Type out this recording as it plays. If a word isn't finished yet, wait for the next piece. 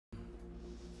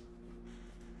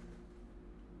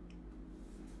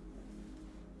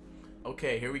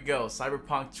Okay, here we go.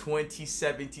 Cyberpunk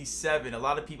 2077. A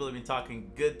lot of people have been talking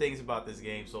good things about this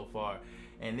game so far.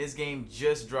 And this game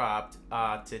just dropped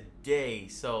today.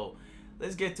 So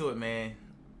let's get to it, man.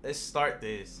 Let's start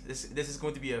this. This is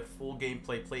going to be a full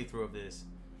gameplay playthrough of this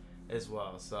as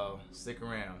well. So stick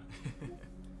around.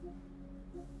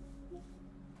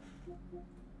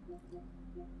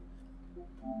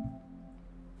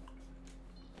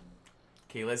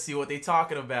 Okay, let's see what they're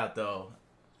talking about though.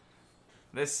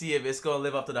 Let's see if it's gonna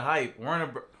live up to the hype.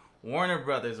 Warner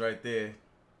Brothers right there.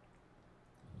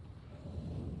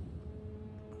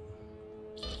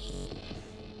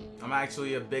 I'm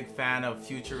actually a big fan of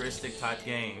futuristic type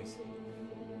games,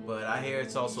 but I hear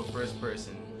it's also first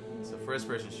person. It's a first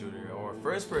person shooter or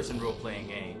first person role playing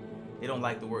game. They don't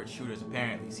like the word shooters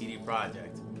apparently. CD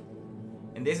Projekt.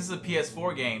 And this is a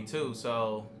PS4 game too,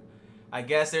 so I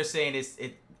guess they're saying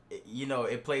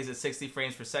it plays at 60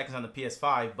 frames per second on the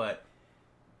PS5, but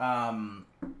hold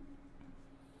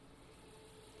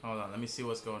on, let me see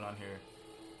what's going on here.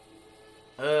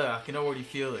 I can already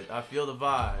feel it. I feel the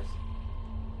vibes.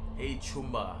 Hey,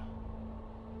 Chumba.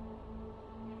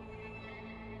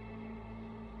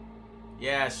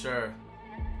 Yeah, sure.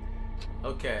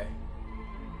 Okay.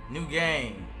 New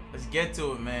game. Let's get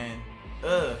to it, man.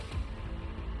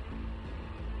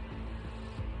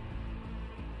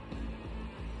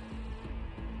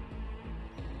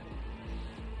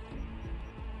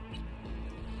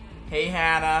 Hey,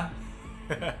 Hannah.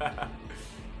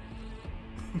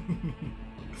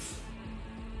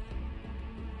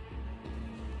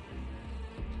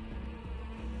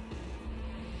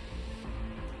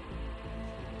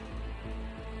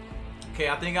 Okay,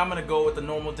 I think I'm gonna go with the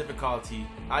normal difficulty.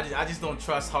 I just don't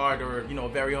trust hard or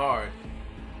very hard.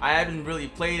 I haven't really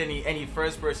played any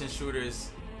first-person shooters,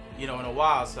 in a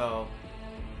while. So,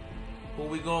 who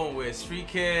we going with? Street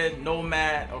Kid,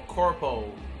 Nomad, or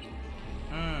Corpo?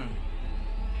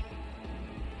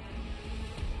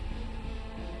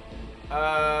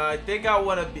 I think I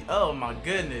want to be. Oh my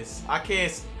goodness, I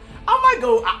can't. I might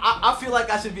go. I feel like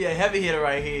I should be a heavy hitter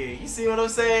right here. You see what I'm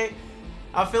saying?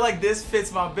 I feel like this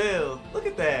fits my build. Look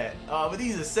at that. But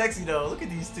these are sexy though. Look at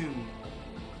these two.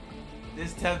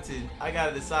 This tempted. I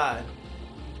gotta decide.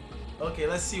 Okay,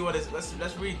 let's see what is.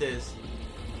 Let's read this.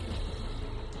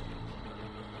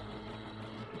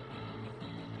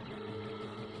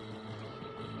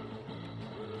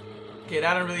 Okay,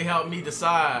 that didn't really help me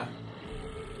decide.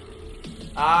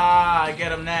 Ah, I get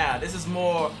them now. This is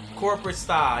more corporate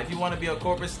style. If you want to be a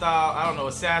corporate style, I don't know,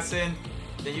 assassin,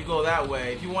 then you go that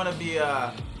way. If you want to be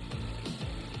a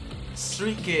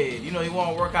street kid, you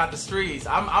want to work out the streets.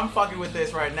 I'm fucking with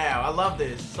this right now. I love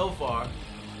this so far.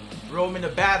 Roaming the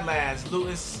Badlands,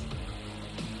 looting.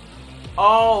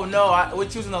 Oh no, we're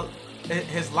choosing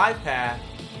his life path.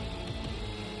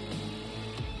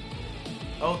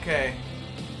 Okay.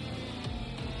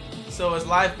 So his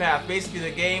life path, basically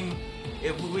the game.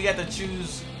 If we get to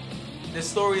choose, the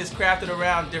story is crafted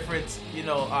around different,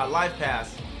 life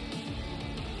paths.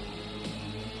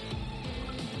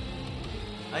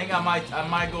 I think I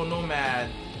might go Nomad.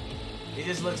 It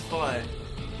just looks fun.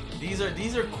 These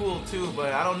are cool too,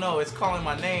 but I don't know. It's calling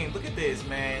my name. Look at this,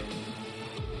 man.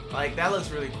 Like that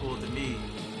looks really cool to me.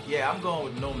 Yeah, I'm going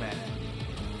with Nomad.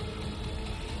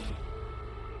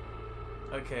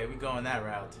 Okay, we going that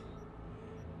route.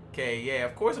 Okay, yeah,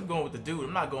 of course I'm going with the dude.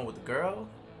 I'm not going with the girl.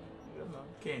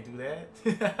 Can't do that.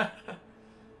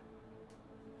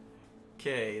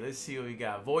 Okay, let's see what we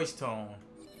got. Voice tone.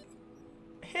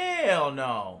 Hell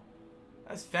no.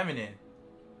 That's feminine.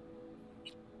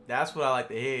 That's what I like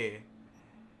to hear.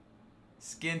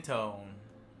 Skin tone.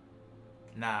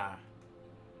 Nah.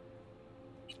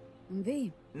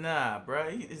 V. Nah, bro.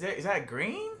 Is that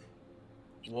green?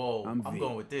 Whoa, I'm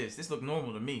going with this. This look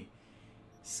normal to me.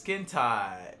 Skin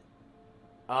tide.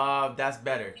 That's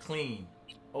better. Clean.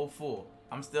 04.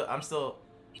 I'm still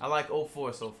I like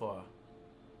 04 so far.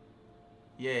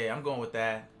 Yeah, I'm going with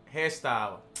that.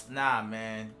 Hairstyle. Nah,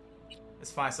 man.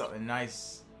 Let's find something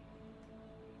nice.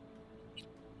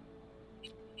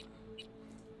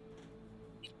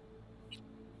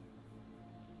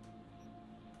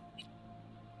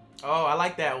 Oh, I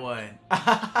like that one.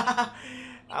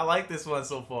 I like this one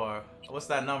so far. What's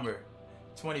that number?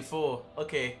 24.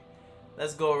 Okay.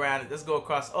 Let's go around it. Let's go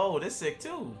across. Oh, this is sick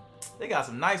too. They got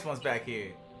some nice ones back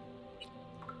here.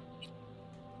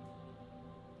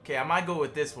 Okay, I might go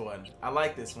with this one. I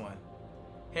like this one.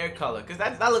 Hair color, cause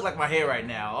that look like my hair right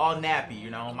now, all nappy.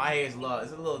 My hair is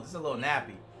it's a little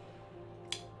nappy.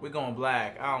 We're going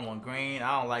black. I don't want green.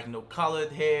 I don't like no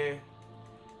colored hair.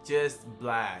 Just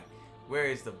black. Where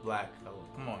is the black color?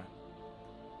 Come on.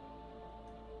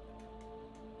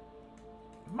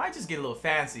 Might just get a little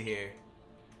fancy here.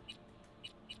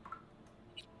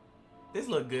 This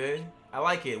look good. I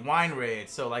like it. Wine red,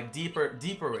 so like deeper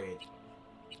red.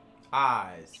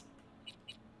 Eyes.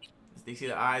 Do you see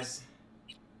the eyes?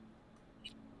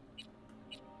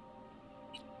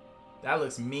 That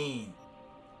looks mean.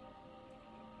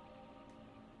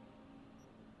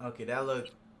 Okay, that look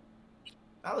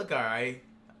alright.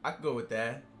 I could go with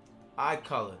that. Eye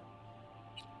color.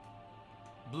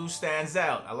 Blue stands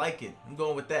out. I like it. I'm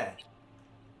going with that.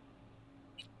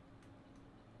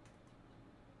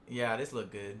 Yeah, this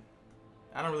look good.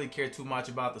 I don't really care too much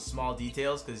about the small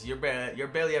details because you're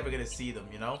barely ever gonna see them,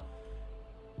 you know.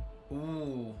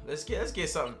 Ooh, let's get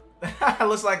something.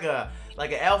 Looks like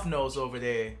an elf nose over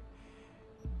there.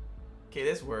 Okay,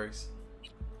 this works.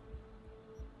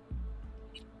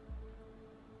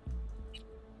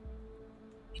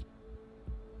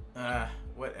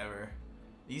 Whatever.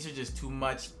 These are just too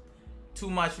much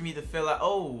for me to fill out.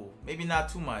 Oh, maybe not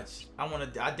too much. I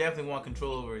definitely want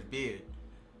control over his beard.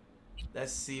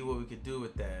 Let's see what we could do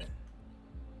with that.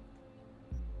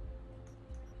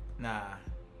 Nah.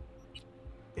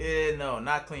 No,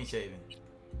 not clean shaven.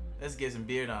 Let's get some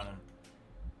beard on him.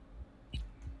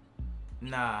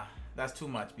 Nah, that's too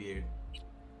much beard.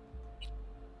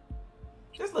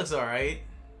 This looks alright.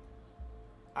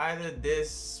 Either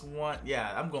this one.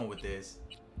 Yeah, I'm going with this.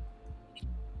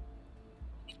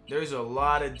 There's a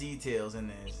lot of details in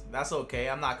this. That's okay.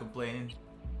 I'm not complaining.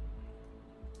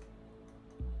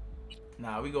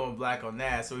 Nah, we going black on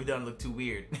that so he doesn't look too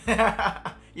weird.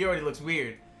 He already looks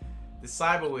weird. The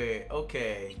cyberware.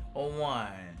 Okay. On 1,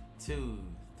 2,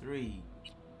 3.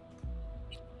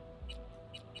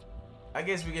 I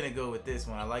guess we're gonna go with this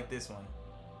one. I like this one.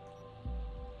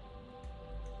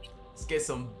 Let's get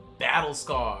some battle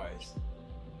scars,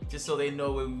 just so they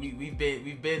know we've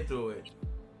been through it.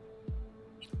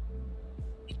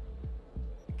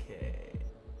 Okay.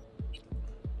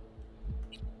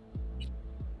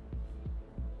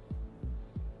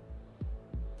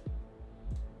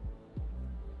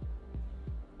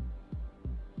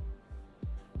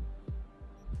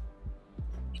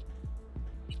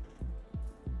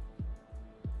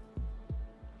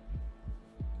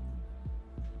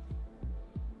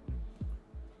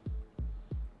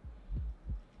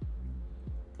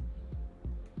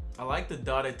 I like the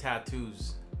dotted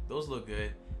tattoos. Those look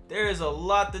good. There is a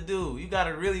lot to do. You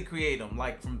gotta really create them,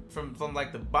 like from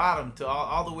like the bottom to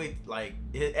all the way, like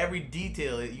every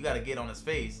detail you gotta get on his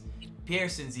face.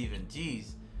 Piercings even.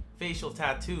 Jeez, facial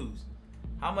tattoos.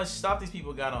 How much stuff these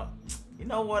people got on? You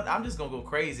know what? I'm just gonna go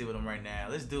crazy with them right now.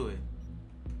 Let's do it.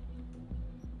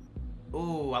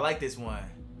 Ooh, I like this one.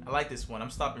 I like this one.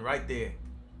 I'm stopping right there.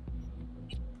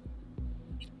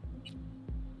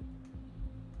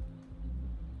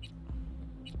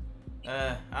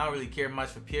 I don't really care much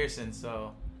for piercing,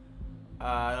 so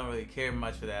I don't really care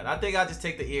much for that. I think I'll just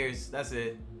take the ears. That's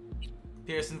it.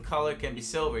 Piercing color can be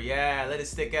silver. Yeah, let it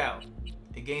stick out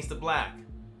against the black.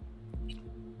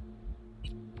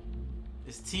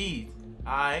 His teeth.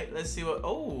 Alright, let's see what...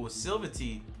 Oh, silver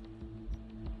teeth.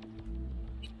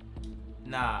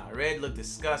 Nah, red look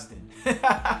disgusting.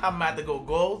 I'm about to go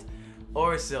gold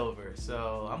or silver,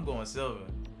 so I'm going silver.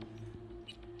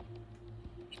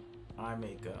 Eye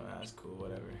makeup, that's cool,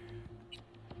 whatever.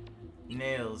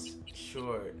 Nails,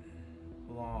 short,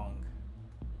 long.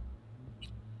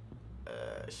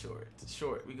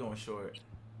 Short, we going short.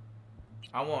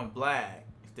 I want black,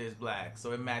 if there's black,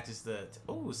 so it matches the,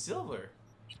 oh, silver.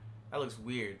 That looks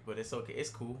weird, but it's okay, it's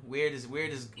cool. Weird is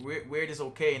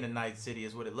okay in the night city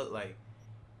is what it looked like.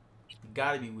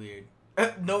 Gotta be weird.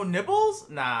 No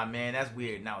nipples? Nah, man, that's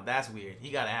weird. Now that's weird.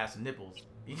 He gotta have some nipples.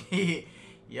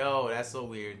 Yo, that's so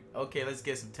weird. Okay, let's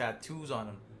get some tattoos on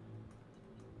him.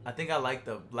 I think I like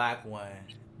the black one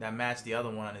that matched the other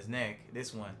one on his neck.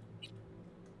 This one.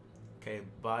 Okay,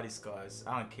 body scars.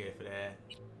 I don't care for that.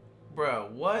 Bro,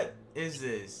 what is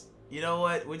this? You know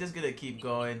what? We're just gonna keep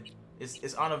going.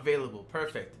 It's unavailable.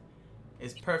 Perfect.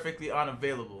 It's perfectly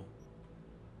unavailable.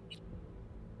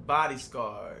 Body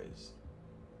scars.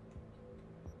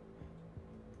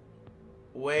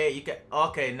 Wait, you can...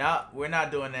 Okay, now we're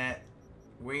not doing that.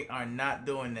 We are not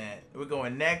doing that. We're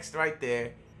going next right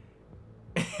there.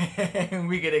 And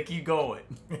we're gonna keep going.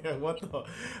 What the...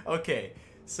 Okay,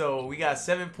 so we got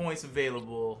 7 points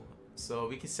available. So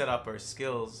we can set up our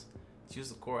skills. Choose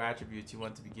the core attributes you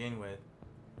want to begin with.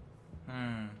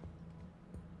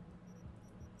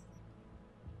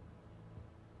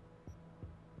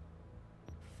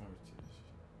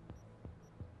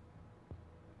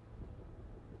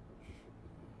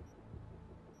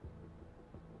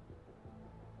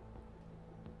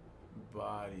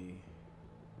 Body.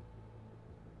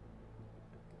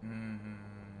 Mm-hmm.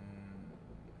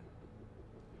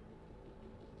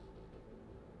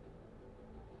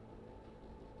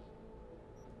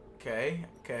 Okay,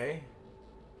 okay.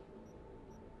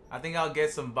 I think I'll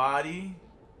get some body.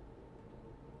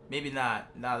 Maybe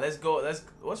not. Nah, let's go.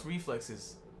 What's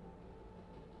reflexes?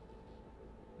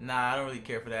 Nah, I don't really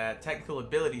care for that. Technical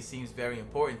ability seems very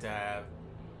important to have.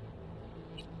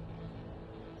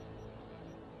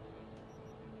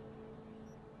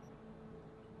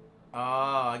 Oh,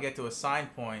 I get to assign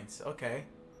points. Okay.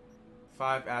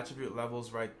 5 attribute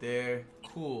levels right there.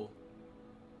 Cool.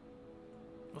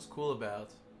 What's cool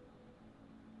about?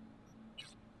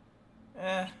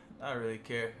 I don't really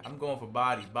care. I'm going for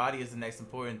body. Body is the next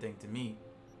important thing to me.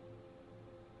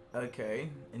 Okay.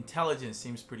 Intelligence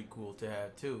seems pretty cool to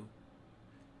have too.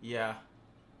 Yeah.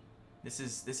 This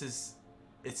is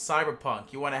it's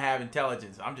Cyberpunk. You want to have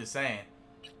intelligence. I'm just saying.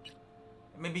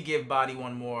 Maybe give body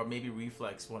one more, maybe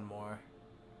reflex one more.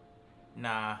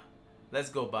 Nah. Let's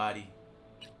go body.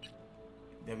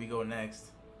 There we go next.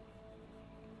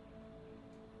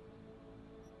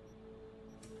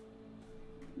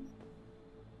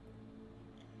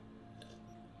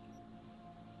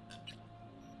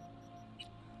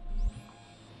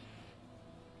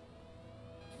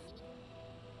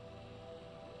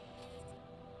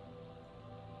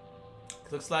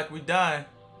 Looks like we're done.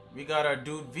 We got our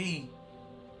dude V.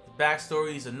 His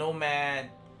backstory is a nomad.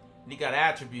 And he got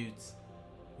attributes.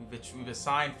 We've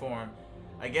assigned for him.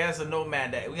 I guess a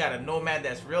nomad we got a nomad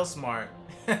that's real smart.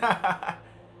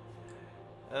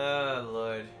 Oh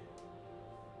Lord.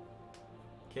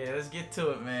 Okay, let's get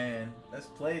to it, man. Let's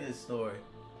play this story.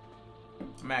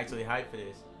 I'm actually hyped for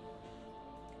this.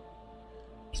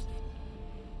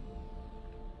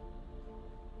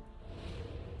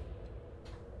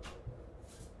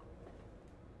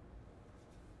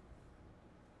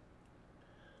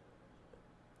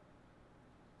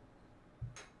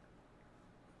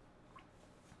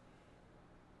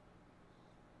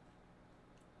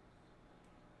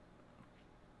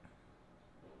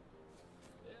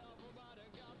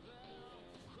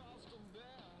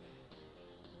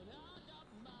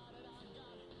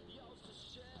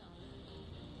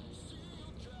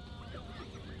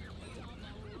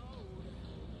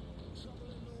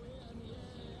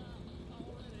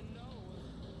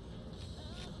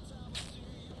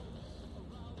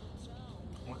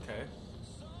 Okay.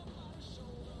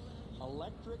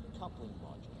 Electric coupling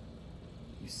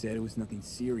module. You said it was nothing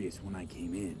serious when I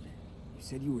came in. You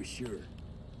said you were sure.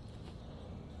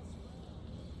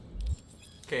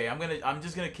 Okay, I'm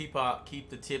just gonna keep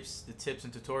the tips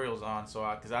and tutorials on, so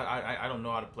because I don't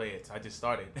know how to play it. I just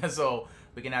started, so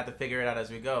we're gonna have to figure it out as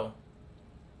we go.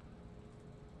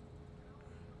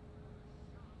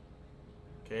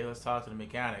 Okay, let's talk to the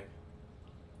mechanic.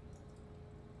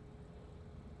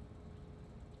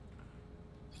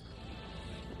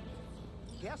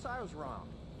 Guess I was wrong.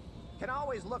 Can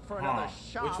always look for another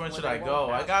shop. Which one should I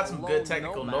go? I got some good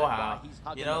technical know-how.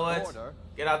 You know what?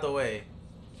 Get out the way.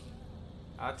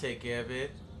 I'll take care of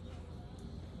it.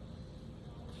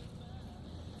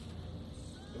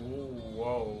 Ooh,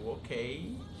 whoa,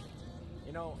 okay.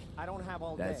 You know, I don't have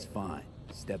all day. That's fine.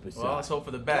 Step aside. Well, let's hope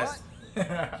for the best.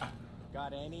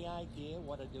 Got any idea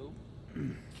what to do?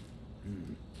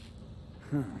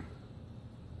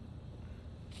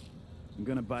 I'm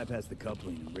gonna bypass the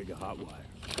coupling and rig a hot wire.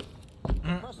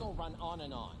 The press will run on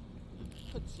and on. You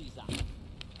could seize that.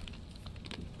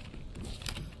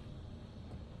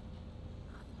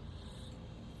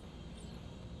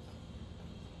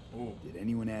 Ooh. Did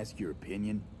anyone ask your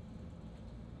opinion?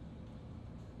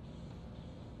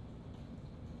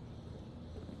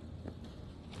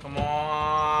 Come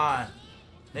on.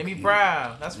 Make me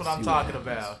proud. That's what I'm talking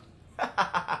about.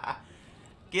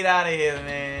 Get out of here,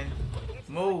 man.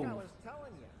 Move.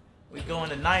 We're going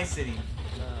to Night City.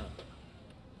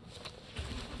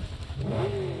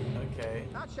 Okay.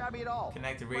 Not shabby at all.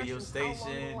 Connect the radio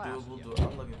station. Doable.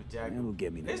 I'm looking for Jack. That'll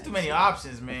get me. There's too many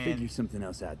options, I'll man. figure something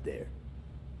else out there.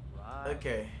 Right.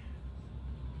 Okay.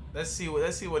 Let's see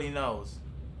what he knows.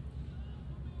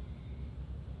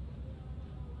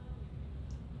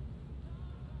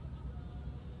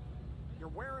 You're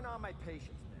wearing on my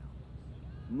patience now.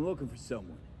 I'm looking for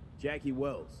someone. Jackie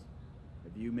Wells.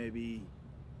 Have you maybe...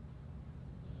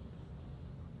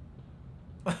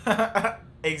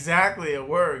 Exactly, it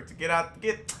worked. Get out.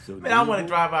 So man, I want to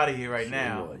drive out of here right sure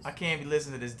now. was. I can't be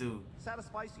listening to this dude.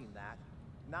 Satisficing that,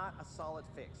 not a solid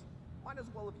fix. Might as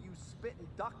well have used spit and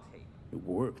duct tape. It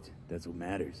worked. That's what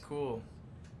matters. Cool.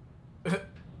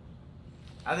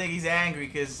 I think he's angry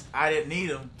because I didn't need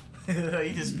him.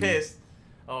 He just pissed.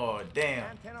 Oh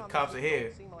damn! The cops are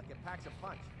here. Seem like it packs a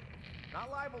punch. Not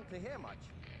liable to hear much.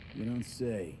 You don't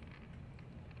say.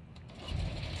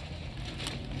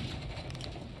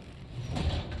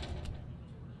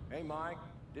 Hey, Mike.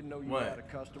 Didn't know you What? had a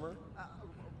customer.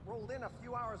 Rolled in a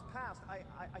few hours past. I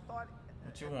thought.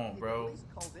 What you want, bro?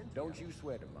 Don't you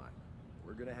sweat it, Mike.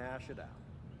 We're gonna hash it out.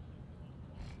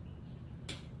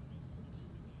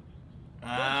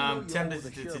 I'm tempted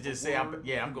to just say, I'm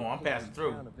passing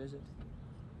through.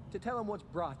 To tell him what's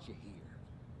brought you here.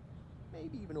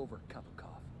 Maybe even over a cup of coffee.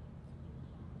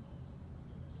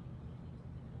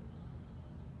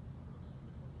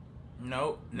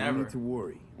 Nope, No never. need to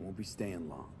worry. I won't be staying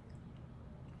long.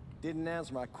 Didn't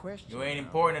answer my question. You ain't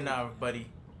important enough, buddy.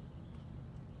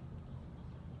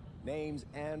 Name's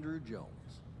Andrew Jones.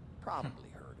 Probably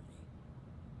heard of me.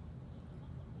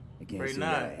 I can't Afraid say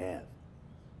not. that I have.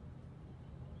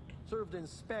 Served in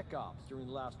Spec Ops during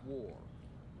the last war.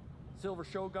 Silver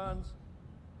Shoguns?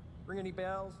 Ring any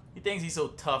bells? He thinks he's so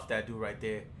tough, that dude right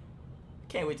there.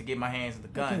 Can't wait to get my hands on the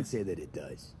I can't guns. say that it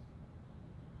does.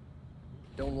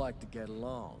 Don't like to get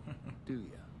along, do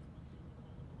ya?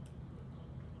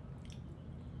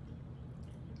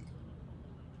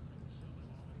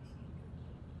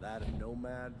 That a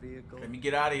nomad vehicle? Let me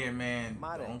get out of here, man.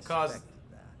 Might have Don't cause expected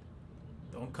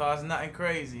that. Don't cause nothing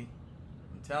crazy.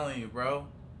 I'm telling you, bro.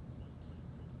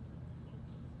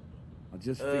 I'll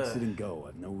just fix it and go.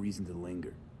 I've no reason to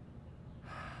linger.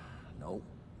 Nope,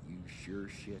 you sure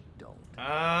shit don't.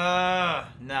 Nah,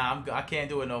 I can't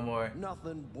do it no more.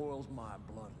 Nothing boils my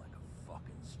blood like a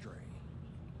fucking stray.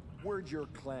 Where'd your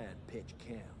clan pitch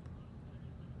camp?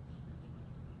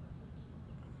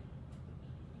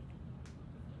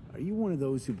 Are you one of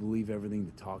those who believe everything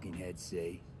the talking heads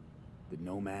say? The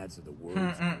nomads are the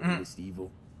world's greatest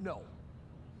evil? No.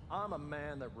 I'm a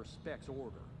man that respects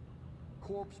order.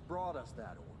 Corps brought us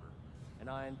that order, and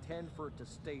I intend for it to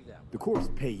stay that way. The Corps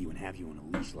pay you and have you on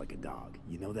a leash like a dog.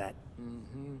 You know that?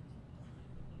 Mm-hmm.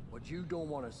 But you don't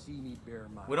want to see me bear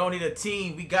my... We don't need a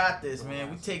team. We got this, man.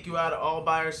 We take you out all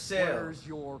by ourselves. Where's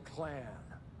your clan?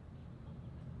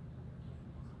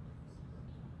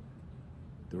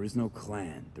 There is no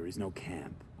clan. There is no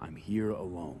camp. I'm here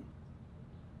alone.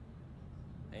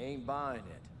 I ain't buying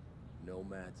it.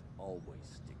 Nomads always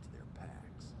stick to their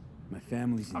packs. My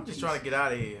family's in I'm just peace. trying to get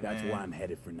out of here, That's man. why I'm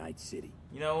headed for Night City.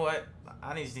 You know what?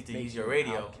 I just need to Make use your you an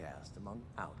radio. Outcast among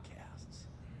outcasts.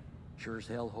 Sure as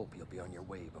hell hope you'll be on your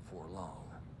way before long.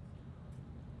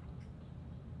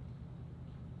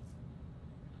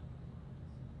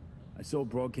 I saw a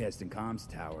broadcasting comms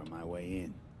tower on my way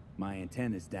in. My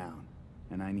antenna's down,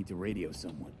 and I need to radio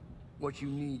someone. What you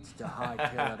need's to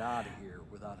hightail it out of here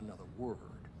without another word.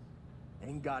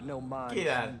 Ain't got no mind Get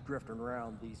out. seeing drifting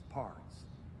around these parts.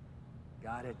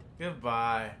 Got it?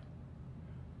 Goodbye.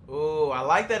 Ooh, I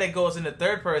like that it goes in the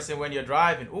third person when you're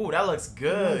driving. Ooh, that looks I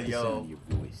good, like the sound yo. of your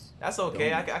voice. That's okay.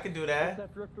 Don't I can do that.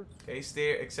 Okay,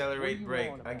 steer, accelerate,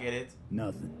 brake. I get it.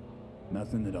 Nothing.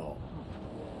 Nothing at all.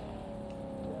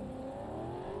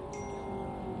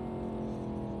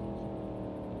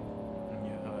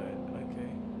 Yeah,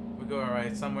 okay. We go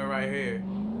right somewhere right here.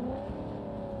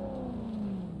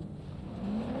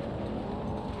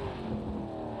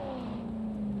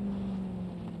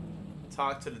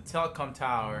 Talk to the telecom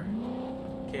tower.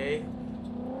 Okay.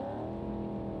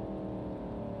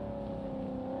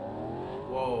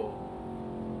 Whoa.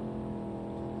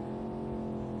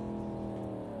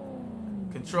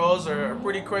 Controls are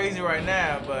pretty crazy right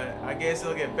now, but I guess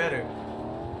it'll get better.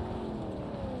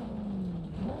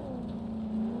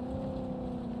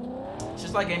 It's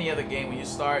just like any other game. When you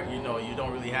start, you know, you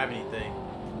don't really have anything.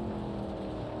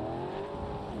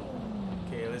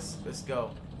 Okay, let's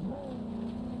go.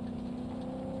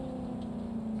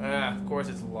 Of course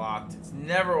it's locked. It's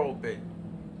never open.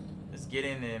 Let's get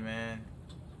in there, man.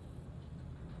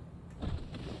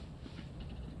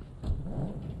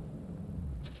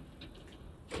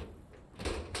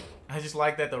 I just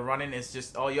like that the running is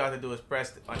just all you have to do is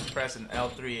press an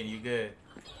L3 and you good.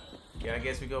 Yeah, I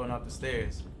guess we're going up the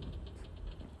stairs.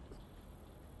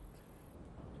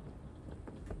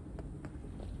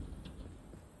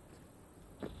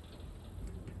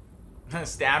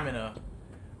 Stamina.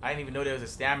 I didn't even know there was a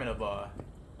stamina bar.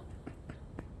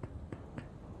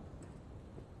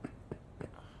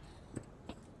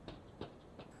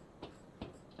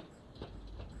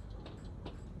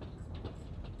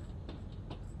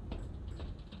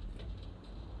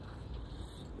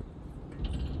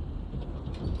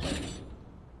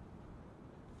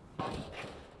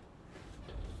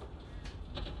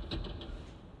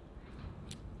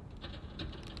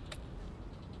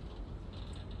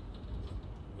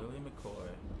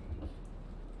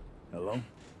 Hello?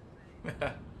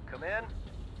 Come in.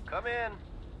 Come in.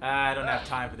 I don't have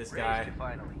time for this guy. Raised you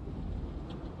finally.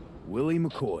 Willie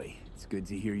McCoy. It's good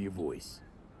to hear your voice.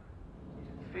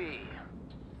 Fee.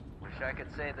 Wish I could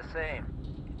say the same.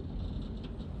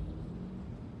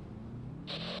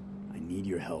 I need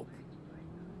your help.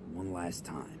 One last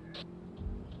time.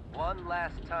 One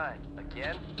last time.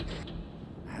 Again?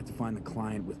 I have to find the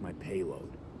client with my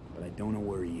payload, but I don't know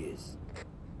where he is.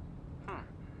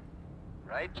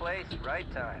 Right place, right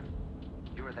time.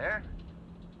 You were there?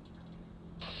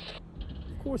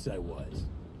 Of course I was.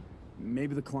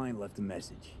 Maybe the client left a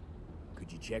message.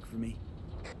 Could you check for me?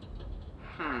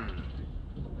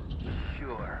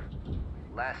 Sure.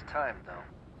 Last time, though.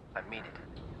 I mean it.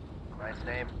 Client's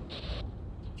name?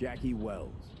 Jackie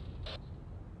Wells.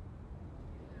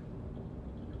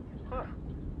 Huh.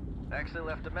 Actually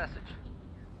left a message.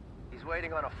 He's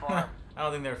waiting on a farm. I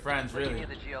don't think they're friends, Bringing really. you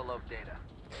the geoloc data.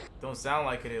 Don't sound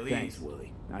like it, at least. Thanks,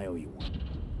 Willie. I owe you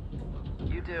one.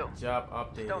 You do. Job Just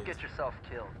updated. don't get yourself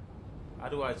killed. How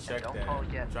do I check Don't that? call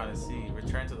again. I'm trying to see.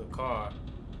 Return to the car.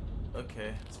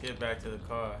 Okay, let's get back to the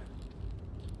car.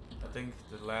 I think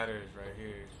the ladder is right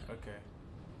here. Okay.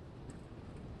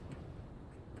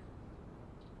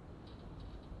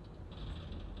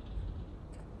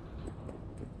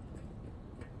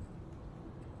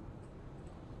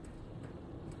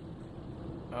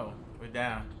 Oh, we're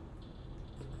down.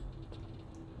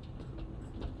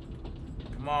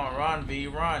 Come on, run, V,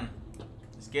 run.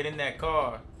 Let's get in that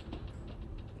car.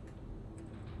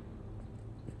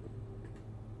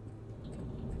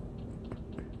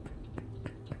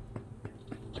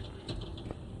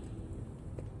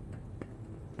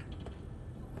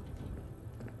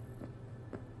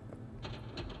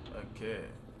 Okay.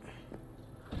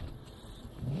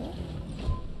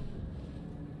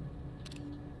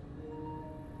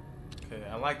 Okay,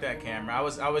 I like that camera. I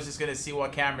was just gonna see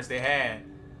what cameras they had.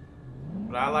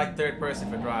 But I like third person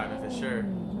for driving for sure.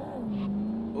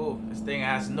 Ooh, this thing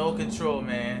has no control,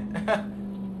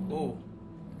 man. Ooh.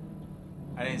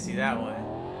 I didn't see that one.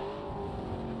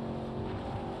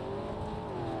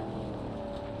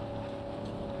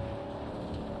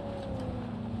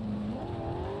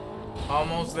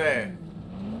 Almost there.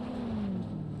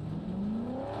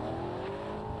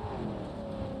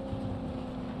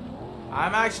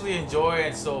 I'm actually enjoying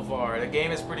it so far. The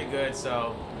game is pretty good,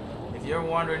 so if you're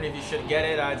wondering if you should get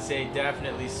it, I'd say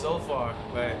definitely so far.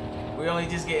 But we're only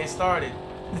just getting started.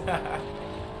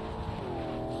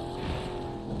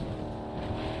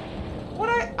 What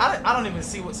I don't even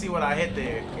see what I hit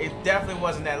there. It definitely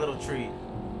wasn't that little tree.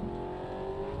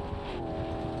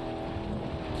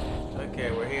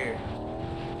 Okay, we're here.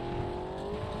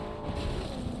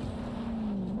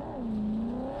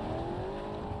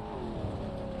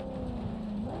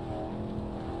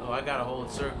 Oh, I gotta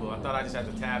hold circle. I thought I just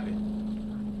had to tap it.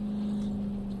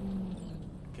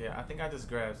 Okay, I think I just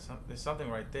grabbed there's something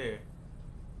right there.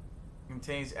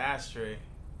 Contains ashtray.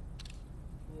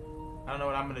 I don't know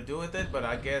what I'm gonna do with it, but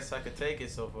I guess I could take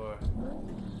it so far.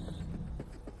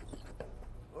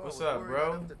 What's up,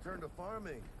 bro? To turn to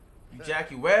farming. You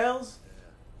Jackie Wells?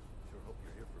 Yeah, sure hope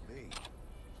you're here for me.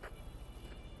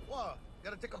 What?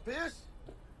 Gotta take a piss?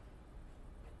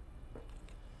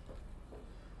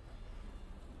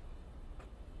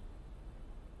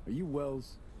 Are you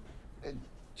Wells?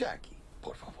 Jackie,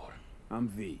 por favor. I'm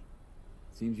V.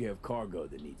 Seems you have cargo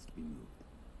that needs to be moved.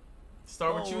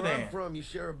 Start with you where then. I'm from, you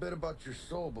share a bit about your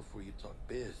soul before you talk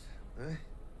biz. Huh?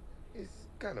 It's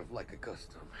kind of like a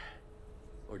custom.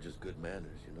 Or just good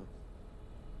manners, you know?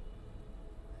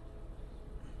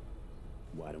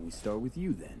 Why don't we start with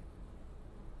you then?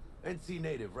 NC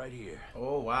native right here.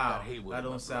 Oh wow, Got Haywood that in my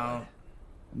don't sound.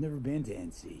 I've never been to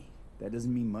NC. That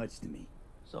doesn't mean much to me.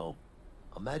 So,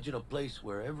 imagine a place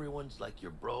where everyone's like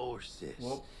your bro or sis.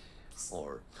 Well,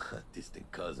 Or a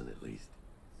distant cousin, at least.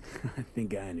 I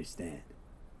think I understand.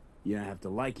 You don't have to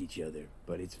like each other,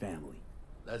 but it's family.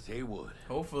 That's Haywood.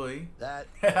 hopefully. That.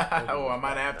 Oh, I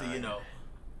might have to, you know,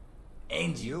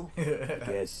 end you. I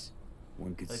guess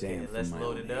one could say Okay, I'm let's from my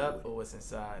load own it up. neighborhood. Or what's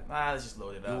inside? Ah, let's just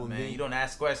load it You up, and man. me, You don't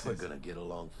ask We're questions. gonna get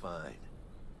along fine.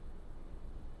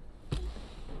 The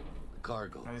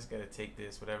cargo. I just gotta take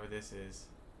this, whatever this is.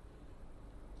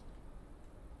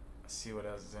 Let's see what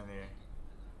else is in here.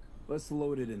 Let's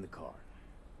load it in the car.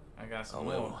 I got some Oh,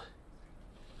 more well.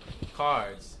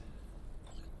 cards.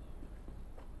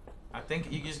 I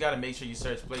think you just gotta make sure you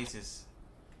search places.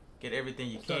 Get everything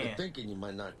you Started can. thinking you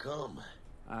might not come.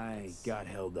 I got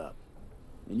held up.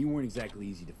 And you weren't exactly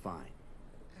easy to find.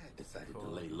 I decided to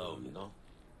lay low, you know?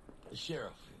 The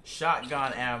sheriff.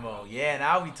 Shotgun ammo. Yeah,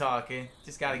 now we talking.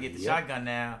 Just gotta get the Yep. shotgun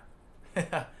now.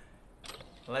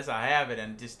 Unless I have it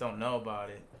and just don't know about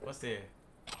it. What's there?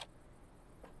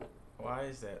 Why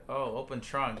is that? Oh, open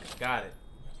trunk. Got it.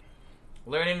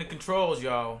 Learning the controls,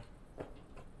 y'all.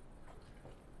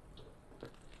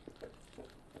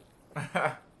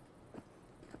 A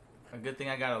good thing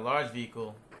I got a large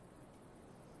vehicle.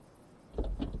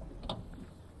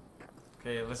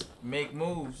 Okay, let's make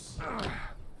moves.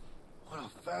 What a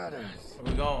fat ass.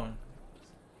 Where we going?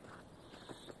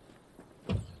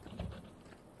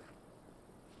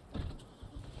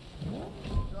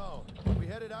 So, we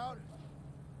headed out?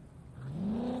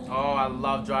 Oh, I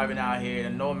love driving out here, the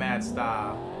nomad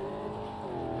style.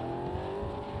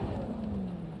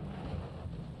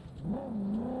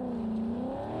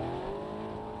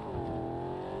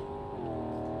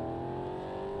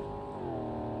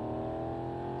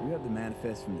 You have the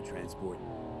manifest from the transport?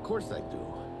 Of course I do.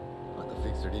 But the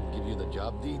fixer didn't give you the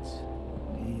job deeds?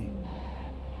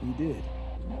 He did.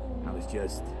 I was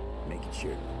just making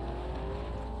sure.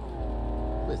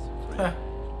 Listen, friend.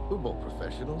 We're both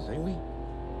professionals, ain't we?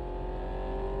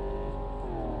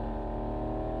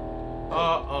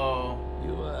 Uh-oh.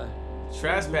 You,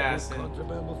 Trespassing.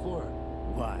 contraband before?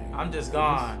 Why? I'm just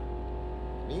gone.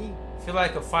 Me? Feel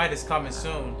like a fight is coming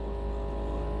soon.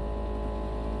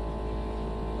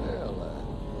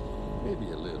 Well,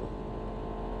 maybe a little.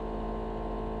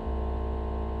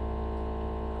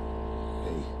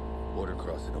 Hey, border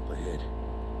crossing up ahead.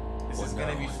 This What is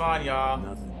gonna now? be fun, y'all.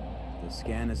 Nothing. They'll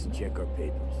scan us and check our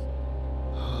papers.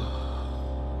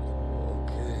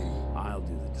 Okay. I'll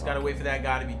do the Just gotta talking. wait for that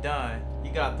guy to be done. He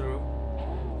got through.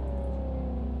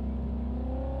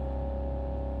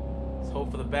 Let's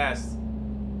hope for the best.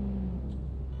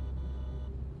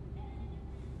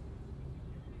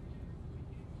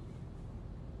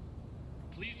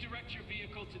 Please direct your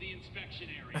vehicle to the inspection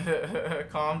area.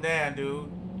 Calm down,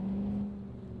 dude.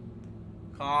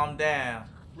 Calm down.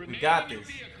 We Remain got in your this.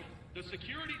 vehicle. The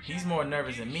security He's check more will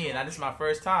nervous begin than me, and shortly. this is my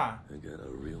first time. I got a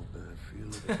real bad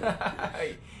feeling about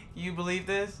this. You believe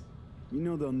this? You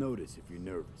know they'll notice if you're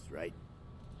nervous, right?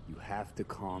 You have to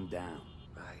calm down.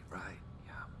 Right,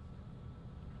 yeah.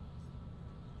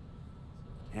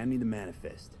 Hand me the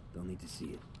manifest. They'll need to see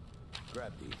it.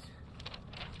 Grab these.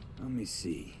 Let me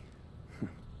see.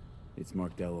 It's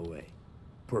marked LOA.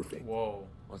 Perfect. Whoa.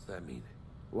 What's that mean?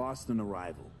 Lost on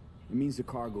arrival. It means the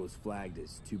cargo is flagged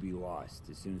as to be lost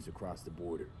as soon as they cross the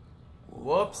border.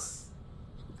 Whoops.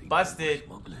 Something Busted.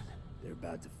 smuggling. They're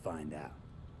about to find out.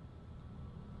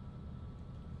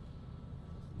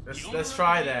 The owner Let's of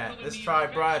try the that. vehicle in Let's the try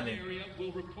inspection bribing. area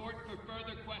will report for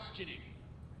further questioning.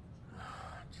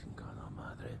 Chingada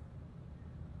madre.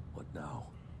 What now?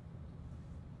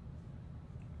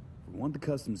 If we want the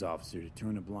customs officer to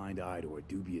turn a blind eye to our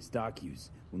dubious dock use,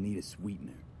 we'll need a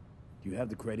sweetener. Do you have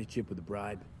the credit chip with the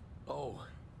bribe? Oh,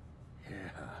 yeah.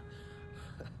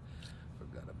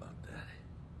 Forgot about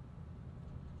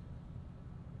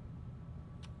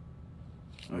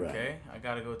that. Right. Okay, I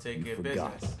gotta go take You care of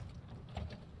forgot. business.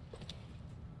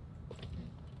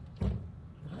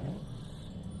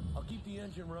 I'll keep the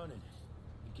engine running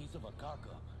in case of a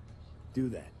cock-up. Do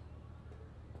that.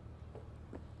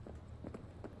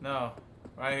 No,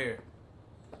 right here.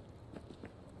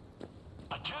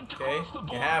 Attempt to Okay, cross the you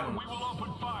border have and him. we will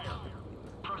open fire.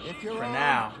 If you're For armed,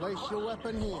 now. place your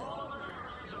weapon here.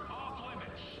 Firearms are off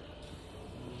limits.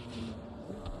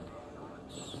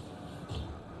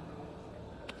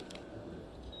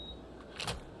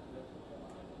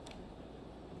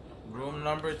 Room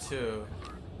number 2.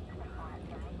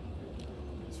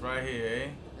 It's right here, eh?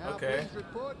 Now Okay. please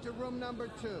report to room number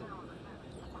 2.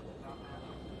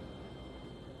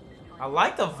 I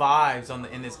like the vibes on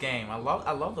in this game. I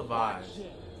love the vibes.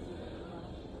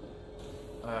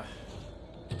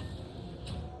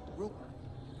 Room.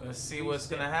 Let's see what's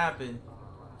gonna happen.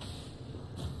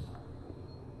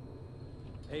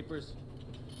 Papers.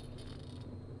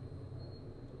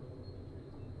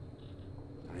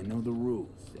 I know the rules.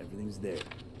 Everything's there.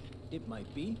 It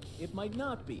might be. It might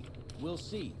not be. We'll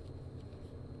see.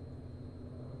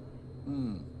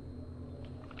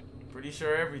 Pretty sure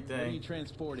What are you everything.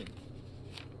 transporting?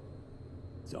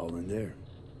 It's all in there.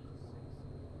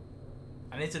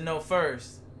 I need to know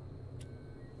first.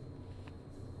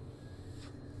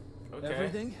 Okay.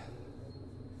 Everything?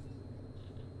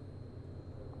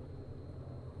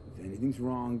 If anything's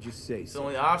wrong, just say It's the so.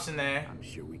 only option there. I'm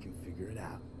sure we can figure it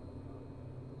out.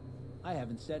 I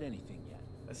haven't said anything yet.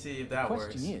 Let's see if The that works.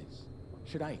 question is,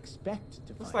 should I expect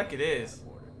to Looks find like it out is. that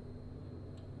order?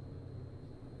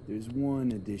 There's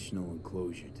one additional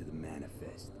enclosure to the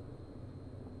manifest.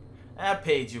 I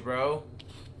paid you, bro.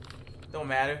 Don't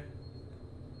matter.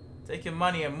 Take your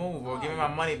money and move, or give me my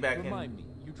money back. Remind me,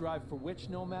 you drive for which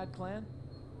nomad clan?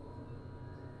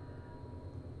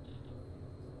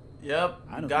 Yep,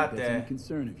 I don't got think that's any that.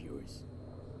 concern of yours.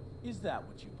 Is that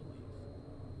what you believe?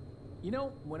 You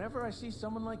know, whenever I see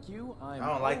someone like you, I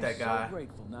don't like that guy. so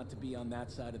grateful not to be on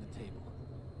that side of the table.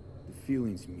 The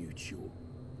feeling's mutual.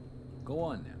 Go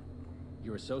on now.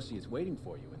 Your associate's waiting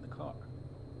for you in the car.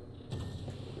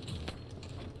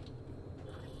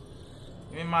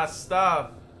 Give me my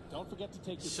stuff. Don't forget to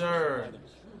take your Sure.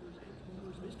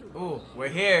 Ooh, we're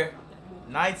here.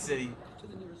 Night City.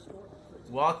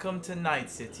 Welcome to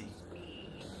Night City.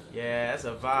 Yeah, that's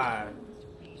a vibe.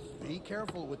 Be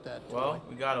careful with that toy. Well,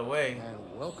 we got away.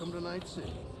 And welcome to Night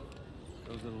City.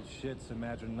 Those little shits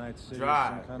imagine Night City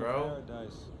Drive, is some kind bro. of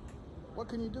paradise. What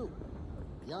can you do?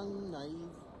 Young, naive,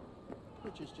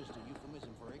 which is just a euphemism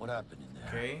for what happened in there?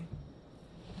 Okay.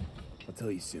 I'll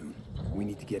tell you soon. We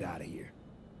need to get out of here.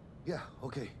 Yeah,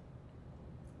 okay.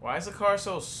 Why is the car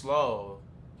so slow?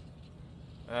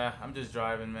 I'm just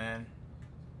driving, man.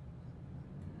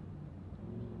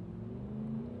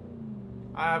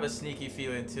 I have a sneaky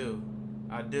feeling too.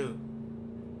 I do.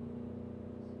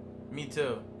 Me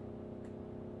too.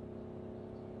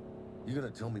 You gonna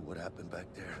tell me what happened back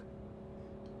there?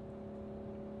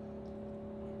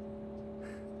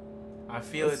 I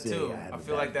feel Let's it say too. I have I a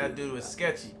feel bad like that feeling dude was about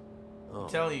sketchy. Oh, I'm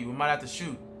telling you, we might have to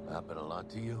shoot. happened a lot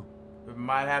to you? We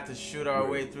might have to shoot our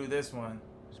way through this one.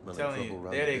 I'm Smelling telling trouble you.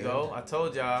 around There the they go. bend? I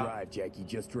told y'all. Drive, Jackie,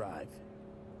 just drive.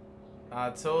 I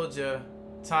told you.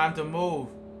 Time to move.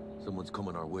 Someone's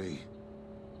coming our way.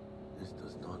 This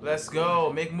does not. Let's look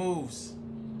go. Make moves.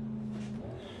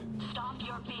 Stop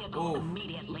your vehicle Ooh.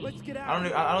 immediately. Let's get out.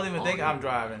 I don't even think I'm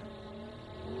driving.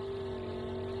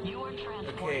 You are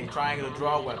transporting Okay, triangle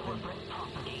draw weapon. corporate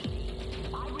property.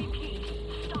 I repeat,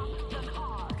 stop the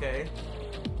car. Okay.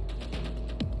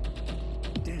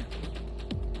 Damn.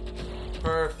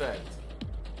 Perfect.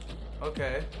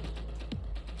 Okay.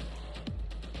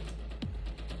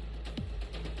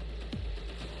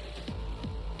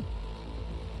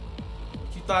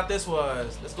 What you thought this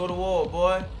was? Let's go to war,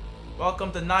 boy.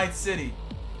 Welcome to Night City.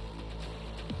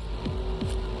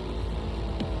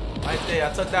 Right there,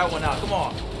 I took that one out. Come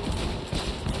on.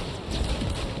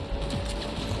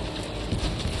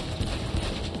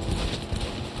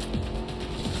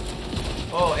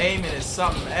 Oh, aiming is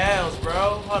something else,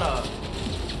 bro. Hold up.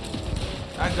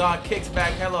 That gun kicks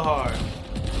back hella hard.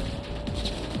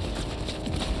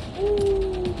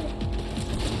 Woo.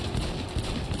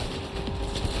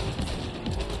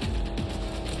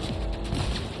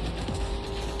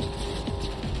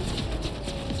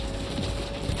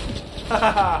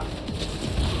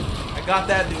 I got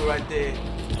that dude right there.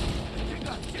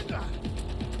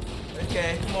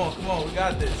 Okay, come on, we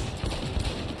got this.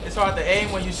 It's hard to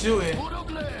aim when you're shooting.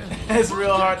 It's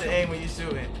real hard to aim when you're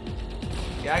shooting.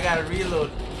 Yeah, I gotta reload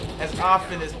as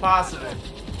often as possible.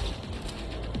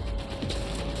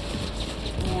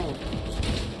 Ooh.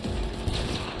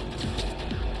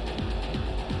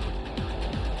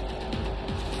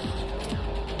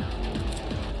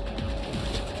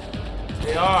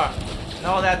 They are. And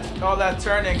all that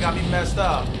turning got me messed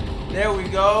up. There we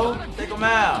go. Take them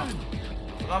out.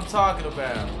 What I'm talking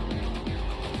about.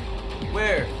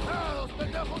 Where?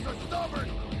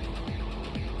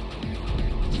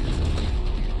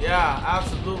 Yeah,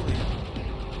 absolutely.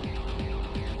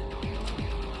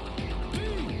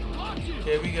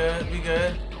 Okay, we good. We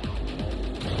good.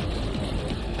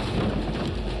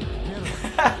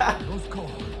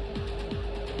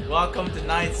 Welcome to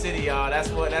Night City, y'all. That's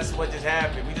what just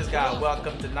happened. We just got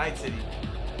welcome to Night City.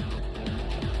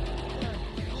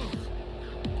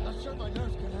 Not sure my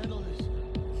nerves can handle this.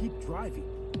 Keep driving.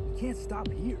 You can't stop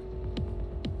here.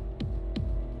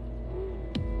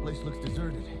 Place looks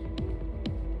deserted.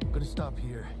 Gonna stop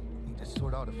here. Need to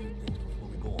sort out a few things before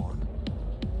we go on.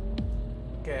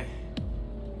 Okay.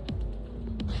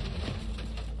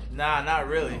 Nah, not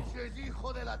really.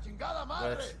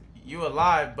 But you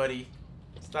alive, buddy.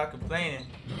 Stop complaining.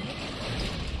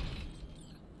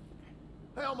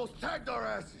 They almost tagged our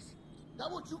asses. That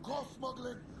what you call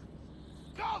smuggling?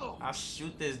 Got 'em. I'll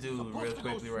shoot this dude Supposed real to go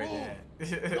quickly right smooth.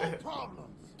 there. No problems.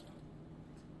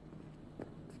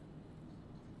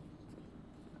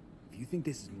 If you think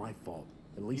this is my fault,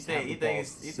 at You least think have he the balls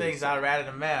thinks to he say thinks so. I ratted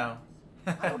him out.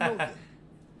 I don't know yet.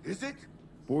 Is it?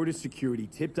 Border security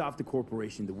tipped off the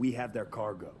corporation that we have their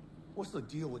cargo. What's the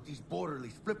deal with these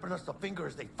borderlies flipping us the finger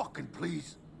as they fucking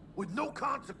please? With no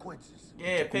consequences.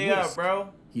 Yeah, pay up, risk. bro.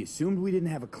 He assumed we didn't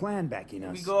have a clan backing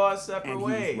us. We go our separate and he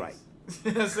was ways. right.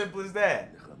 Simple as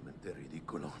that.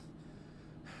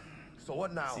 So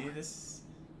what now? See this?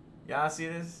 Y'all see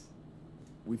this?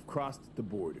 We've crossed the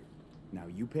border. Now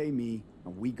you pay me,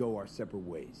 and we go our separate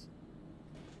ways.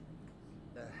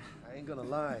 I ain't gonna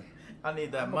lie. I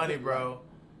need that I'm a money, bit bro.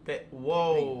 Wait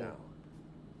Whoa. now.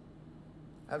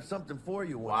 Have something for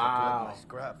you once I Wow. collect my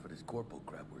scrap for this corporal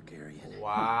crap we're carrying.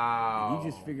 Wow. And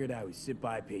you just figured I would sit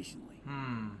by patiently.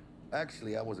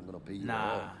 Actually, I wasn't gonna pay you at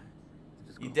Nah. all.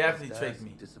 Just You gonna definitely bust tricked ass me.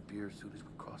 and disappear as soon as we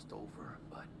crossed over,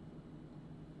 but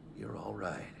you're all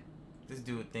right. This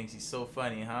dude thinks he's so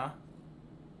funny, huh?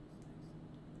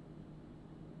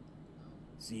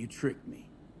 So you tricked me.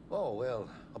 Oh, well,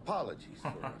 apologies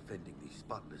for offending the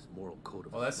spotless moral code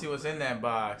of Well, let's see what's in that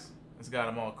box. It's got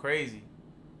them all crazy.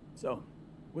 So,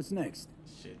 what's next?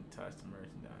 Shit, and touch the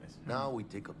merchandise. Now we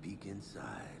take a peek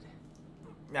inside.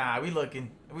 Nah, we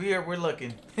looking. We're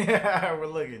looking. We're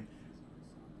looking.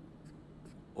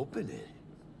 Open it.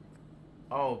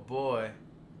 Oh boy.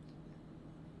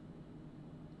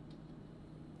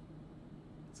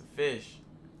 It's a fish.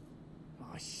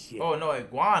 Oh shit. Oh no,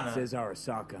 iguana. It says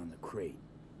Arasaka on the crate.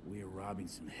 We are robbing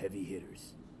some heavy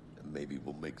hitters. And maybe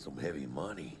we'll make some heavy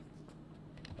money.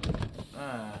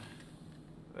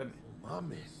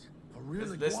 Mames, a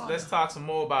real iguana. Let's talk some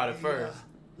more about it first.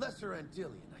 Lesser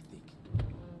Antillian, I think.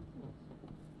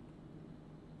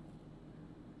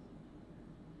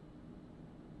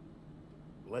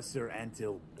 Lesser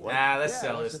Antil what? Nah, let's Yeah,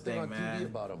 sell I watched this a thing thing, on TV man.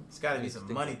 about 'em. It's got to They be some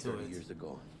extinct money like to 30 it. years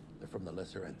ago. They're from the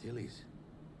Lesser Antilles.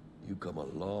 You come a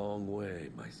long way,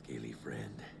 my scaly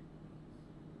friend.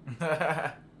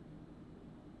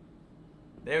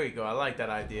 There we go. I like that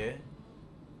idea.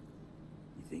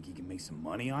 You think you can make some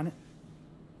money on it?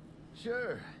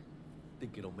 Sure.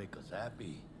 Think it'll make us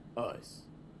happy. Us.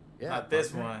 Yeah, Not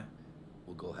this partner. one.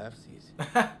 We'll go halfsies.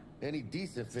 Any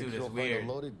decent This dude fixer is will find weird. a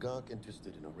loaded gonk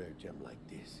interested in a rare gem like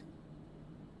this.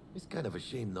 It's kind of a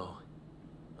shame, though.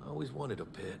 I always wanted a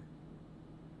pet.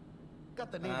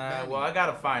 Got the name Manny. Well, I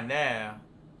gotta find that.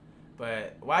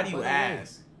 But why do you By the way,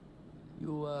 ask?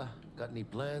 You, got any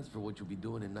plans for what you'll be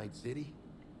doing in Night City?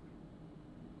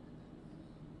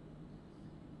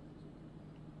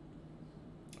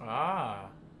 Ah.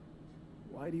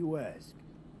 Why do you ask?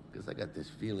 Because I got this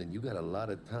feeling you got a lot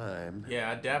of time. Yeah,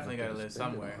 I definitely you're gotta gonna live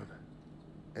spend it somewhere.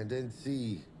 on. And then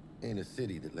see, ain't a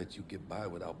city that lets you get by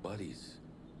without buddies.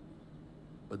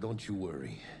 But don't you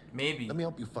worry. Maybe. Let me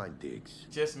help you find digs.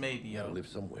 Just maybe, You gotta yo. live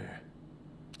somewhere.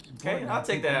 Okay, I'll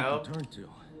take the help. Turn to.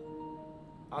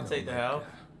 I'll You take know, the like, help.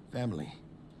 Family.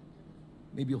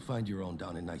 Maybe you'll find your own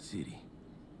down in Night City.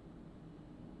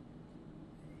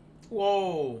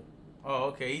 Whoa. Oh,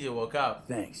 okay. He just woke up.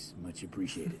 Thanks. Much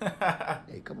appreciated.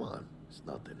 Hey, come on. It's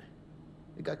nothing.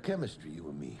 We got chemistry, you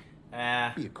and me.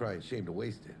 Ah. Be a crying shame to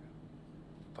waste it.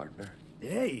 Partner.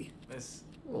 Hey! This.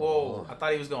 Whoa. I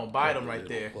thought he was gonna bite him Fucking right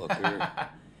there. little fucker.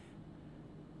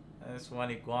 That's one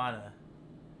iguana.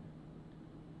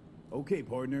 Okay,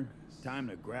 partner. Time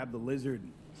to grab the lizard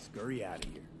and scurry out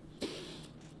of here.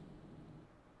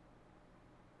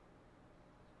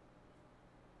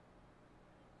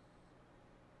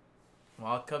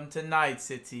 Welcome to Night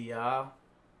City, y'all.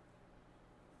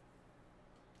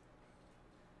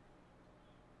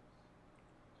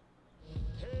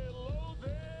 Hello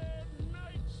there,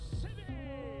 Night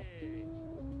City!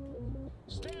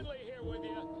 Stanley here with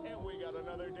you, and we got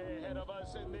another day ahead of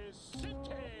us in this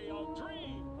city of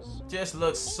dreams. Just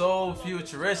looks so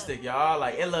futuristic, y'all.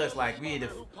 Like, it looks like we the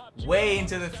way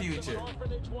into the future.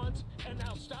 And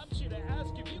now stops you to ask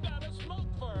if you got a smoke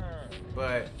for her.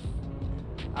 But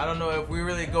I don't know if we're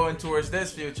really going towards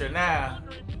this future now.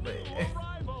 But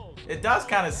it does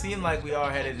kind of seem like we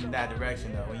are headed in that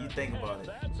direction, though, when you think about it.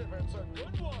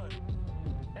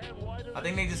 I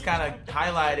think they just kind of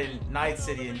highlighted Night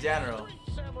City in general.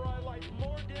 Samurai like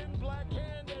Morgan,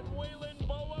 Blackhand, and Waylon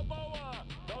Boa Boa.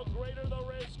 The greater the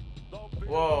risk, the bigger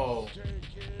Whoa. the stake,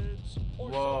 kids.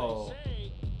 Or so Whoa. they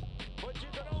say. But you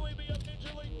can only be a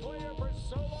Ninja League player for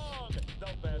so long. The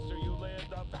faster you live,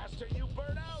 the faster you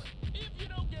burn out. If you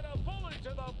don't get a bullet to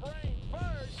the brain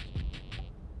first.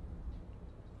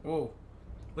 Whoa.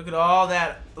 Look at all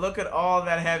that. Look at all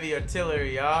that heavy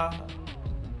artillery, y'all.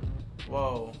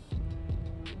 Whoa.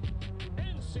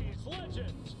 NC's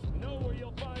legends. Know where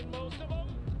you'll find most of them?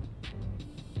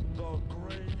 The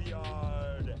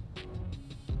graveyard.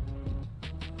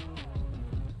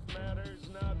 Matters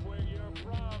not where you're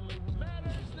from.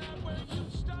 Matters not where you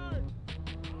start.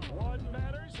 What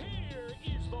matters here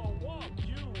is the walk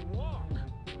you walk.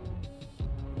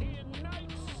 In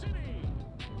Night City.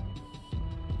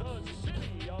 The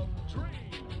city of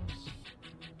dreams.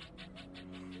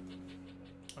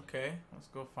 Okay, let's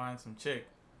go find some chick.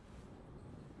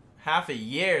 Half a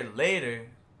year later.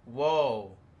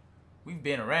 Whoa. We've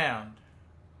been around.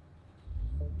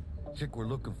 Chick we're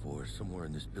looking for is somewhere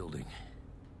in this building.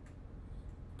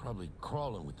 Probably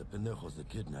crawling with the pendejos that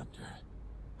kidnapped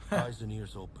her. Eyes and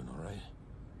ears open, all right?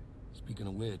 Speaking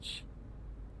of which,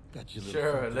 Got you a little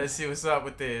Sure, something. let's see what's up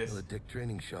with this. Militech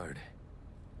training shard.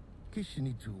 In case you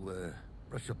need to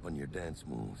brush up on your dance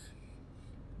moves.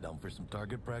 Down for some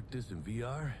target practice in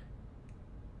VR?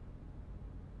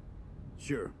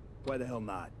 Sure. Why the hell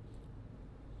not?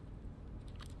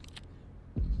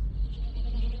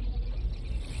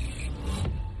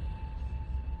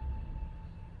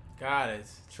 Got it.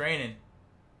 Training.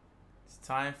 It's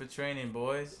time for training,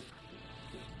 boys.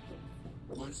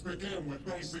 Let's begin with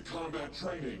basic combat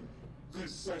training.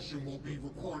 This session will be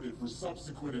recorded for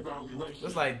subsequent evaluation.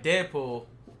 Looks like Deadpool.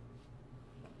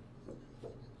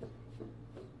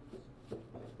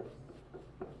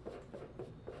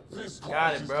 This Got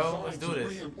course it, is bro. Let's designed do to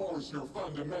this. reinforce your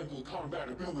fundamental combat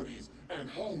abilities and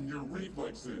hone your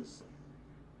reflexes.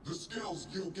 The skills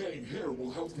you gain here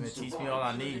will help you gonna teach survive me all I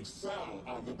and need. excel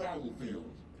on the battlefield.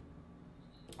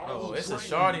 Oh, it's a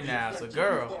shorty now. It's a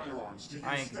girl.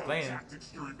 I ain't complaining. Tactics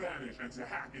to your advantage and to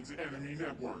hack into enemy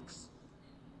networks.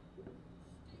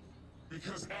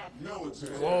 Because at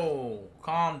military. Whoa,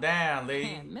 calm down, lady.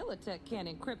 Man, Militech can't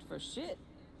encrypt for shit.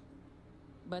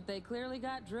 But they clearly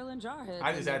got drill and jarheads.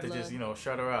 I just in had to their just, blood. you know,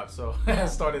 shut her up. So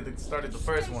started the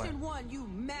first one. Station 1, you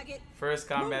maggot. First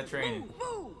combat Move, training.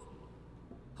 move.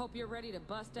 Hope you're ready to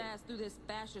bust ass through this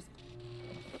fascist.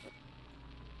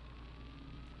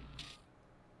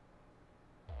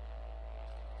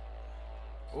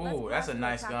 Ooh, that's a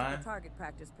nice gun. Target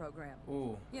practice program.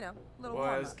 Ooh. You know, little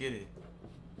Boy, let's get it.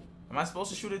 Am I supposed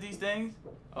to shoot at these things?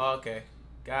 Oh, okay.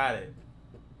 Got it.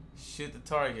 Shoot the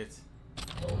targets.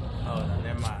 Oh, no,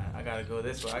 never mind. I gotta go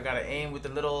this way. I gotta aim with the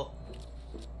little...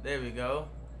 There we go.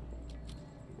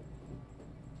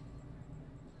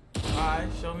 Alright,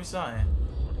 show me something.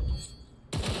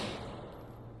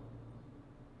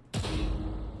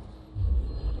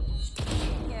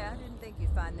 Yeah, I didn't think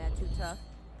you'd find that too tough.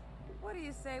 What do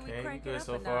you say we Okay, we crank it good up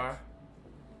so a notch? far.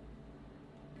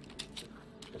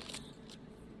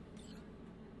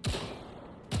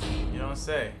 You don't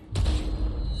say.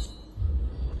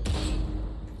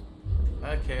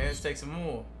 Okay, let's take some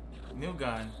more. New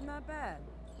gun. Not bad.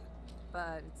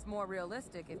 But it's more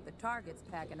realistic if the target's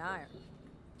packing iron.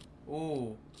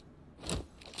 Ooh.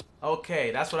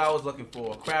 Okay, that's what I was looking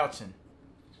for. Crouching.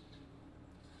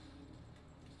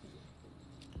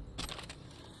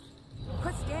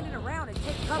 Quit standing around and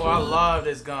take cover. Oh, I love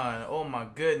this gun. Oh my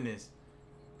goodness.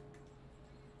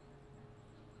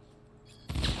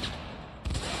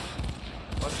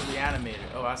 What's the reanimator?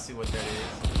 Oh, I see what that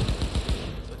is.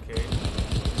 It's okay.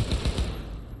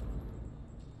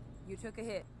 You took a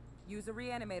hit. Use a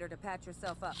reanimator to patch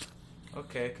yourself up.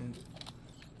 Okay.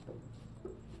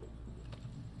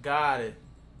 Got it.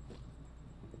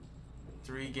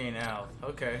 To regain health.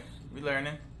 Okay. We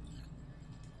learning.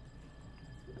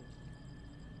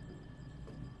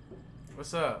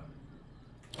 What's up?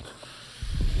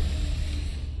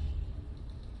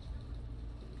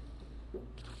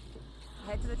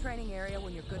 Head to the training area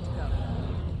when you're good to go.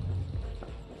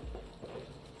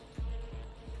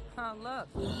 Oh,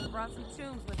 look. Brought some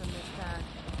tunes with him this time.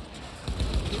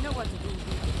 You know what to do, dude.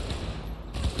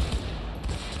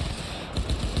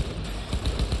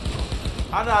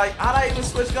 How'd I even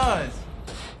switch guns?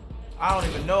 I don't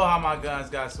even know how my guns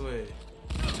got switched.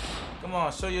 Come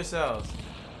on, show yourselves.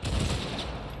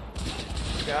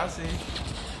 Okay, I see.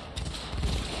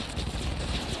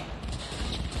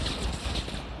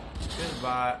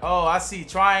 Goodbye. Oh, I see.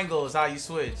 Triangle is how you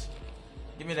switch.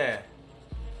 Give me that.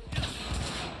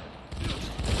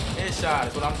 Headshot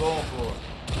is what I'm going for.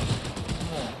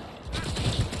 Come on.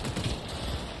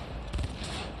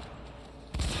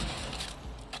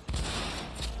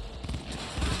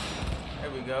 There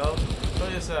we go. Show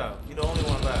yourself. You're the only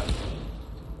one left.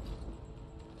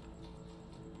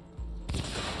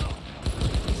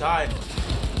 He's hiding.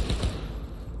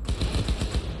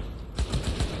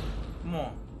 Come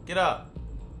on. Get up.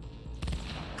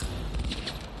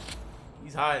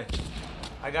 He's hiding.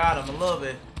 I got him a little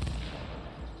bit.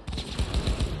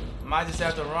 Might just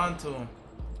have to run to him.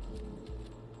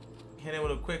 Hit him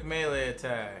with a quick melee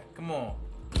attack. Come on.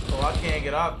 Oh, I can't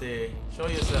get up there. Show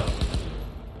yourself.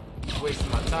 He's wasting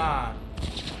my time.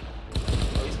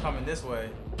 Oh, he's coming this way.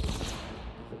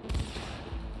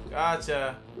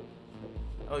 Gotcha.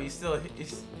 Oh, he's still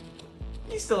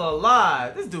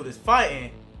alive. This dude is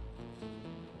fighting.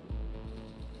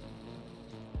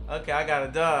 Okay, I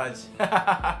gotta dodge.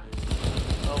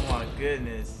 Oh my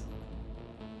goodness.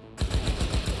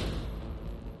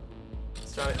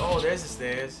 Let's try. Oh, there's the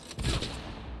stairs.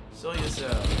 Show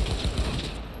yourself.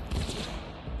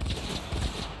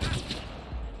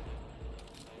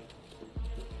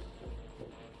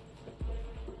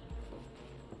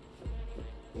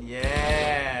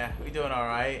 Yeah, we doing all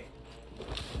right.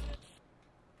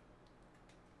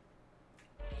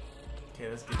 Okay,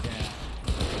 let's get down.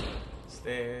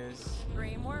 Stairs.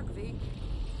 Dream work, V.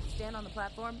 Stand on the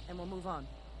platform and we'll move on.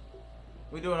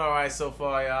 We're doing alright so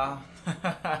far, y'all.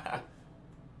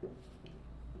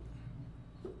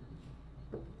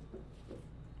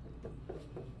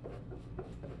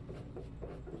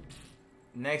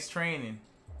 Next training.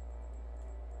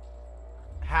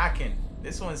 Hacking.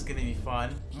 This one's gonna be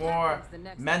fun. More The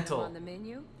next mental. item on the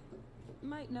menu.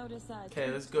 Might notice I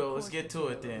Okay, let's go. Let's get to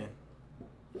it then.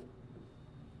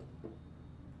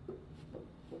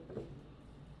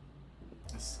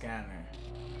 A scanner.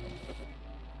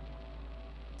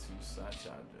 2 such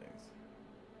objects.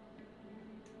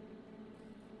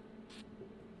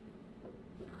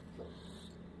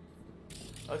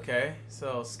 Okay,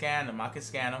 so scan them. I can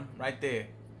scan them right there.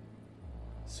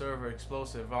 Server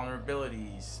explosive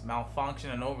vulnerabilities,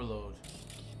 malfunction and overload.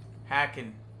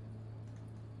 Hacking.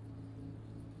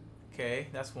 Okay,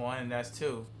 that's 1 and that's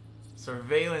 2.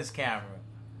 Surveillance camera.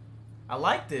 I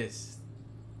like this.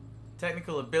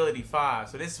 Technical ability 5.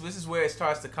 So this is where it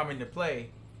starts to come into play.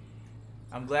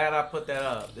 I'm glad I put that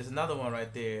up. There's another one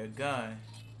right there. A gun.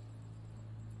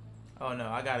 Oh no,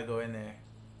 I gotta go in there.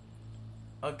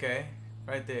 Okay,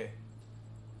 right there.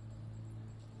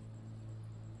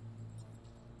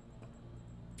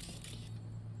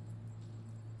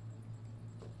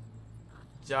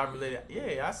 Job related.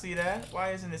 Yeah, I see that.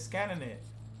 Why isn't it scanning it?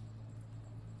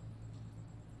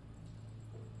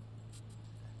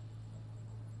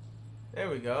 There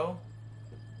we go.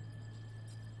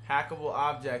 Hackable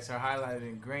objects are highlighted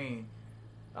in green.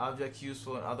 Objects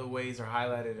useful in other ways are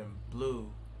highlighted in blue.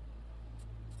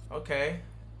 Okay,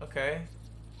 okay.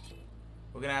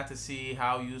 We're gonna have to see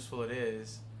how useful it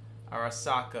is.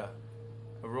 Arasaka,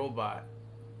 a robot.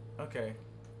 Okay.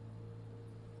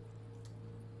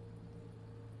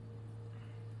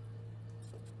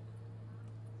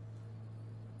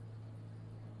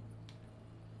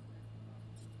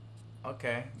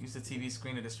 Okay, use the TV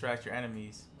screen to distract your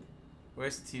enemies.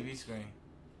 Where's the TV screen?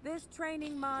 This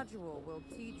training module will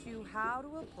teach you how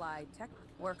to apply tech.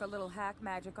 Work a little hack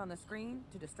magic on the screen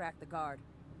to distract the guard.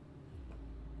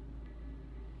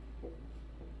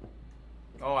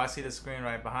 Oh, I see the screen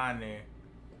right behind there.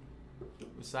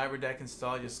 With Cyberdeck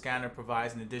installed, your scanner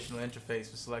provides an additional interface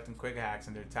for selecting quick hacks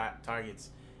and their targets.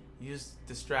 Use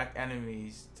distract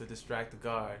enemies to distract the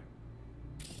guard.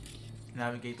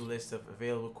 Navigate the list of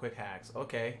available quick hacks.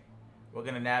 Okay, we're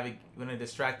gonna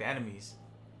distract the enemies.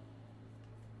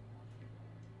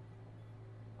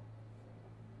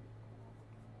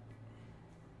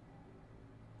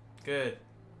 Good.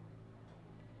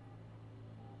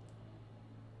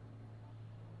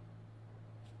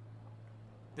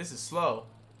 This is slow.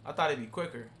 I thought it'd be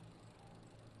quicker.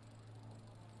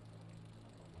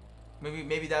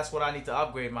 Maybe that's what I need to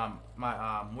upgrade my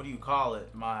what do you call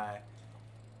it?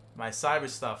 My cyber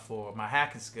stuff for, my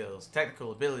hacking skills,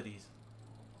 technical abilities.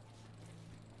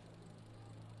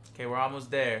 Okay, we're almost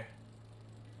there.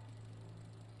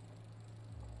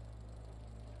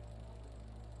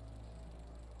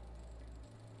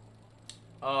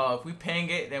 If we ping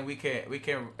it, then we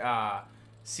can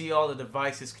see all the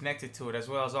devices connected to it as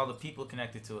well as all the people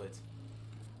connected to it.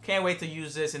 Can't wait to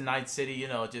use this in Night City, you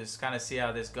know, just kind of see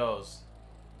how this goes.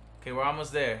 Okay, we're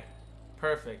almost there.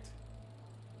 Perfect.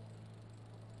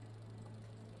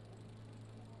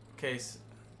 Okay,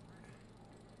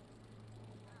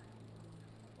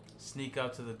 sneak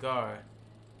up to the guard.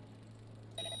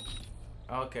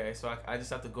 Okay, so I just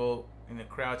have to go in the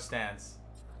crouch stance.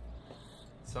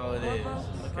 That's all it is.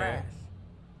 Okay.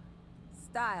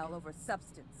 Style over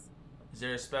substance. Is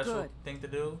there a special thing to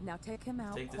do? Now take him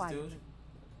out Take this quietly. dude?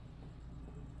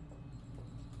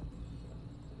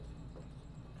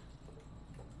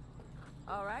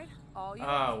 All right, all you.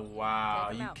 Oh wow,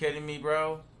 are you kidding me,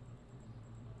 bro?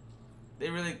 They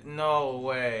really, no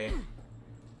way.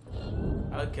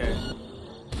 Okay,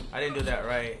 I didn't do that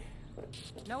right.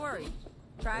 No worries.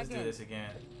 Try Let's again. do this again.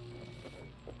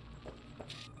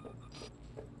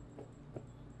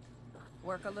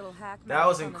 Work a little hack. That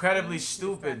was magic on the incredibly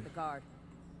screen to distract stupid. the guard.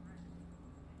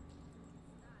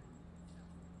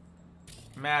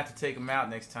 I'm gonna have to take him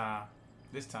out next time.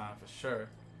 This time for sure.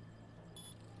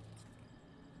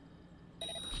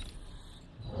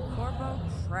 Corpo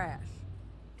trash.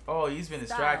 Oh, he's been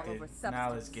distracted. over Now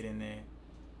let's substance. get in there.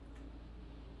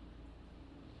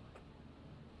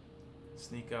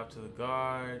 Sneak up to the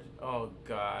guard. Oh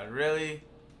God, really?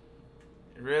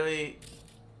 Really?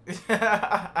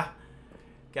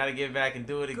 Gotta get back and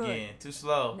do it Good. again. Too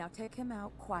slow. Now take him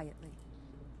out quietly.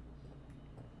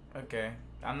 Okay.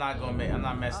 I'm not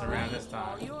messing around this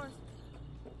All time. yours.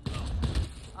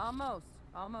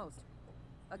 Almost.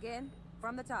 Again.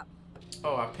 from the top.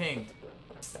 Oh, I pinged.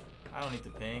 I don't need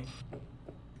to ping.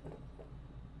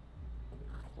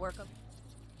 Work up.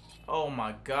 Oh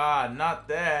my god, not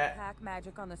that. Hack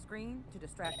magic on the screen to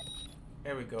distract.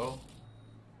 There we go.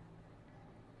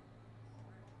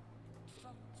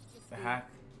 The hack.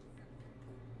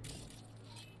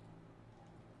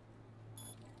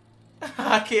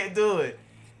 I can't do it.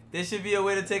 There should be a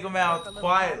way to take them out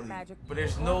quietly, but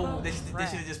there's no. They should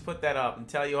have just put that up and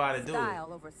tell you how to do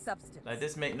it. Like,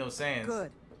 this make no sense.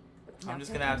 Good. I'm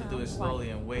just gonna have to do it slowly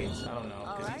and wait. I don't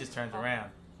know, because he just turns around.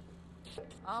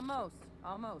 Almost.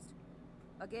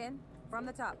 Again, from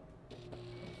the top.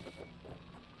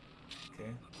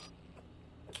 Okay.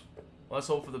 Let's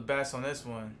hope for the best on this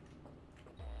one.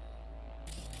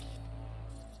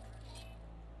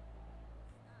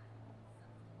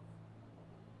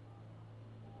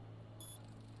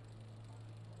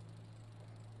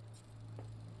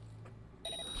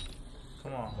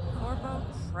 Come on. Corpo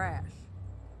trash.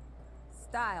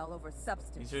 Style over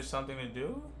substance. Is there something to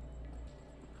do?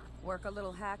 Work a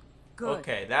little hack. Good.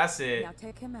 Okay, that's it. Now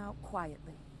take him out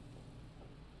quietly.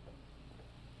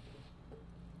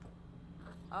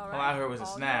 All right. All I heard was a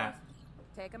snap.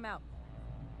 Take him out.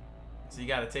 So you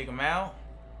gotta take him out?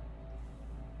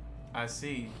 I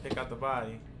see. Pick out the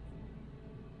body.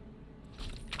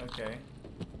 Okay.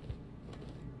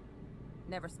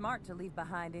 Never smart to leave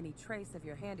behind any trace of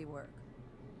your handiwork.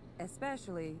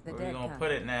 Especially the Where dead you gonna kind.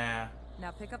 put it now? Now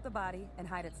pick up the body and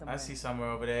hide it somewhere. I see somewhere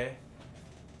over there.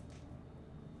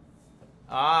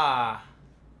 Ah,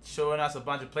 showing us a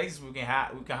bunch of places we can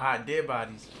hide dead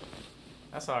bodies.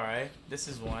 That's all right. This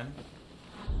is one.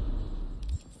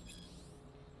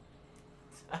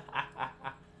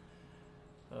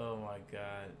 Oh my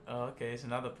god. Oh, okay. It's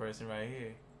another person right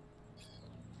here.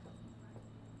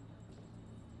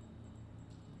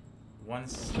 One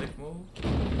slick move.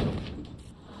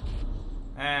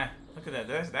 Look at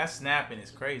that. That snapping is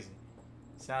crazy.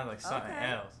 Sounds like something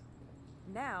else.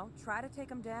 Now try to take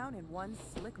him down in one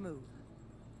slick move.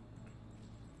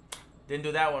 Didn't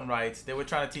do that one right. They were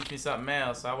trying to teach me something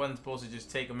else, so I wasn't supposed to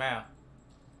just take him out.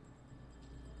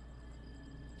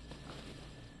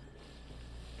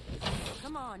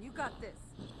 Come on, you got this.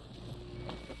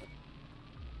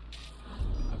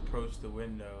 Approach the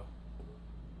window.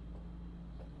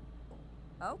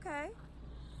 Okay.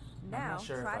 Now I'm not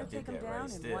sure try if I to take did him that down right in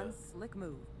still. one slick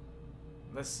move.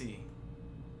 Let's see.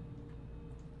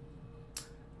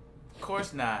 Of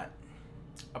course not.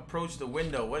 Approach the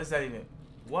window. What is that even?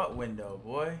 What window,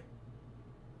 boy?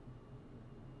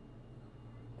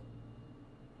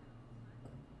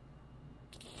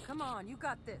 Come on, you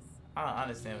got this. I don't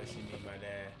understand what she mean by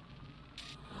that.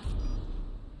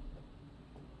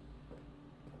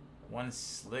 One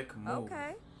slick move.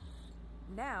 Okay.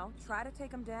 Now try to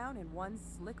take him down in one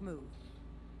slick move.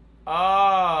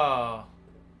 Oh.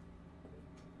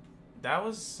 That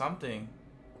was something.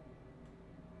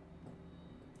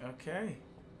 Okay.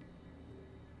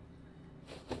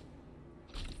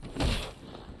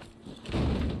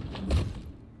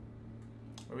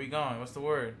 Where we going? What's the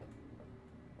word?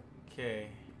 Okay.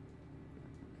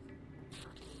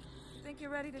 Think you're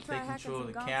ready to try Take hacking control some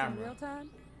of the gonks in camera. real time?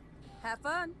 Have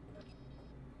fun.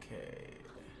 Okay.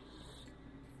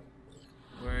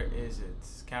 Where is it?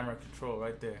 It's camera control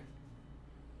right there.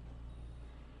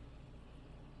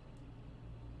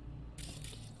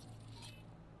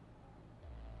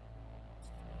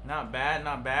 Not bad,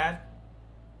 not bad.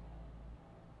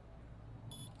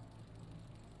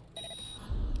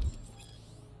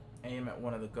 Aim at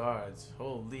one of the guards.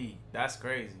 Holy, that's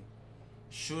crazy.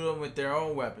 Shoot them with their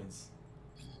own weapons.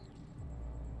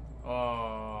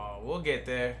 Oh, we'll get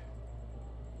there.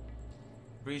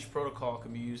 Breach protocol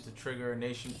can be used to trigger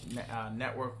a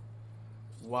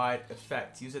network-wide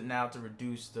effect. Use it now to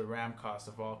reduce the RAM cost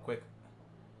of all quick.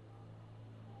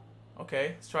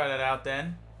 Okay, let's try that out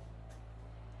then.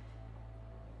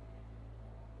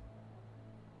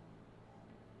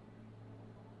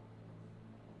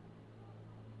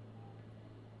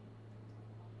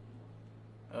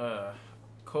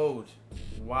 Code.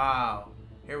 Wow.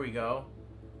 Here we go.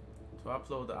 To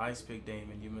upload the Ice Pick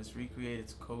Daemon, you must recreate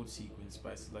its code sequence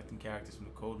by selecting characters from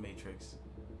the code matrix.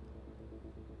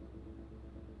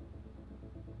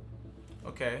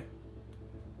 Okay.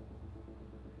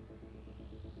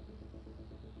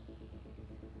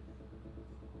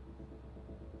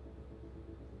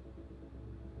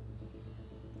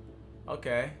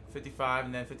 Okay. 55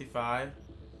 and then 55.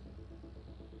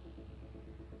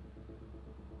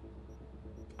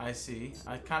 I see.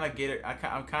 I kind of get it.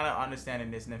 I'm kind of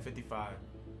understanding this. And then 55.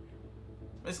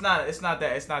 It's not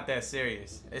that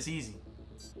serious. It's easy.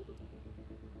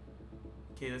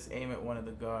 Okay, let's aim at one of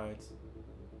the guards.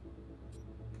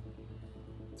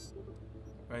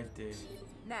 Right there.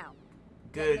 Now.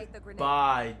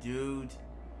 Goodbye, dude.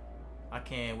 I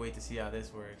can't wait to see how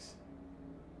this works.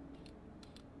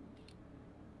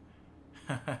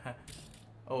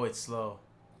 Oh, it's slow.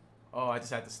 Oh, I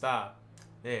just had to stop.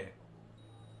 There.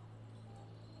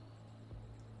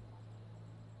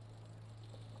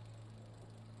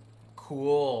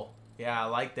 Cool. Yeah, I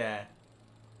like that.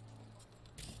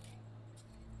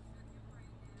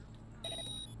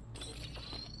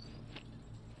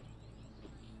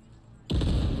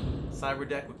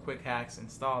 Cyberdeck with quick hacks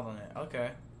installed on it.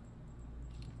 Okay.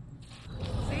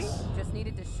 See? Just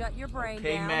needed to shut your brain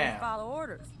down ma'am. and follow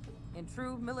orders. In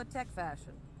true Militech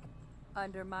fashion.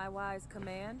 Under my wise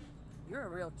command, you're a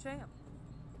real champ.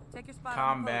 Take your spot.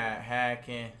 Combat,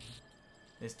 hacking.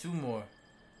 There's 2 more.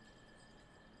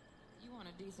 You want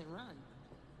a decent run.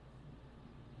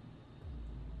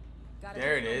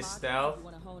 There it is, stealth.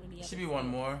 Should be 1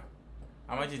 more.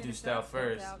 I might just do stealth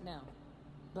first. Now.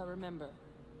 But remember,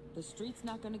 the street's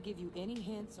not going to give you any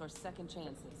hints or second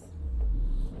chances.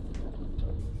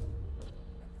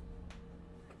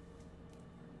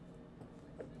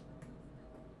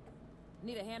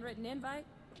 Need a handwritten invite?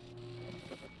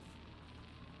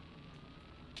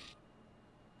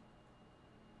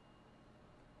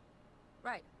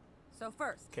 Right. So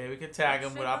first. Okay, we can tag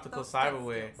him with optical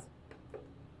cyberware.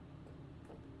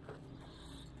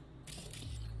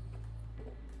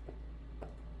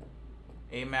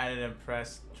 Aim at it and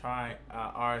press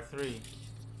R3.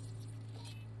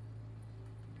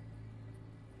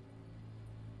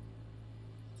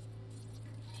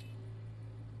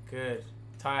 Good.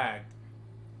 Tagged.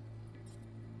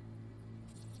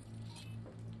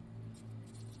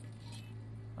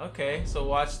 Okay, so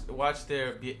watch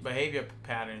their behavior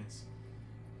patterns.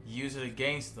 Use it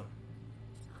against them.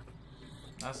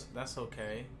 That's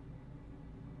okay.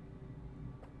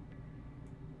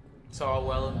 It's all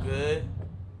well and good.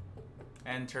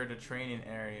 Enter the training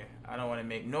area. I don't want to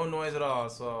make no noise at all,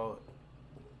 so.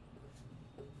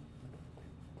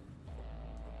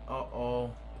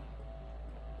 Uh-oh.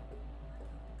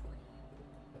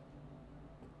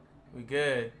 We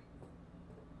good.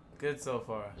 Good so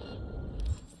far.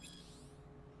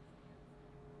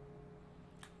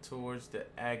 Towards the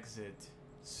exit.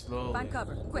 Slowly. Find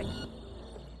cover, quick.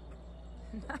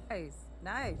 Nice,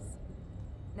 nice.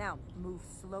 Now, move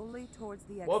slowly towards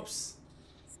the exit. Whoops.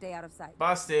 Stay out of sight.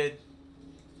 Busted.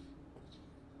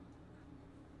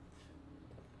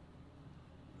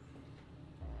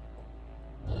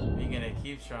 We're gonna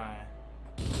keep trying.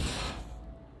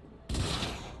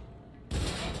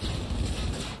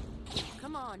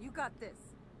 Come on, you got this.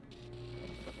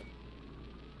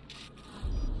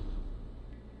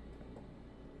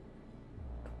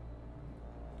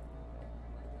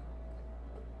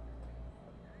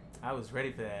 I was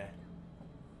ready for that.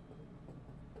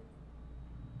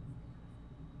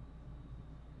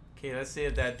 Okay, let's see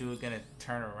if that dude's gonna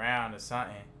turn around or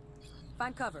something.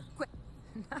 Find cover, quick.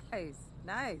 Nice,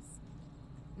 nice.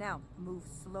 Now, move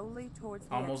slowly towards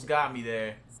the Almost exit. got me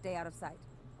there. Stay out of sight.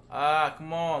 Ah,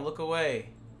 come on, look away.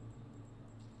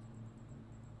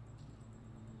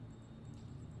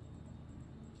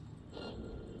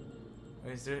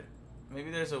 Is there? Maybe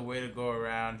there's a way to go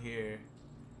around here.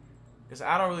 Because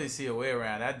I don't really see a way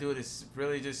around. That dude is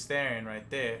really just staring right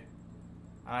there.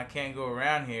 I can't go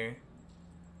around here.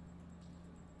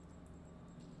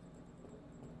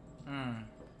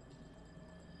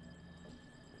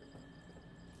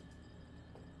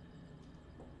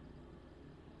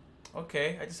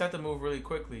 Okay, I just have to move really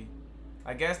quickly.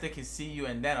 I guess they can see you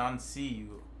and then unsee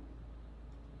you.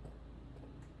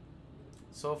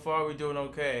 So far, we're doing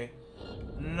okay.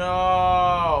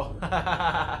 No!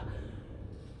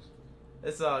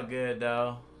 It's all good,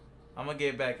 though. I'm gonna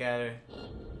get back at her.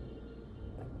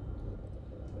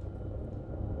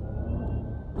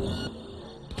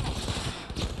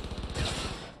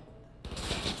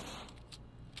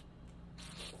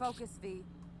 Focus, V.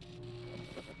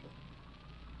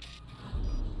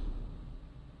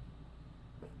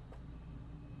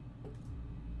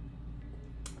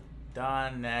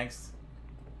 Done. Next.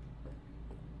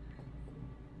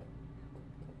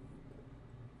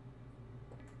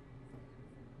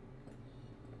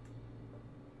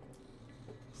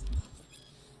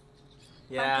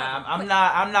 Yeah, I'm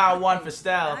not one for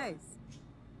stealth. Nice.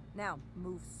 Now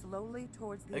move slowly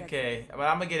towards the Okay, exit. but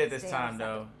I'm gonna get it this time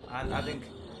though. I think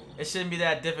it shouldn't be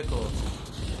that difficult.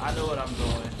 I know what I'm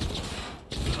doing,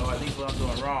 or at least what I'm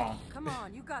doing wrong. Come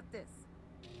on, you got this.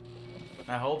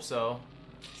 I hope so.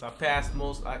 So I passed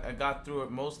most. I got through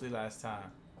it mostly last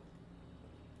time.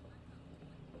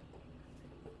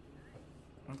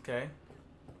 Okay.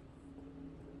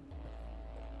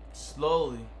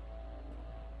 Slowly.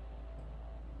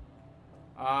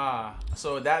 Ah,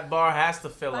 so that bar has to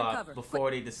fill Find up cover. before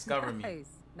they discover me.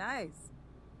 Nice, nice.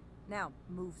 Now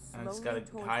move slowly. I just gotta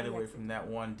towards hide the away exit. from that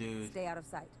one dude. Stay out of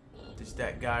sight. Just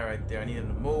that guy right there. I need him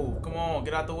to move. Come on,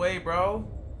 get out the way, bro.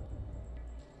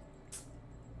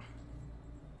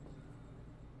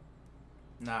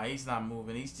 Nah, he's not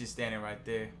moving. He's just standing right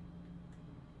there.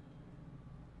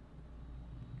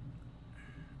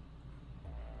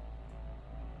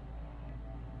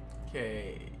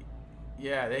 Okay.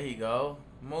 Yeah, there you go.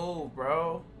 Move,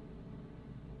 bro.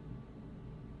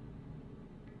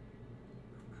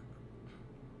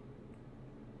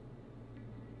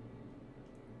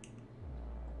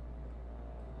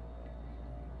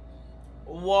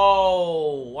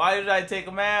 Whoa. Why did I take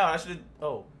him out? I should have...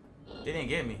 Oh. They didn't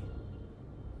get me.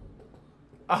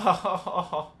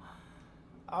 Oh.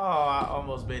 Oh, I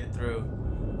almost made it through.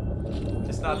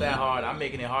 It's not that hard. I'm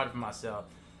making it hard for myself.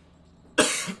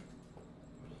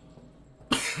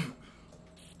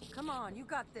 Come on, you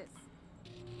got this.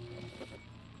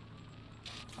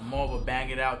 I'm more of a bang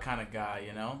it out kind of guy,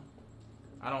 you know?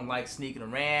 I don't like sneaking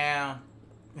around.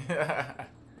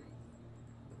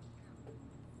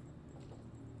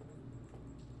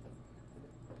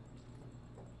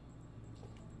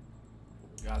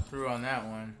 Got through on that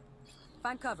one.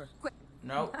 Find cover, quick.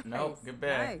 Nope, Nice, nope, get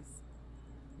back. Nice.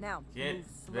 Now Get move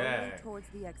slowly back. towards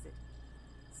the exit.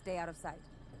 Stay out of sight.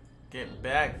 Get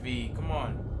back, V. Come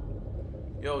on.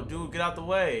 Yo, dude, get out the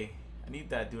way. I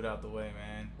need that dude out the way,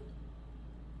 man.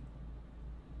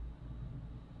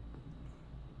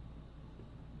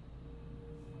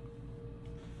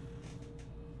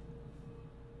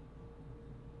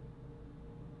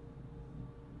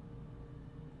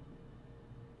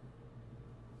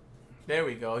 There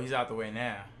we go. He's out the way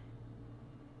now.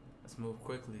 Let's move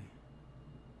quickly.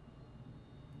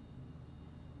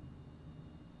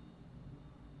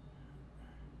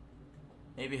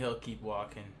 Maybe he'll keep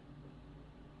walking.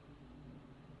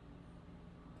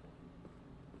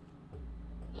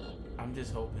 I'm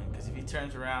just hoping, because if he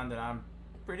turns around, then I'm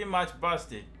pretty much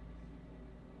busted.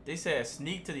 They said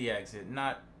sneak to the exit,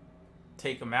 not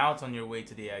take him out on your way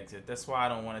to the exit. That's why I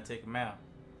don't want to take him out.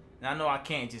 And I know I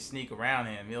can't just sneak around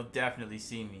him. He'll definitely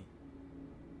see me.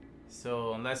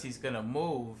 So unless he's gonna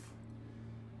move,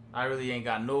 I really ain't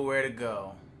got nowhere to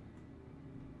go.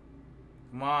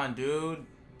 Come on, dude.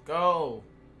 Go.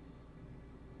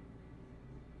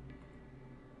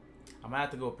 I'm gonna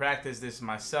have to go practice this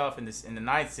myself in the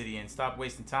Night City and stop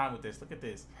wasting time with this. Look at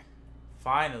this.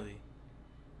 Finally.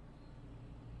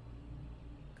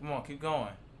 Come on, keep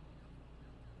going.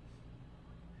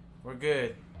 We're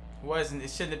good. It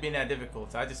shouldn't have been that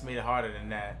difficult. I just made it harder than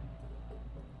that.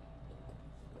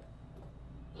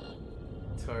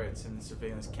 Turrets and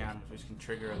surveillance cameras, which can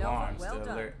trigger alarms to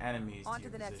alert enemies On to your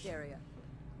the next position. area.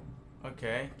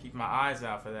 Okay, keep my eyes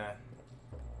out for that.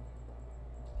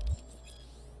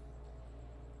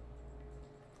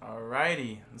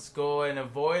 Alrighty, let's go and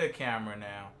avoid a camera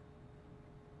now.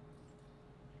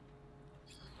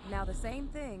 Now the same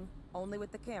thing, only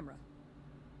with the camera.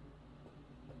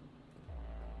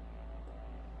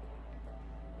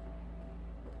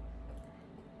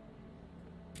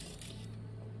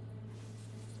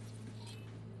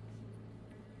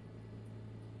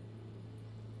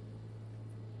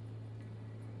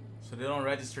 So they don't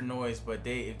register noise, but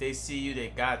if they see you, they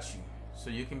got you. So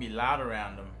you can be loud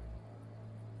around them.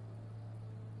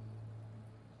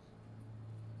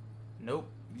 Nope.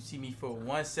 You see me for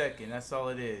 1 second. That's all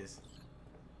it is.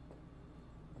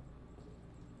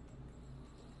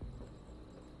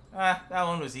 Ah, that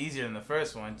one was easier than the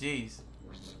first one. Jeez.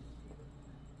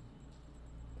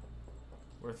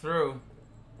 We're through.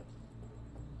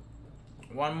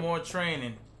 One more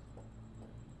training.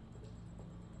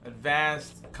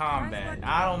 Advanced combat.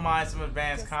 I don't mind some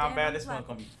advanced combat. This one's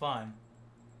gonna be fun.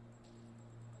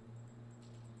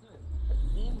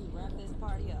 Then we wrap this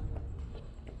party up.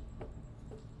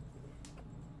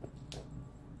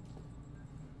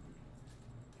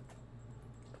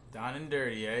 Down and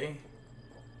dirty, eh?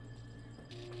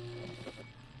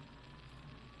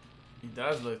 He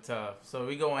does look tough. So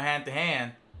we going hand to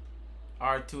hand.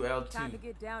 R2L2. Time to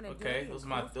get down and okay, those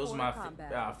are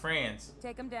my friends.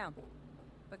 Take them down,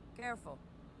 but careful.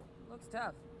 Looks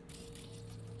tough.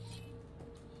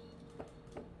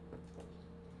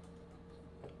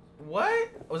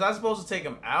 What? Was I supposed to take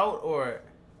him out or?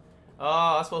 Oh,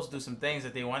 I was supposed to do some things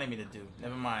that they wanted me to do.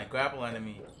 Never mind. Grapple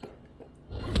enemy.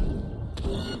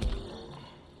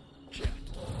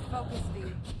 Focus,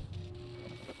 V.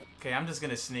 Okay, I'm just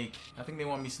gonna sneak. I think they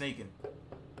want me sneaking.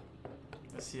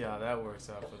 Let's see how that works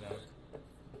out for them.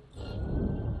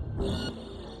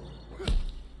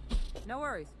 No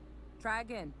worries. Try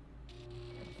again.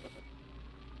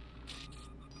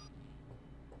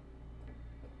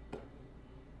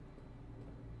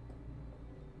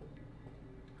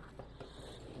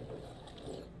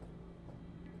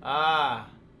 Ah.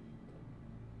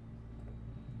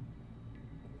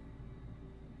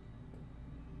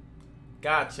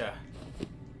 Gotcha.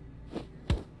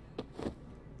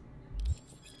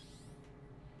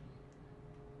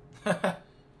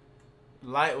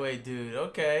 Lightweight dude,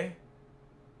 okay.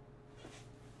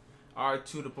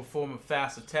 R2 to perform a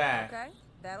fast attack. Okay,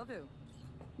 that'll do.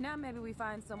 Now maybe we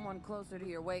find someone closer to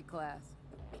your weight class.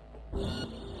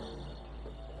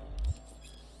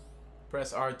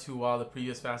 Press R2 while the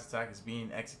previous fast attack is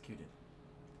being executed.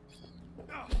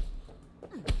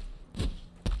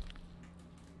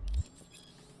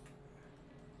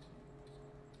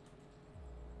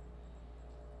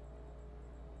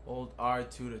 Hold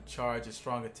R2 to charge a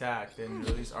strong attack, then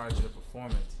release R2 to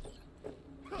perform it.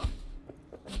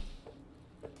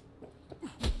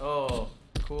 Oh,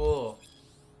 cool.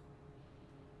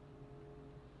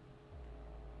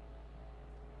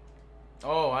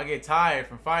 Oh, I get tired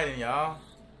from fighting, y'all.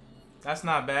 That's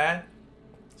not bad.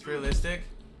 It's realistic.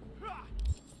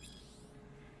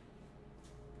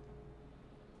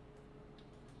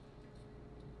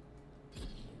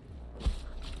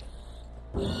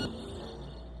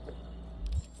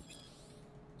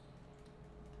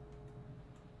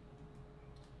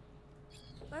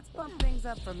 Let's bump things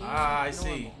up for me. Ah, I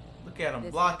see. Look at him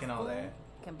blocking all that.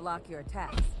 Can block your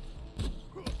attacks.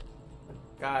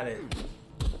 Got it.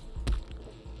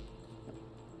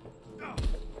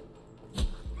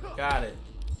 Got it.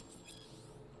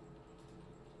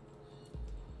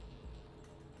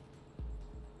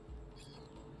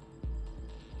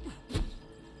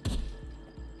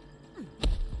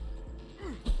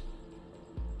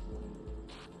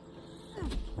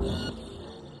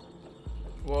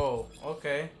 Whoa,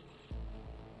 okay.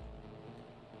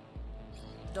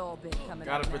 Dull bit coming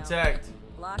Gotta up now. protect.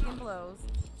 Blocking blows.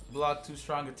 Block 2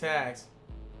 strong attacks.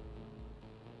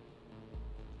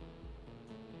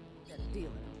 Just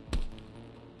dealing.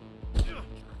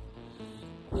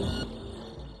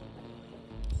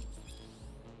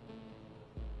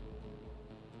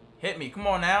 Hit me, come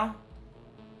on now.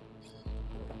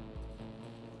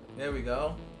 There we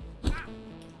go.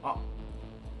 Oh.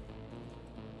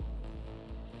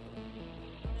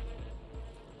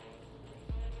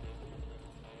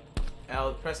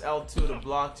 Press L2 to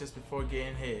block just before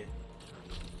getting hit.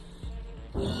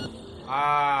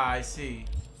 Ah, I see.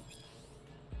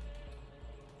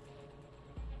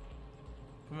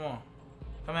 Come on.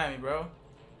 Come at me, bro.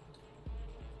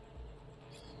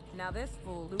 Now this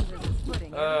fool loses his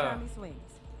footing every time he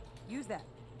swings. Use that.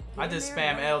 I just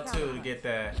spam L2 to get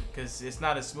that, because it's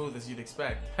not as smooth as you'd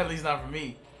expect. At least not for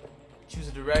me. Choose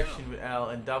a direction with L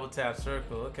and double tap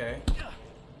circle. Okay.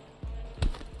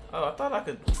 Oh, I thought I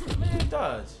could. Man, it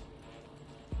does.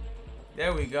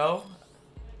 There we go.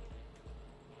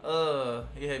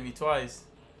 He hit me twice.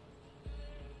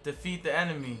 Defeat the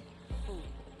enemy.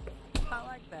 I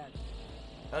like that.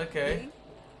 Okay.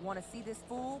 Want to see this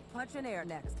fool punch in air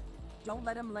next? Don't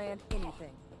let him land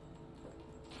anything.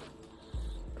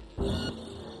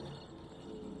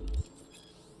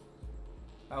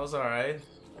 That was alright.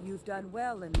 You've done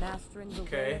well in mastering the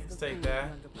way of Let's the take fool, that.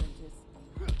 young apprentice.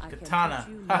 I can Katana.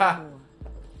 teach you no more.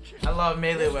 I love This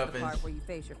melee is the weapons. part where you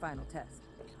face your final test.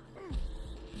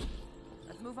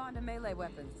 Let's move on to melee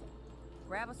weapons.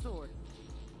 Grab a sword.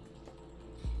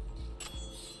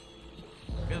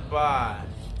 Goodbye.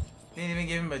 Didn't even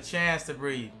give him a chance to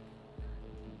breathe.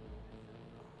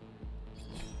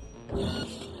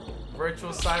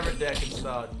 Virtual cyber deck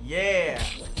installed. Yeah.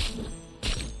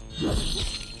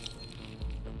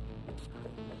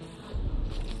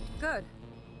 Good.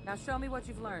 Now show me what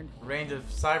you've learned. Range of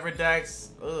cyber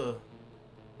decks. Ugh.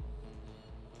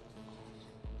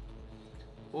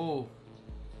 Ooh.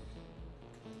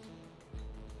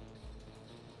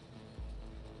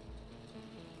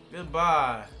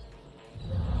 Goodbye.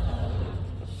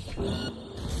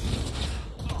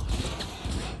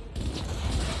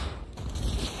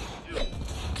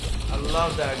 I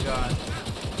love that gun.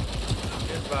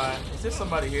 Goodbye. Is there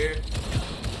somebody here?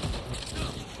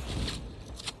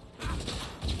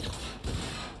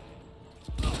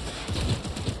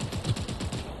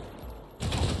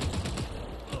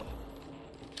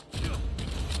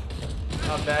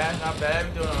 Not bad, not bad.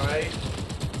 We're doing alright.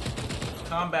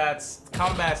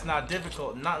 Combat's not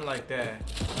difficult, nothing like that.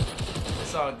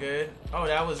 It's all good. Oh,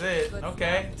 that was it.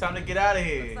 Okay, time to get out of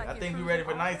here. I think we're ready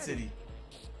for Night City.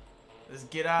 Let's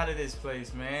get out of this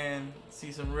place, man.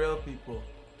 See some real people.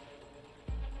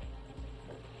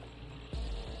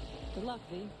 Good luck,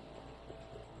 V.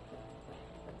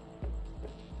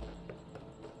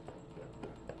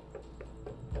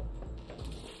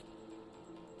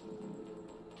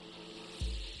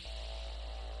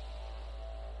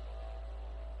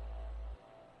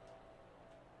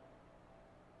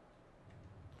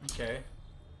 Okay.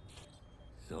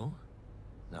 So,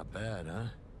 not bad, huh?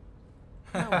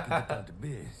 Now we can get down to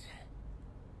biz.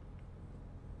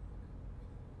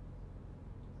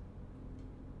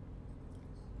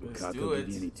 Let's Kako do give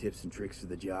you it. any tips and tricks for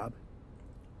the job?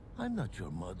 I'm not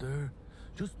your mother.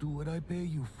 Just do what I pay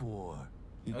you for.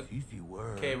 It's easy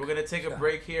work. Okay, we're gonna take a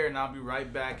break here, and I'll be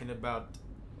right back in about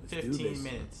 15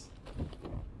 minutes.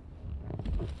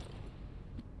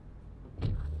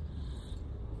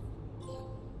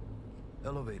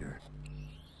 Elevator.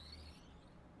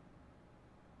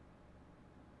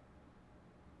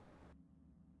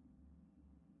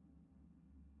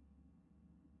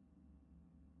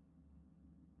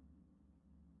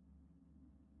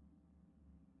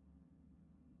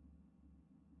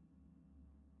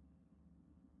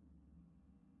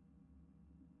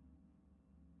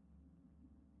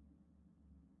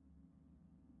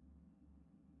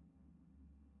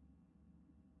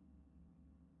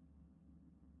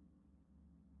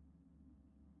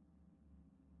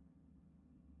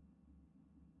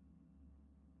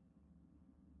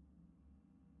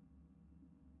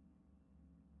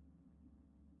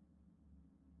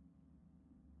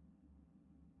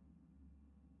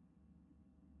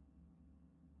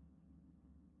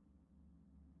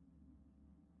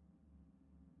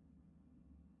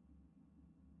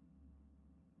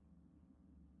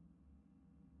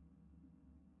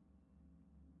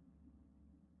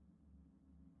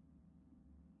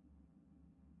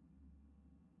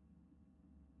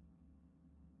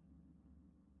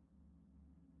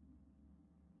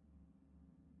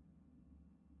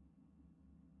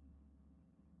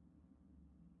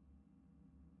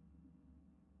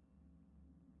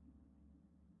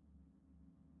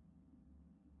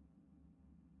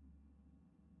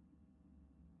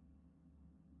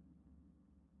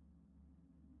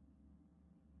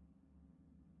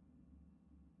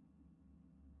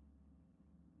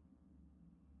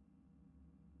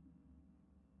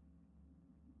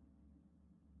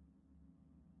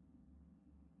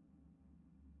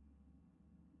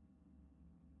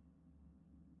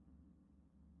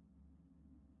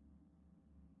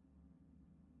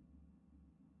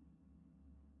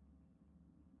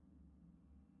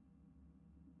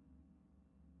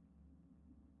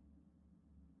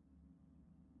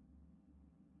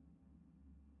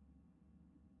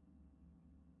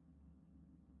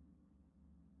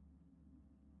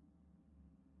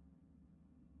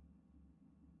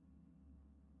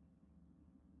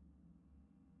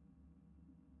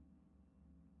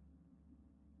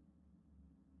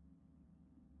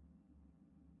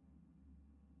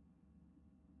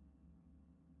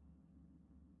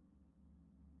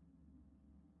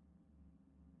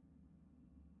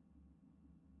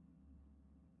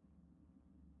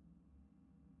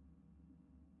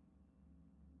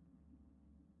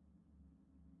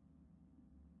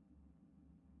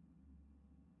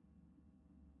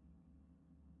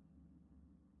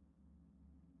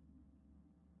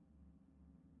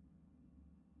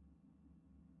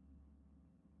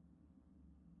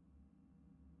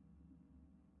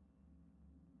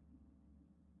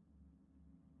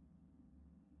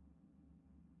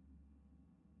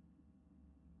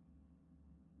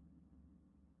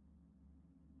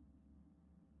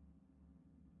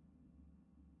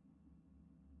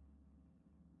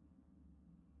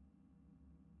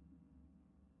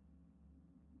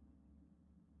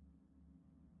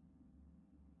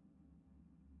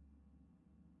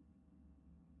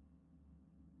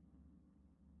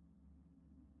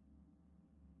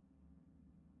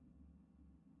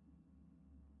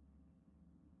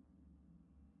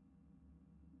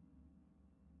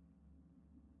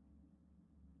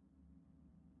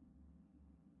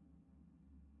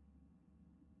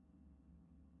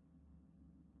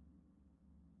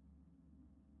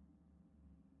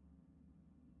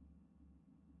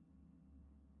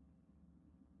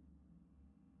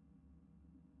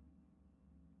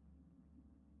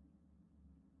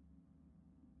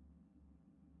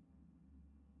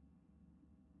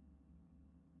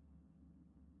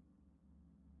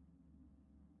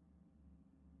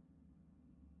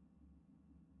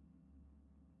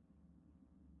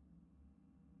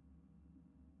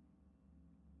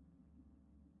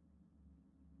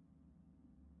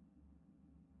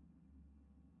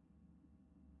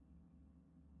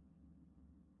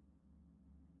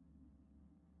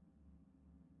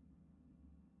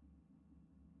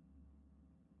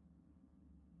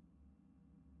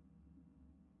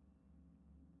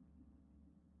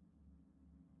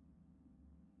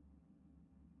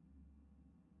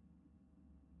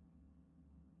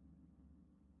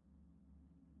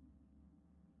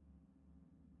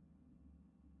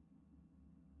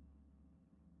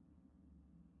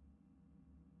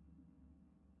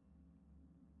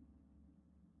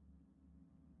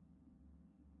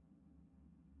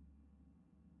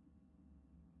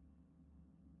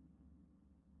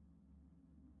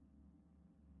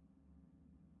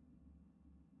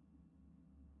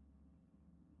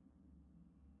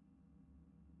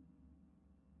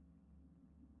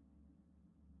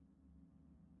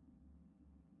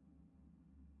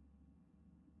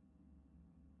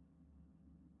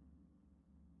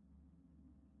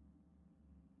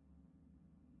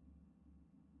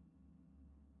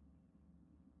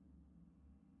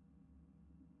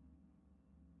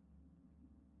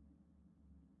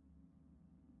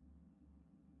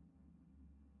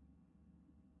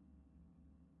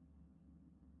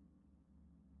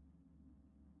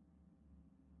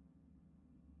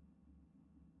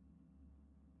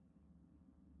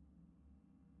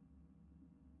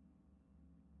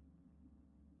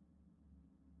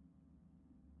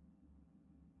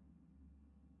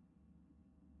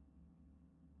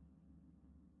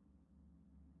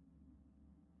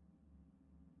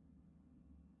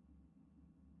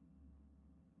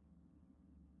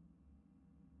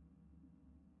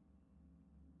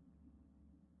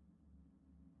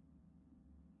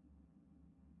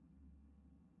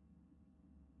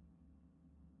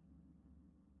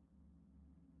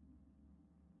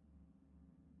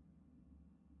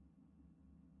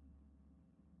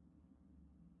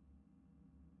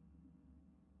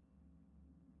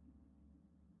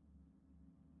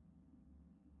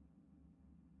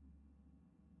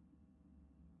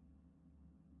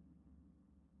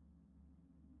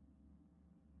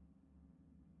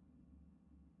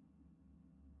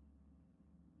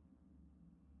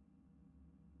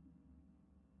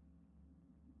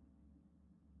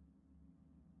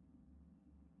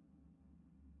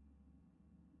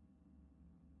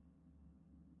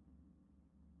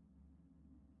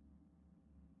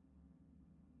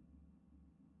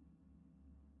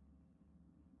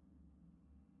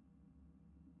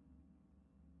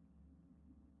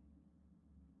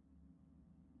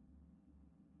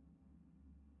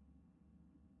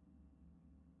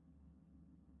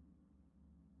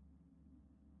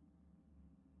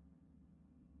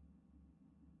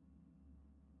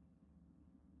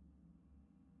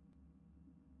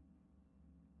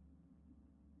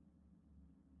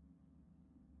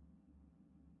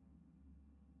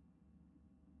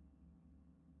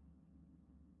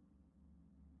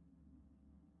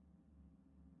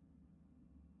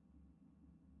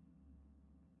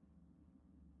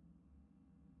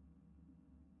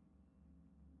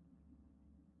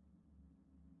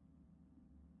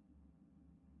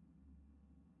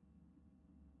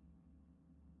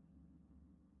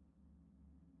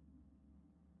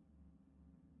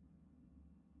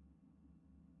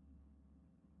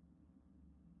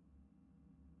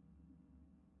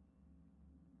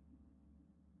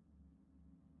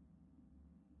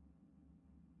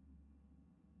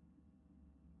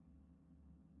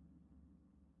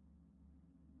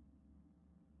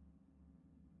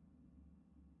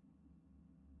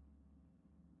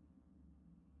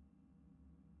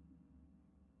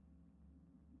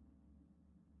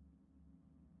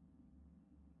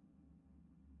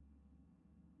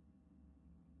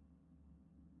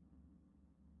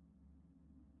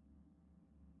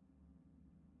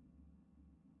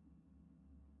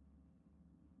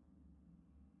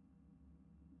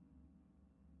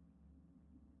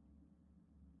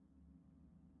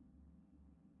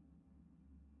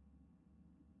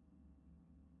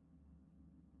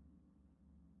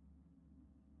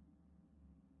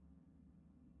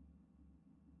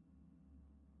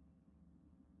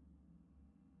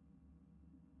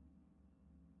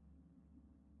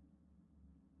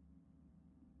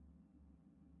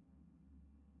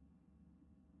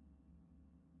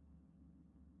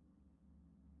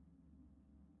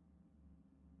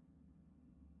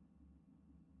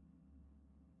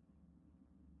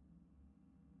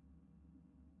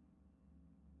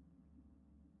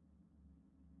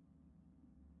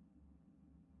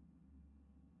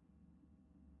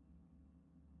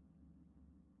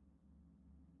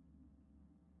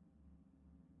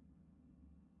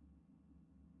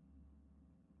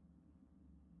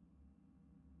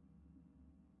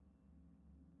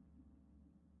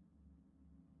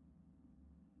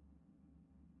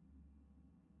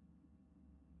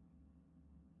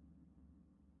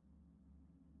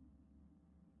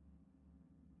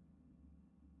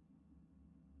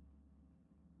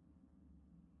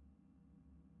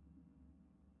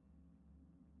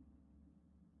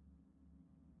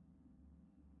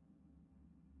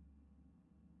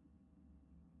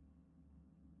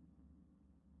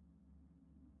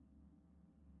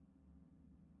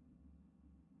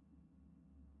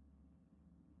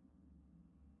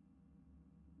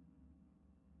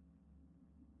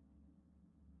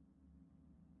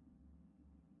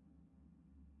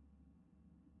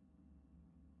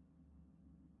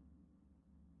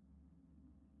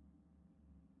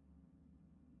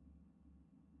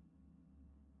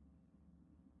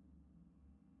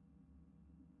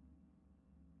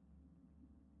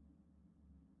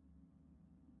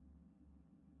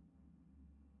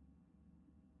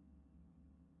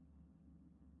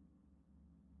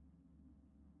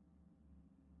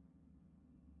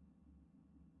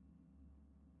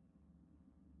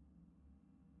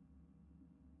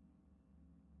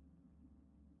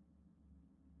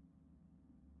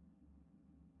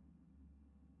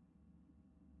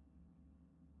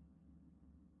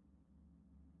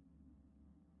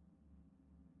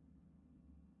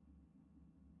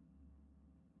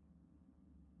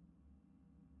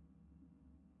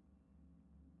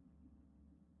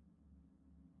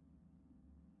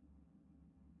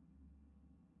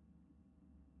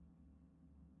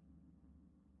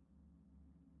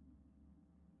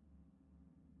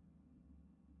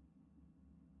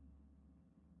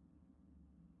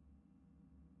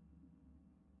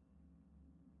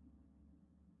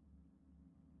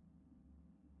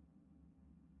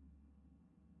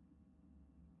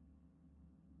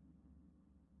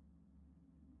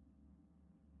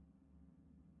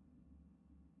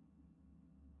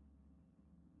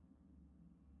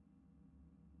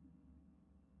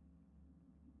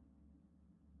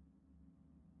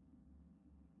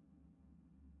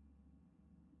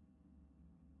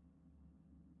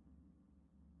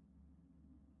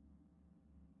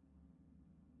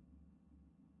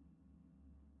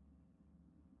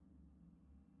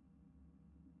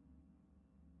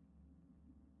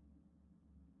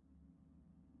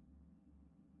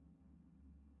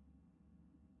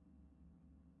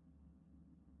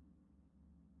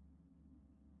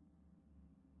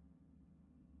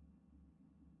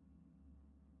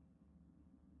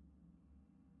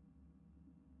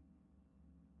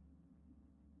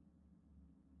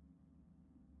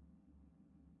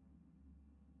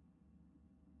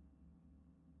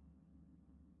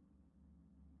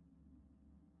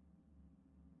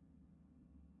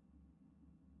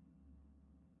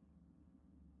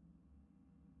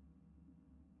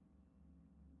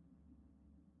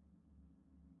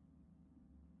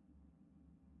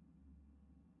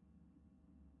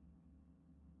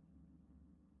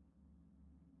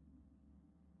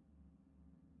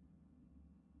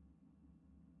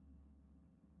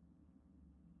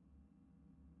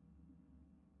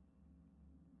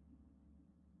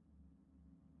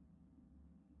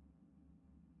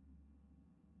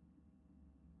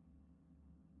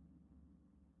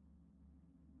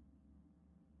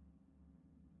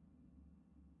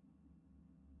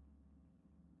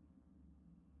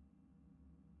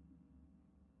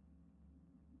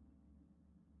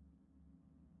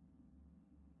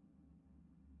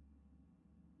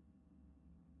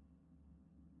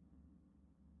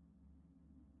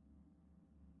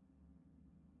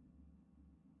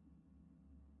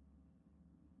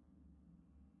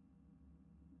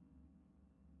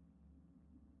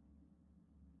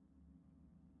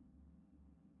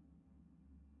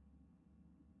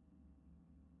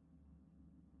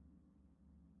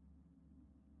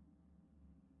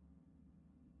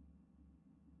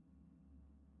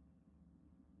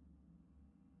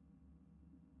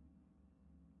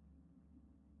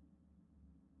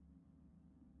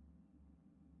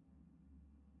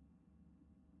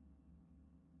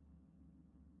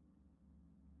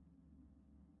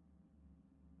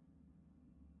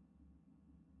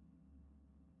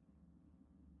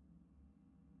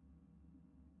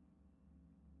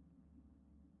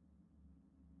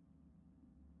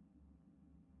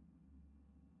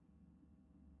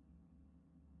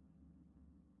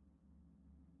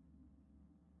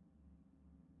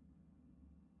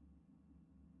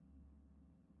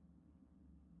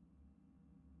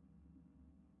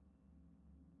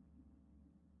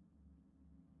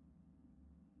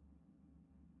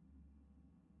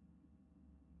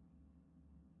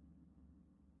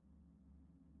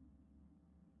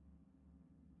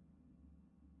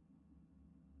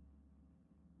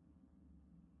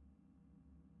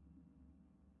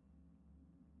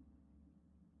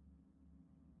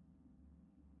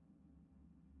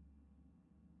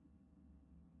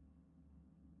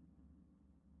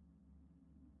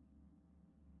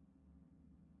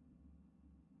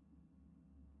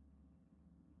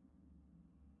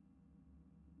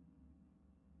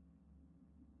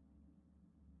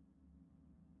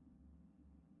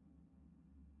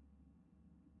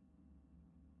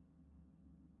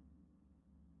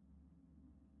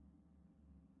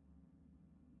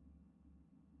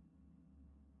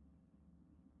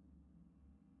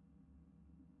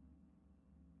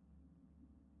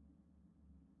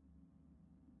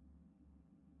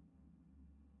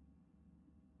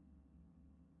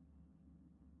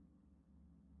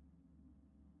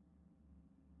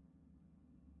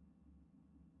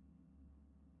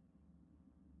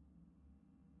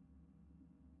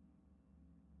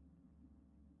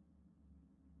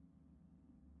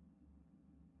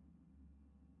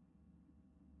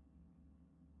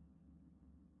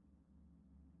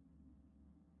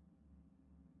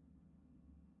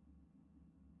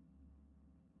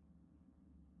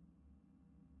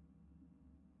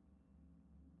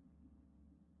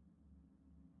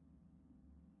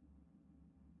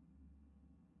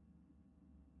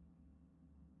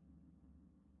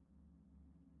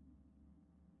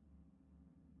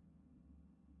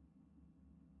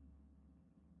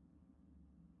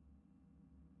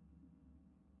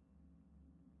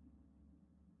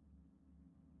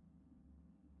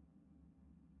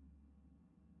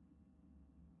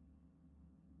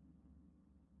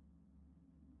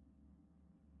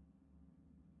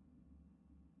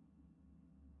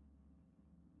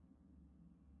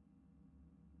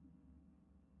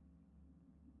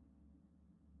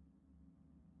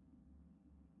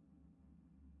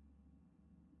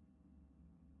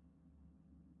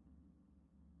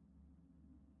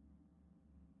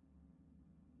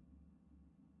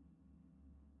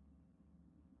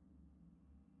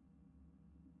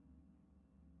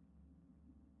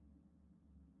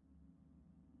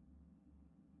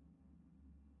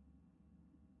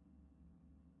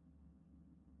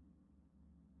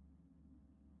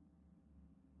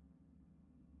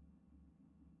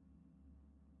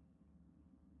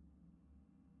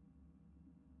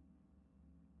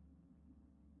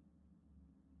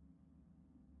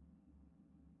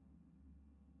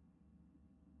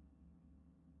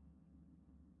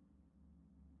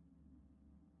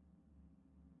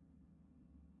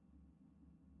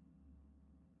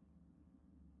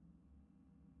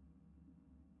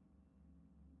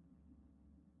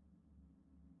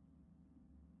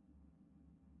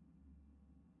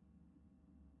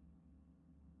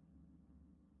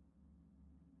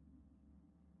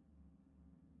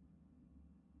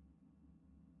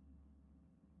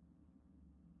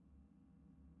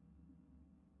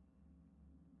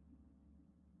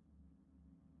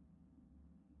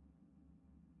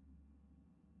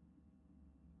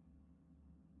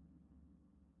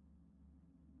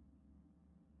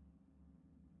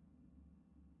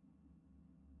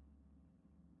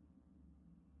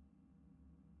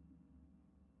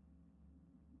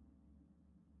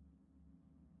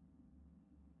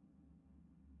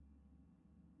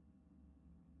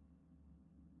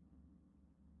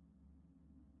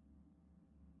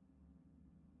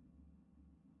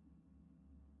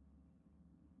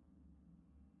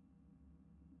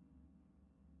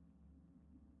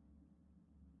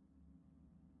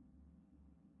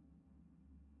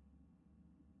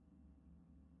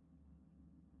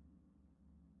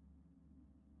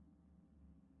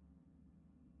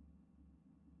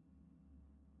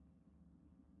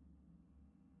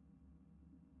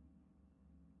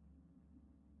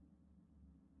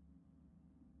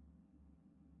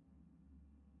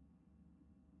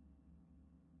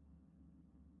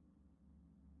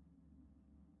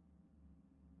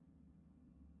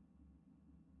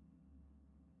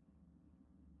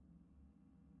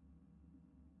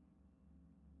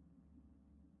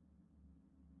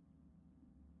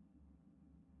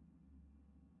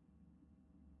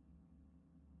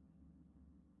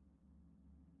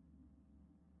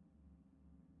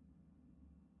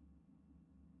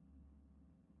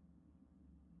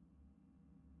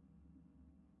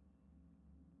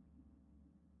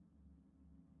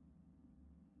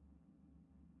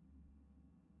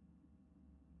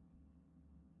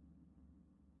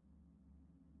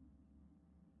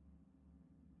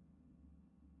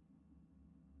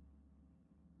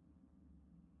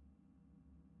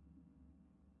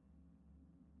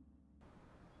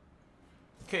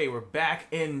 Okay, we're back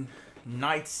in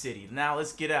Night City. Now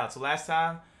let's get out. So last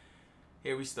time,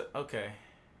 here we okay.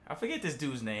 I forget this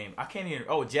dude's name. I can't even.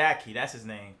 Oh, Jackie. That's his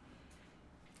name.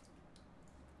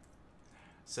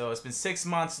 So it's been 6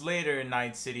 months later in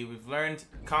Night City. We've learned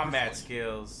combat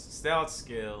skills, stealth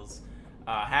skills,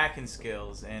 hacking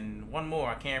skills, and one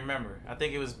more. I can't remember. I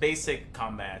think it was basic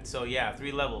combat. So yeah,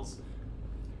 3 levels.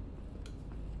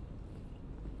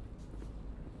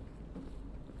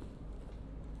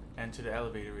 Enter the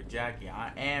elevator with Jackie.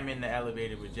 I am in the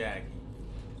elevator with Jackie.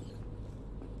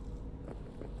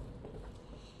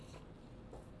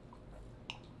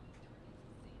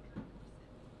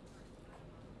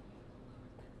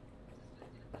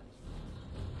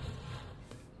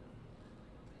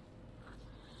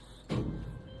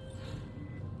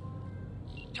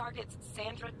 Target's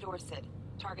Sandra Dorset.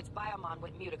 Target's biomon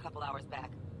went mute a couple hours back.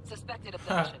 Suspected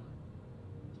abduction.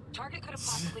 Target could have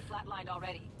possibly flatlined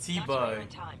already. T-Bug. In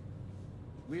time.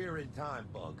 We're in time,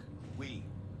 Bug. We.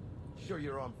 Sure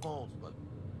you're on phones, but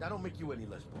that don't make you any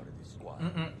less part of this squad.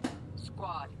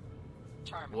 Squad.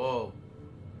 Charming. Whoa.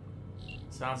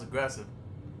 Sounds aggressive.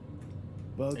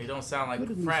 Bug, they don't sound like could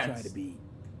at least friends. try to be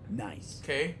nice.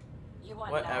 Okay. You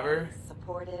want whatever. Nice,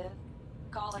 supportive.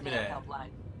 Call a damn helpline.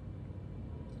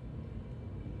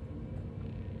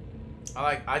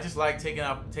 I just like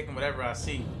taking whatever I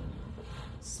see.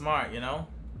 Smart, you know?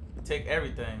 Take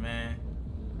everything, man.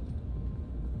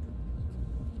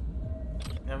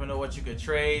 Never know what you could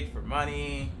trade for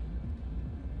money.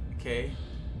 Okay.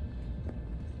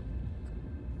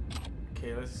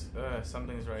 Okay, let's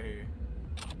something's right here.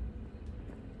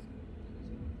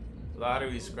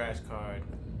 Lottery scratch card.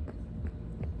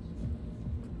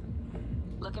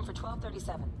 Looking for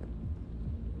 1237.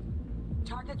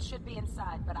 Target should be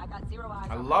inside, but I got 0 eyes.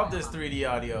 I love this 3D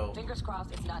audio. Fingers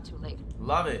crossed it's not too late.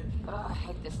 Love it. I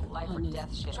hate this life or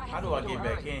death shit. How do I get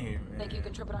back in here, man? Think you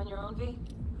can trip it on your own, V?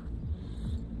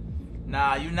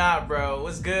 Nah, you not, bro.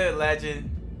 What's good, legend?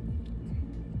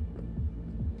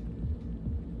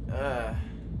 Do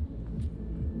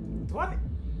I?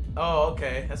 Oh,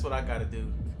 okay. That's what I gotta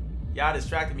do. Y'all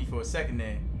distracted me for a second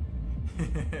there.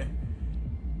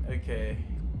 Okay.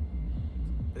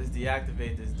 Let's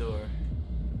deactivate this door.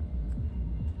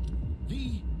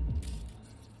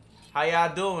 How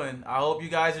y'all doing? I hope you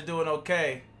guys are doing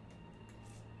okay.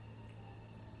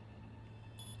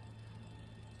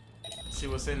 Let's see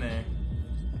what's in there.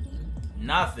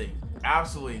 Nothing.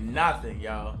 Absolutely nothing,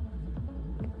 y'all.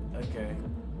 Okay.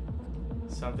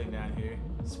 Something down here.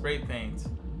 Spray paint.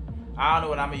 I don't know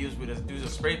what I'm gonna use a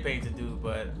spray paint to do,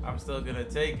 but I'm still gonna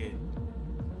take it.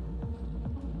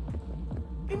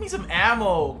 Give me some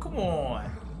ammo. Come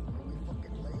on.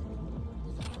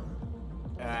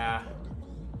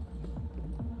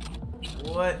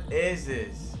 What is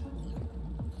this?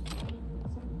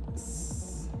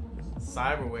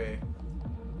 Cyberware.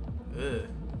 Ugh.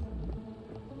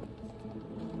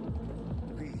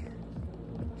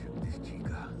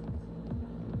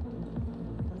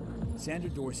 Sandra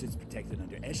Dorset's protected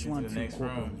under Echelon 2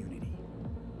 Corporal Immunity.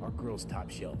 Our girl's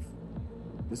top shelf.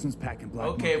 This one's packing black.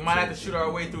 Okay, we might have to shoot our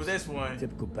way through this one.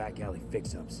 Typical back alley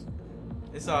fix-ups.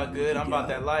 It's all good. I'm about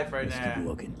that life right now. Keep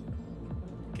looking.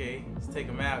 Okay, let's take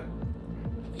him out.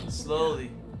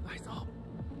 Slowly. Eyes up.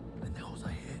 The nose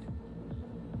ahead.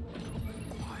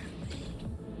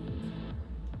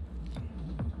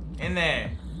 In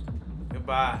there.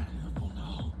 Goodbye.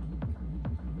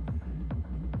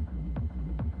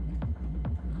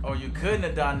 Oh, you couldn't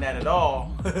have done that at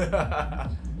all.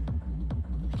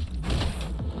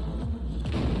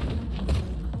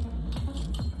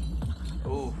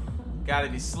 Ooh, gotta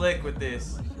be slick with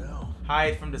this.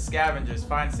 Hide from the scavengers.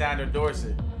 Find Sandra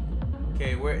Dorset.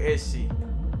 Okay, where is she?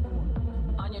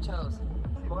 On your toes.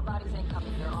 More bodies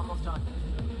incoming. They're almost on.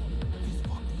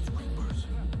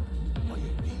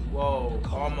 Whoa,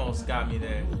 almost got me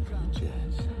there.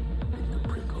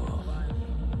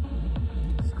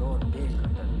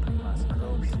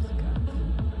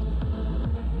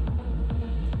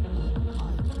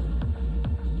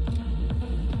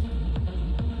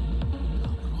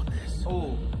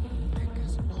 Oh.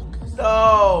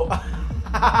 No!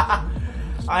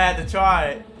 I had to try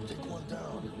it.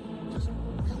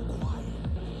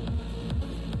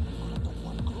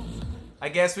 I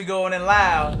guess we going in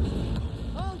loud.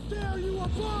 How dare you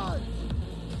apply?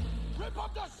 Rip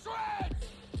up the shreds!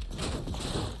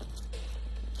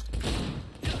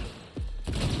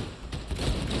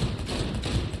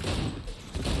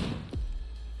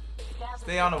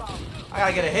 Stay on the. I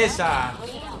gotta get a headshot.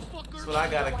 That's what I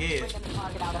gotta get.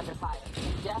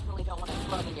 Definitely don't want to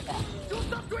explode in your back. No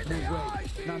way.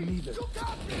 Not me either.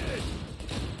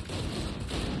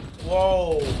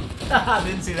 Whoa! I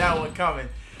didn't see that one coming.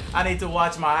 I need to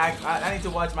watch my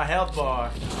health bar.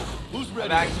 Who's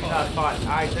ready? I've actually not fought.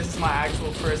 This is my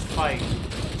actual first fight,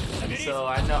 so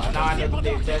I know to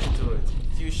pay attention to it.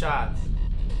 Few shots.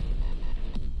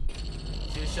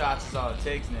 Few shots is all it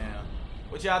takes now.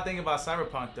 What y'all think about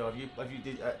Cyberpunk though? Are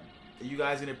you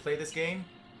guys gonna play this game?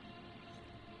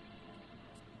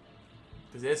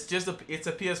 Because it's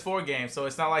a PS4 game, so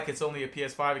it's not like it's only a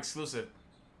PS5 exclusive.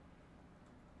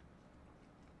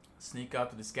 Sneak out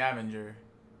to the scavenger.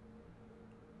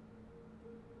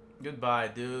 Goodbye,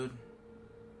 dude.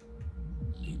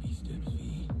 Baby steps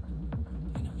V.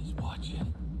 Enemies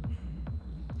watching.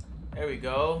 There we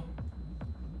go.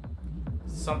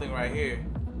 Something right here.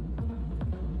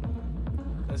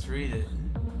 Let's read it.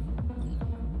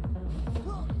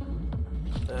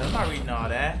 I'm not reading all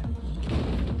that.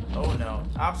 Oh no,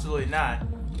 absolutely not.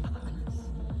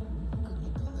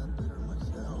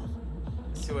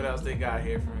 Let's see what else they got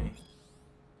here for me.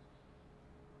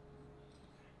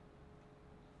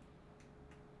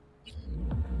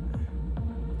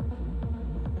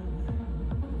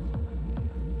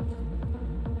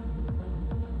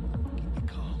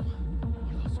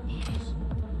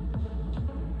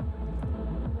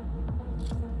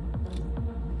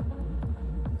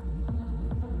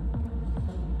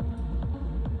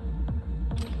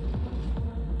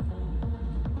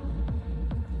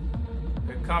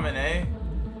 Coming, eh?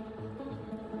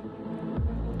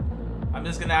 I'm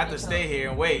just gonna have to stay here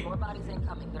and wait. More bodies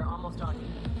incoming. They're almost on you.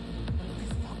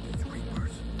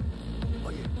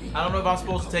 I don't know if I'm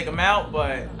supposed to take them out,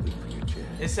 but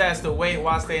it says to wait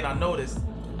while staying unnoticed.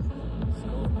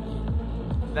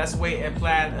 Let's wait and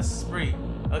plan a spree.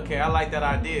 Okay, I like that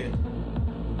idea.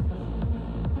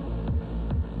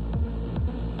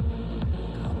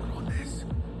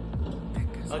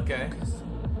 Okay.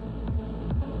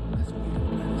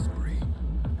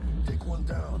 Take one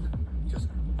down. Just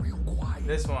real quiet.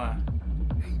 This one.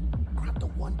 Hey, grab the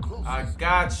one closest. I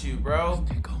got you, bro.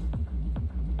 Take him.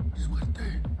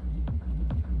 Suerte.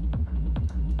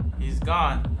 He's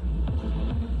gone.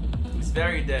 He's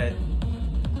very dead.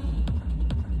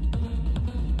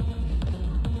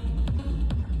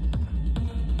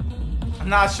 I'm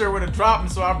not sure where to drop him,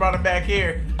 so I brought him back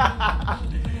here. I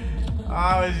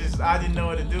didn't know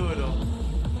what to do with him.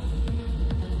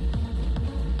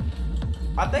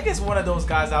 I think it's one of those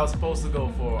guys I was supposed to go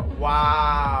for.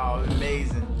 Wow,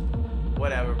 amazing.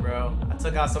 Whatever, bro. I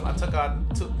took out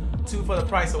two for the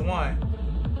price of one.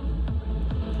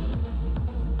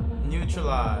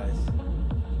 Neutralize.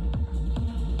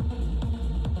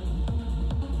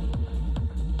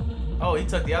 Oh, he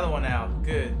took the other one out.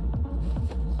 Good.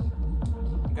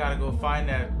 Gotta go find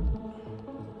that.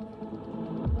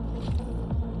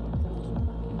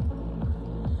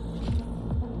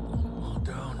 All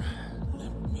down.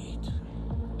 Limp meat.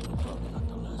 Probably not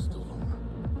the last of them.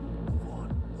 Move on.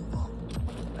 Move up.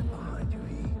 I'm behind you,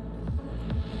 E.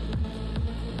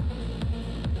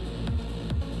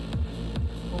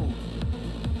 Oh.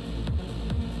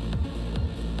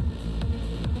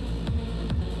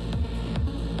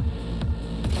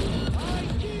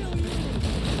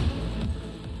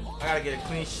 I gotta get a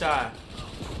clean shot.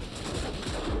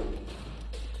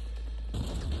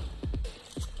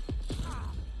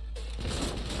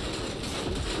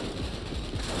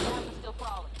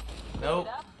 Nope.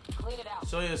 Clean it out.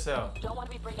 Show yourself. Don't want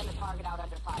to be bringing the target out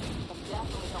under fire. And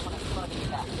definitely don't want to flood it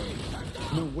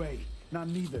back. No way. Not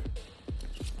neither.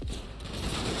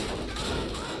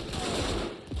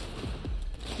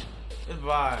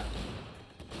 Goodbye.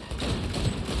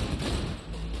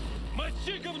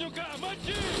 Мочи говнюка,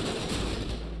 мочи!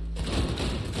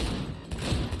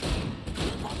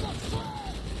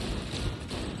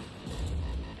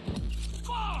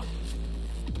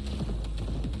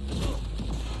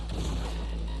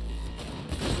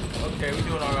 Okay, we're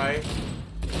doing all right.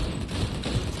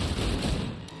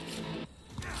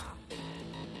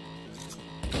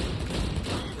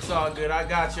 It's all good. I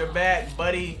got your back,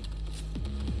 buddy.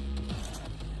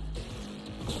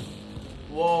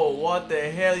 Whoa, what the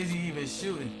hell is he even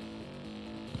shooting?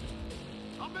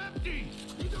 I'm empty.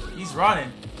 He's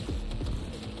running.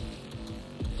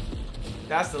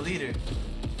 That's the leader.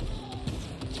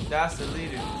 That's the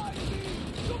leader.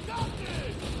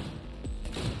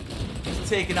 He's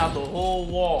taking out the whole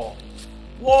wall.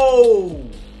 Whoa!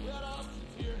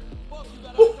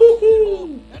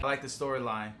 I like the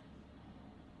storyline.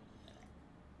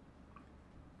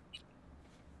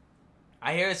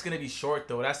 I hear it's gonna be short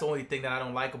though. That's the only thing that I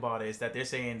don't like about it, is that they're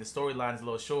saying the storyline is a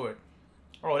little short.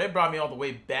 Oh, they brought me all the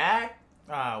way back?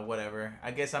 Ah, whatever. I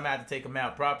guess I'm gonna have to take them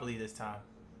out properly this time.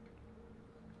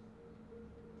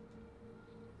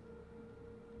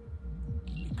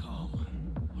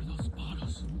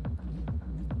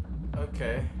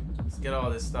 Okay. Let's get all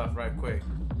this stuff right quick.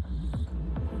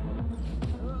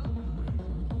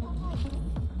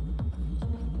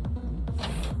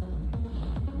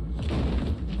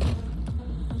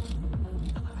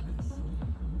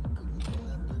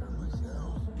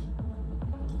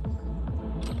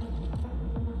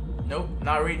 Nope,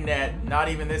 not reading that. Not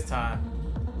even this time.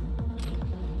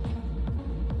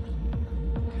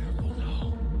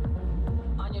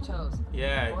 On your toes.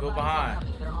 Yeah, go behind.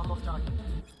 They're almost on you.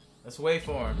 Let's wait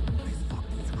for him.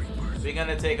 We're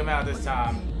gonna take him out this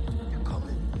time. You're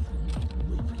coming.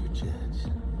 Wait for your chance.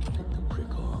 Take the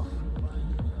prick off.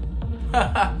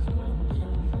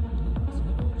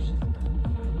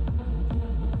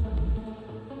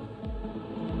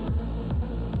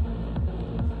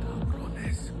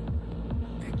 Cabrones.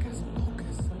 Picas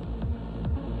pocas.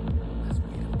 Let's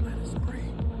meet and plan a spree.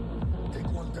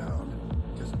 Take one down.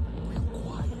 Just real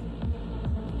quiet.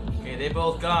 Okay, they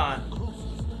both gone.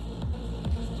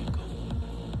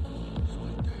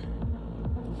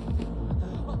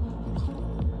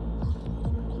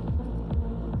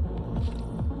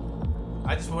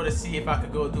 I just want to see if I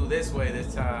could go through this way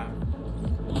this time.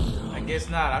 I guess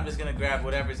not. I'm just gonna grab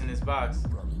whatever's in this box.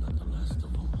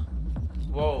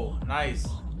 Whoa, nice.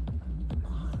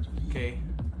 Okay.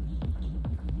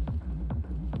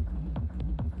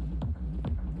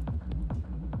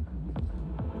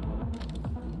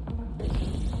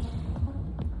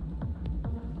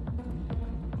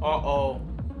 Uh-oh.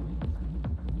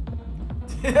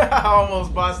 I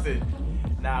almost busted.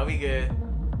 Nah, we good.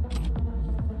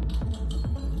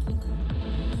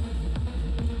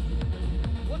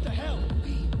 What the hell?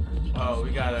 Oh,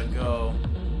 we gotta go.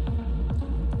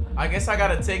 I guess I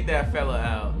gotta take that fella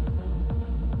out.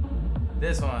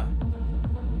 This one.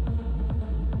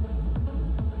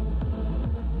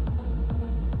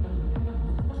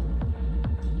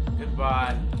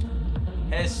 Goodbye.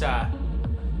 Headshot.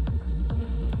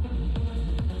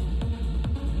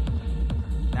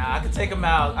 Nah, I can take him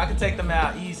out. I can take them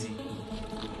out easy.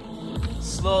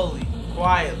 Slowly,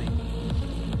 quietly.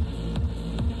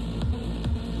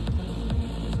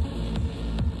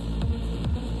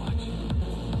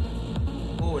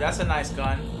 Ooh, that's a nice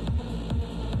gun.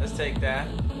 Let's take that.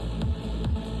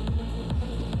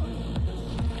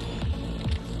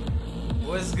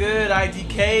 What's good,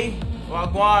 IDK?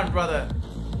 Wagwan, brother.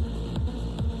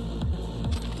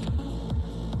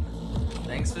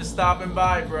 Thanks for stopping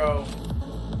by, bro.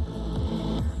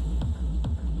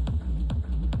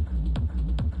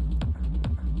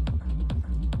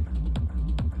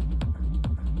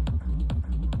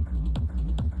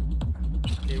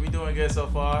 Okay, we doing good so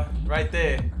far. Right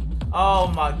there. Oh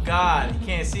my God, he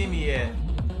can't see me yet.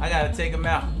 I gotta take him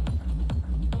out.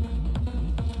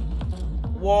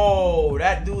 Whoa,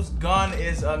 that dude's gun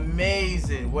is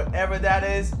amazing. Whatever that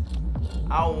is,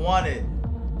 I want it.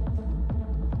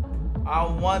 I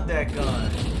want that gun.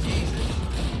 Jesus.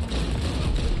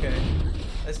 Okay.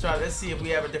 Let's see if we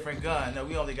have a different gun. No,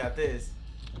 we only got this.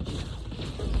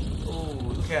 Ooh,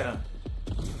 look at him.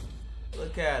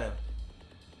 Look at him.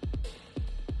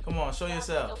 Come on, show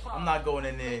yourself. I'm not going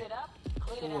in there.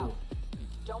 Ooh.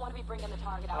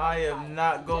 I am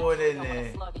not going in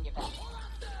there.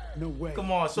 No way.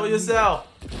 Come on, show yourself.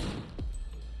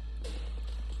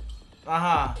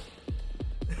 Uh-huh.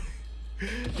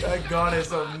 That gun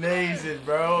is amazing,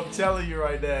 bro. I'm telling you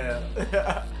right now.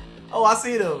 Oh, I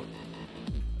see them.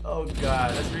 Oh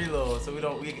God, let's reload. So we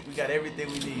got everything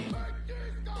we need.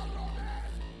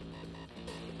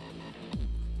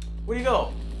 Where'd he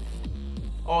go?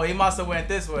 Oh, he must have went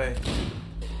this way.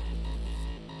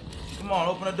 Come on,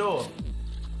 open the door.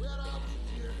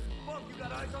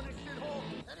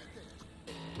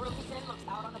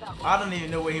 I don't even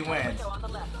know where he went.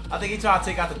 I think he trying to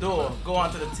take out the door. Go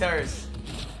onto the terrace.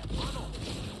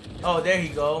 Oh, there he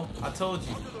go. I told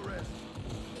you.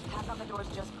 Half of the door's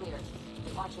just cleared.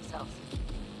 Watch yourselves.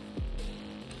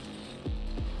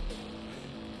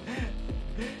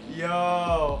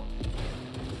 Yo.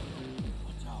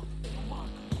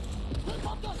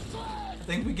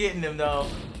 I think we're getting him though.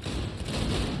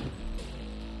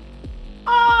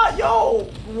 Ah, yo!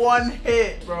 One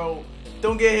hit, bro.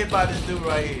 Don't get hit by this dude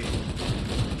right here.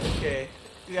 Okay.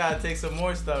 We gotta take some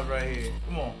more stuff right here.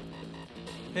 Come on.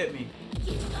 Hit me.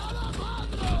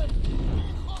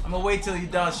 I'm gonna wait till he's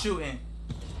done shooting.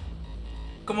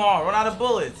 Come on, run out of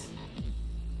bullets.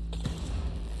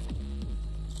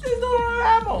 This dude don't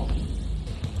have ammo.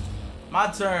 My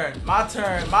turn. My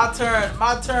turn. My turn.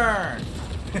 My turn.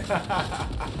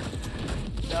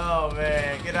 No,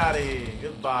 man. Get out of here.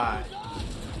 Goodbye.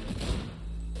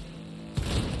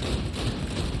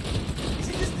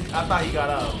 I thought he got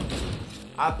up.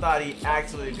 I thought he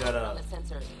actually got up.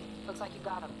 Looks like you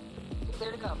got him. You're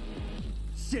clear to go.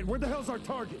 Shit, where the hell's our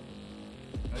target?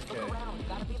 Okay. Look around. You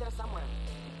gotta be there somewhere.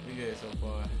 We good so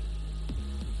far.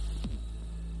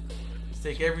 Let's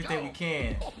take everything we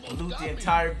can. Loot the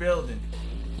entire building.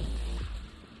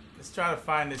 Let's try to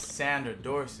find this Sandra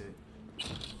Dorset.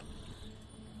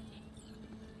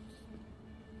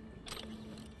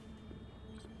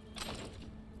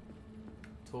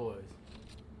 Toys.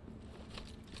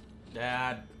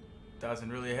 That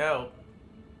doesn't really help.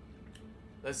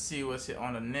 Let's see what's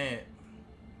on the net.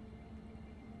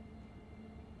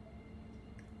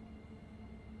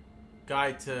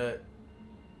 Guide to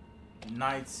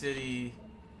Night City.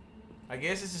 I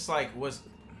guess it's just like what's.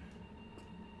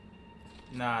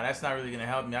 Nah, that's not really gonna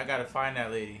help me. I gotta find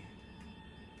that lady.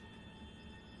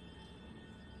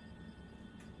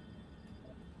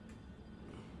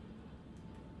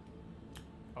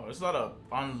 Oh, there's a lot of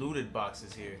unlooted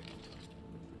boxes here.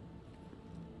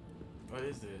 What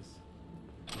is this?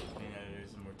 Yeah,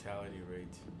 there's a mortality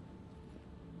rate.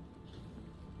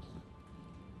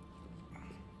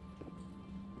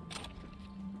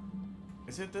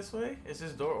 Is it this way? Is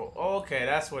this door? Oh, okay,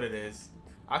 that's what it is.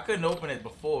 I couldn't open it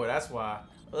before, that's why.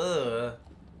 Ugh.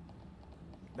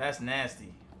 That's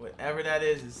nasty. Whatever that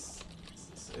is,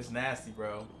 it's nasty,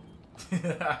 bro.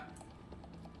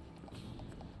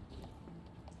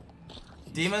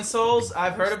 Demon Souls,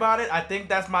 I've heard about it. I think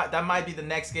that might be the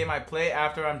next game I play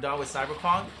after I'm done with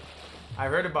Cyberpunk. I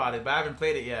heard about it, but I haven't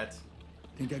played it yet.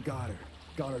 Think I got her.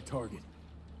 Got our target.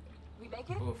 We make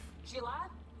it? Oof. She alive?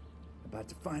 About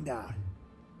to find out.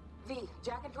 V,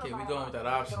 Jack and Okay, we going with that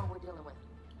option. Know what we're dealing with.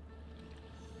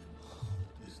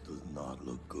 This does not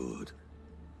look good.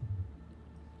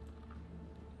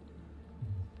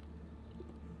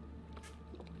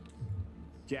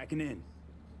 Jacking in.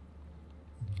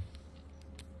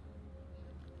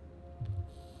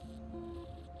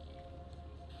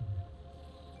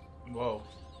 Whoa.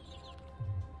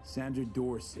 Sandra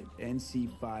Dorset,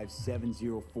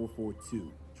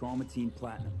 NC570442. Traumatine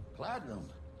Platinum. Platinum?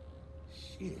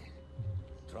 Shit.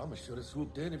 Trauma should have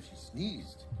swooped in if she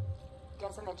sneezed.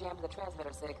 Guess in the jam to the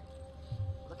transmitter, Sig.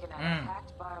 Looking at a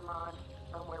hacked biomon,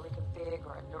 firmware reconfig,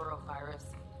 or a neurovirus.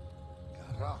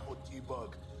 Carajo,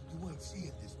 T-Bug. You ain't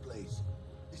seeing this place.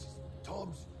 This is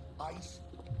tubs, ice,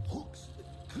 hooks, and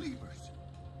cleavers.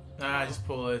 Nah, just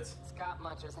pull it. Scott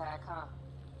Muncher's hack, huh?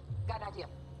 Got an idea.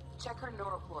 Check her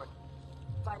neural cord.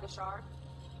 Find a shard?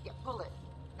 Yeah, pull it.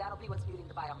 That'll be what's muting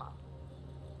the biomon.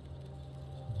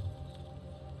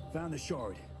 Found the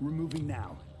shard. Removing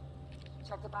now.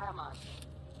 Check the biomon.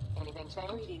 Anything change?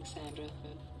 Greetings, Sandra.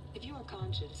 If you are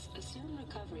conscious, assume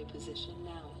recovery position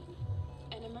now.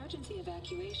 An emergency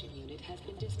evacuation unit has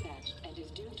been dispatched and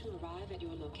is due to arrive at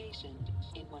your location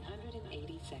in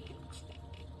 180 seconds.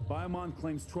 Biomon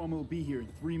claims trauma will be here in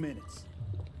 3 minutes.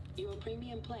 Your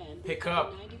premium plan will Pick cover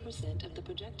up 90% of the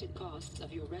projected costs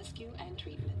of your rescue and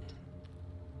treatment.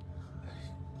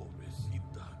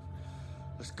 Pobrecita.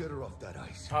 Let's get her off that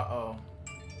ice. Uh-oh.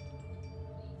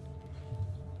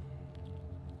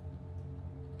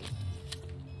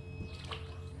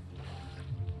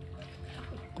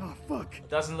 Oh, fuck.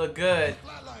 Doesn't look good.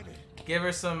 Give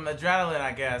her some adrenaline,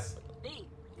 I guess.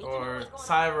 Or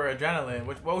cyber adrenaline.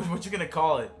 What you gonna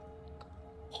call it?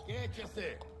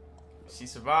 She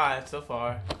survived so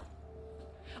far.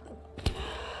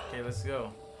 Okay, let's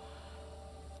go.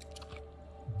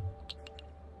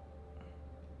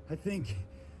 I think...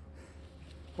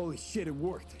 Holy shit, it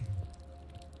worked.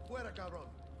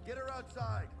 Get her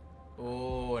outside.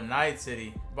 Oh, Night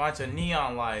City. Bunch of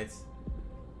neon lights.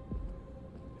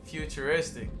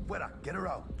 Futuristic. Get her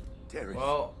out. Terry.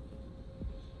 Well,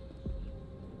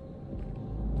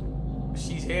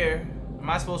 she's here. Am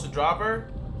I supposed to drop her?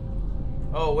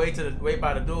 Oh, wait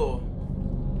by the door.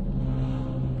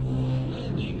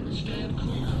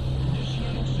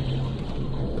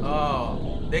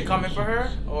 Oh, they coming for her,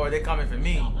 or are they coming for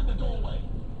me?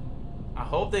 I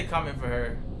hope they coming for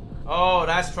her. Oh,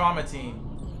 that's Trauma Team.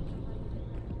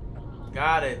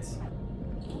 Got it.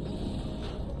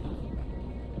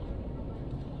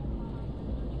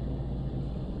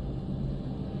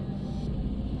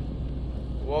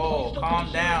 Whoa,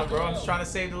 calm down, bro. I'm just trying to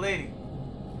save the lady.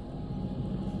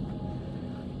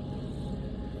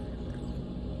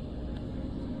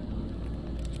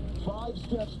 Five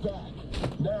steps back.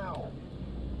 Now.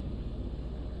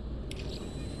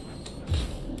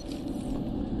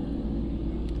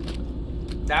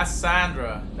 That's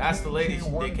Sandra. That's the lady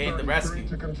they came to rescue.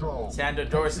 Sandra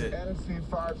Dorset.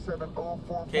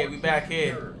 Okay, we back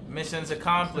here. Mission's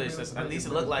accomplished. At least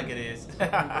it looked like it is.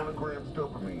 milligrams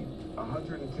dopamine,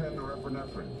 110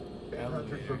 norepinephrine.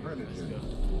 Elevator. Let's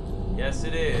go. Yes,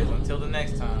 it is. Until the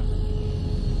next time.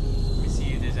 Let me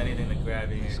see if there's anything to grab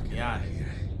here. Be honest.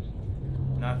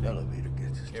 Nothing. Elevator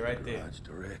gets us okay, right there.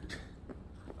 Direct.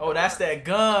 Oh, that's that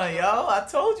gun, yo. I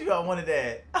told you I wanted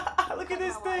that. Look at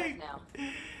this thing.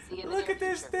 Look at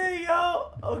this thing,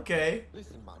 yo. Okay.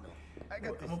 Listen, Mano. I'm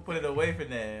gonna put it away for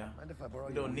now.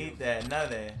 We don't need that. None of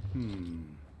that.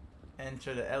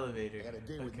 Enter the elevator.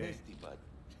 Okay.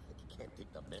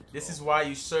 This is why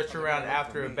you search around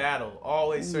after a battle.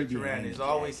 Always search around. There's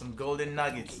always some golden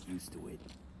nuggets. Get used to it.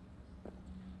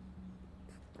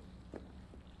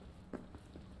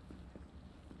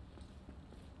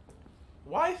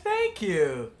 Why, thank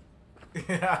you.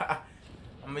 I'm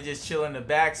gonna just chill in the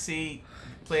back seat,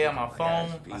 play on my phone,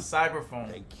 my cyber phone.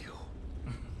 Thank you.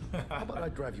 How about I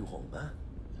drive you home, huh?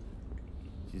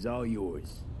 She's all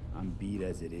yours. I'm beat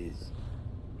as it is.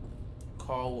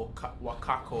 Call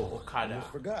Wakako Okada.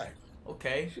 Almost forgot.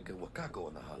 Okay. Should get Wakako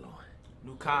on the hollow.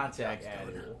 New contact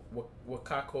added.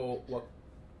 Wakako.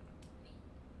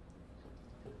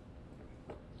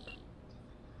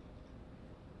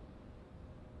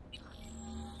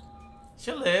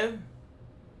 She'll live.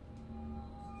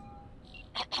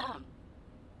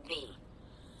 V,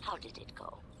 how did it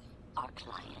go? Our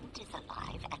client is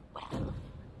alive and well.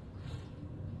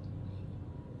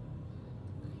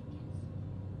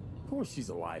 Of course she's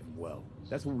alive and well.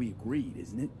 That's what we agreed,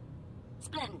 isn't it?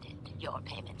 Splendid. Your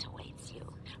payment awaits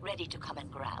you. Ready to come and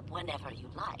grab whenever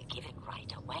you like, even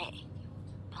right away.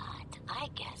 But I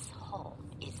guess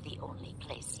home is the only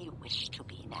place you wish to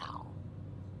be now.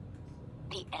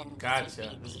 The NCPD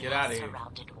Gotcha. Let's get out of here.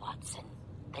 Surrounded Watson.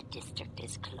 The district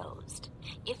is closed.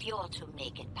 If you're to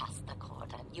make it past the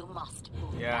cordon, you must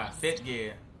move fast. Fit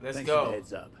gear. Let's Thanks go. For the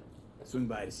heads up. Swing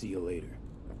by to see you later.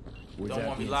 Don't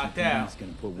want me locked out.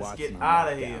 Gonna put Let's Watson get on out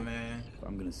of lockdown. here, man. If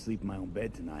I'm gonna sleep in my own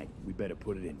bed tonight, we better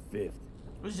put it in 5th.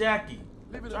 Where's Jackie?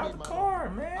 Drive the car,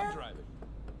 man. I'm driving.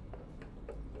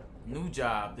 New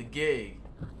job, the gig.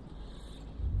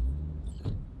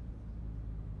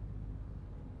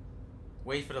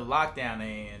 Wait for the lockdown to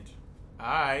end.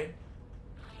 Alright.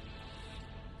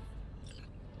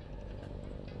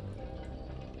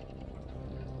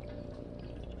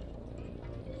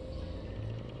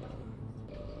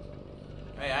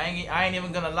 Hey, I ain't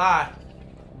even gonna lie.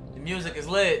 The music is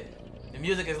lit. The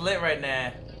music is lit right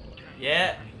now.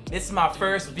 Yeah. This is my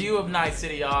first view of Night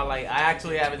City, y'all. Like, I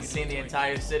actually haven't seen the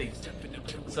entire city.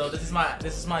 So this is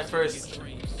my first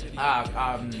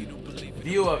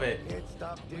view of it. Can't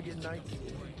stop digging Night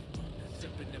City.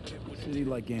 City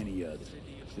like any other,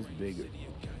 just bigger.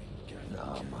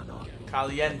 Nah, mano.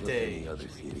 Caliente. Any other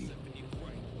city.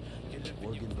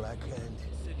 Morgan Blackhand,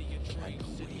 Michael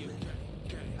Whelan,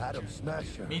 Adam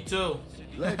Smasher. Me too.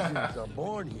 Legends are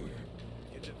born here.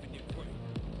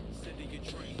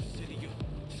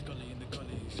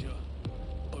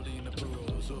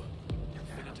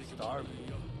 I'm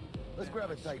starving. Let's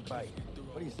grab a tight bite.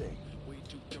 What do you say?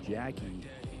 Jackie,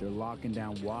 they're locking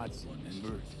down Watson,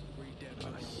 remember?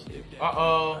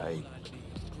 Uh-oh. Right.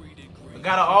 I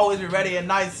gotta always be ready in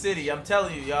Night City. I'm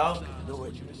telling you, y'all.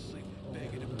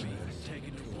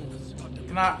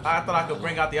 I thought I could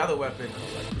bring out the other weapon.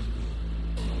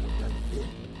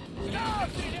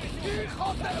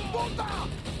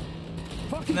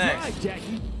 Fucking Next. drive,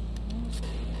 Jackie.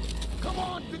 Come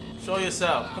on. Show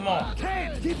yourself. Come on.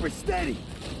 Can't keep her steady.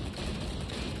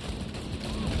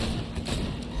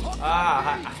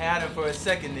 Ah, I had him for a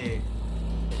second there.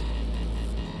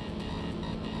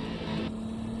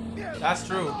 That's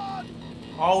true.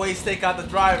 Always take out the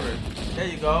driver. There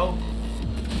you go.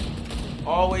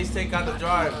 Always take out the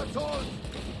driver.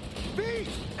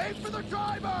 Aim for the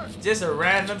driver. Just a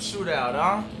random shootout,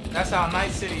 huh? That's how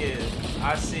Night City is.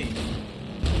 I see.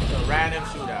 It's a random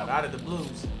shootout out of the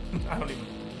blues. I don't even.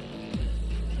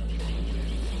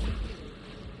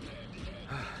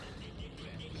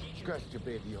 Scratched your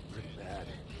baby up pretty bad.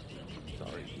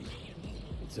 Sorry.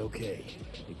 It's okay.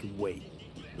 It can wait.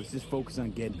 Let's just focus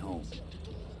on getting home.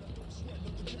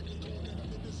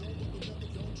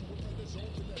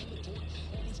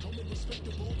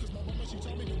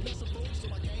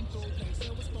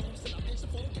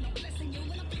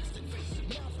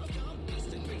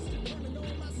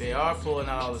 They are pulling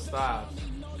out all the stops.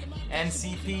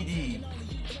 NCPD.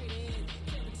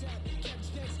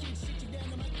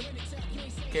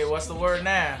 Okay, what's the word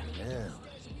now? Damn.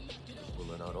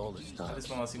 Pulling out all the stops. I just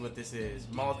want to see what this is.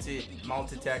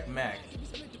 Multi-tac mech.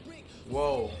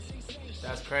 Whoa.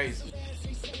 That's crazy.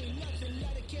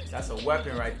 That's a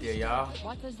weapon right there, y'all.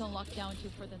 What does the lockdown do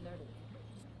for the nerd?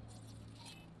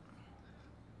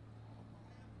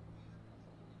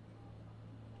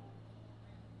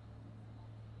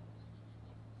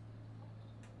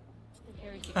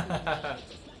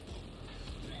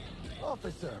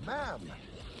 Officer, ma'am.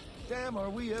 Damn, are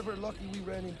we ever lucky we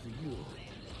ran into you.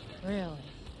 Really?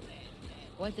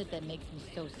 What's it that makes me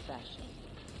so special?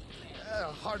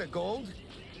 Heart of gold?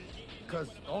 Because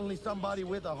only somebody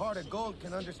with a heart of gold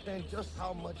can understand just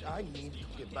how much I need to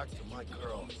get back to my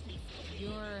girl.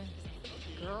 Your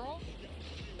girl?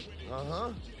 Uh-huh.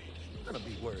 I'm gonna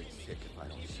be worried sick if I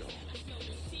don't show.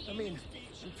 I mean,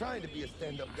 I'm trying to be a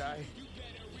stand-up guy.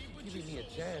 Giving me a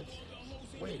chance.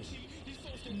 Wait.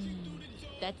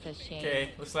 That's a shame.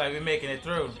 Okay, looks like we're making it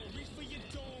through.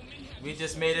 We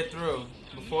just made it through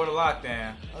before the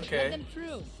lockdown. Okay. Let them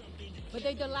through. But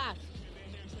they the last.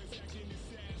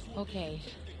 Okay.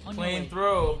 Clean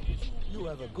through. You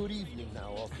have a good evening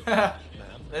now, officer.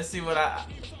 Ma'am. Let's see what I.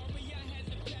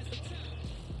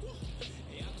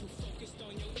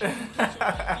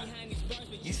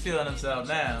 He's feeling himself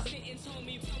now.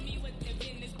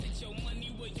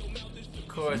 Of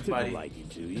course, buddy. Like it,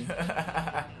 do you?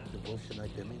 Devotion I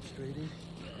demonstrated?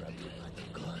 Grab it like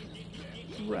a gun.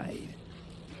 Right.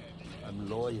 I'm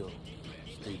loyal,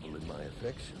 stable in my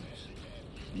affections.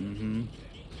 Mm-hmm.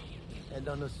 And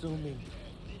unassuming.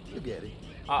 You get it.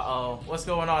 Uh-oh. What's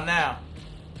going on now?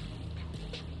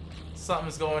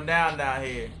 Something's going down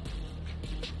here.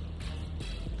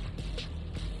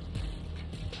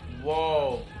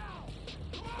 Whoa.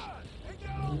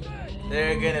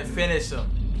 They're gonna finish him.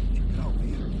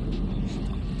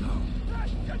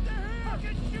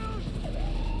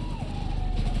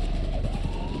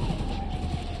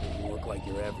 You look like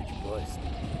your average bust.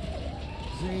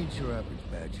 This ain't your average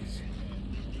badges.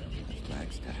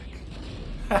 That's Magstack.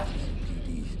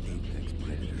 CPD's apex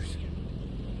predators.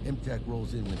 MTAC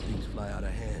rolls in when things fly out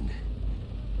of hand.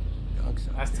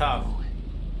 That's tough.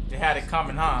 They had it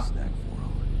coming, huh?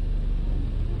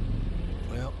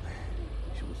 Well,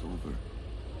 she was over.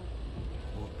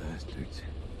 Poor bastards.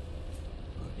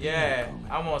 Yeah,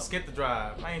 I want to skip the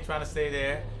drive. I ain't trying to stay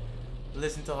there.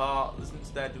 Listen to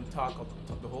that dude talk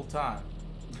the whole time.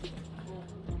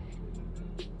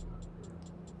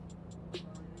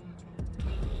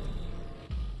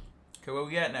 Okay, where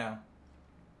we at now?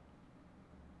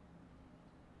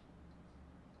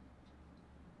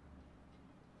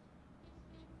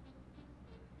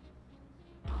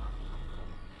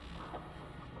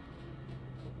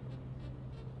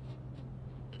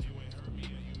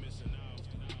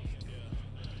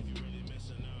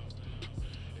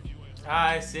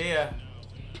 Hi, see ya.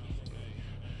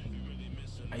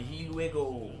 Here we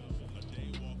go.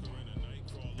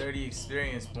 30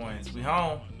 experience points. We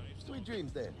home. Sweet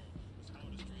dreams then.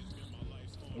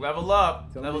 Level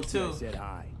up. Level 2. Said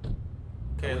hi.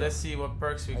 Okay, let's see what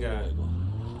perks we got.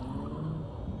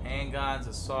 Handguns,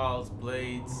 assaults,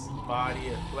 blades, body,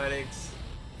 athletics,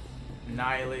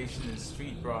 annihilation, and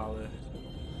street brawler.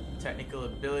 Technical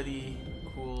ability,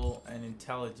 cool, and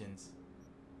intelligence.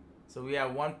 So we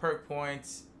have 1 perk point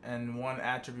and 1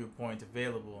 attribute point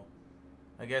available.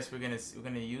 I guess we're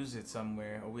gonna use it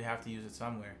somewhere, or we have to use it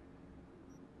somewhere.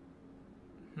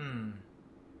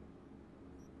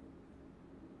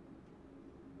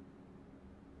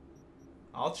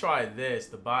 I'll try this,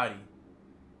 the body.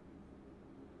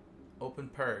 Open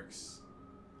perks.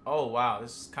 Oh wow,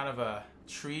 this is kind of a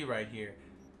tree right here.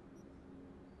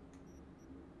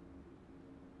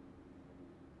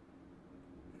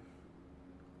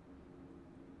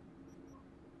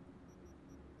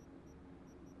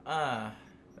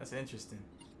 That's interesting.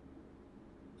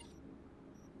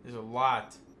 There's a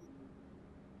lot.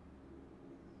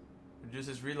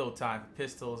 Reduces reload time for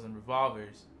pistols and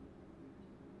revolvers.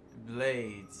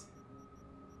 Blades.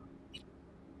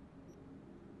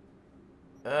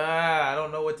 I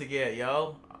don't know what to get,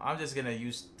 yo. I'm just gonna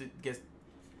get.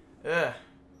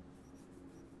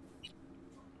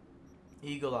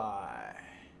 Eagle Eye.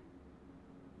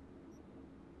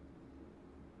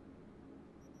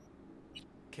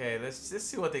 Okay, let's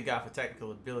see what they got for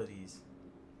technical abilities.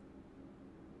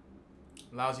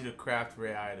 Allows you to craft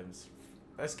rare items.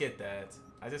 Let's get that.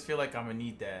 I just feel like I'm gonna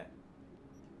need that.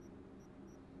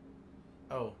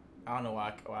 Oh, I don't know why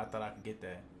I thought I could get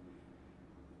that.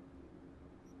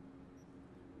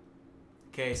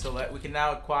 Okay, so we can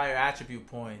now acquire attribute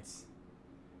points.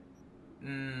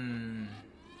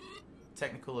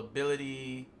 Technical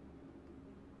ability.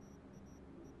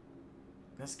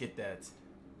 Let's get that.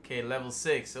 Okay, level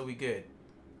 6, so we good.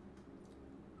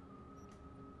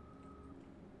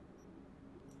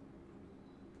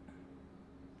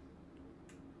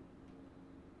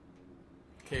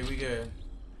 Okay, we good.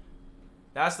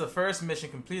 That's the first mission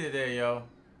completed there, yo.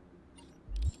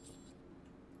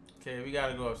 Okay, we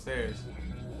gotta go upstairs.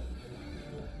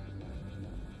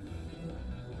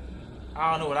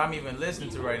 I don't know what I'm even listening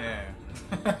to right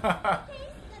now.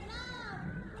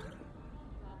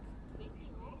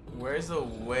 Where's the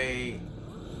way?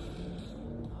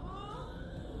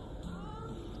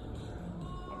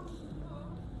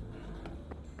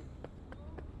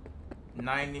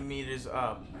 $90 meters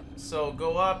up. So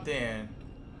go up then.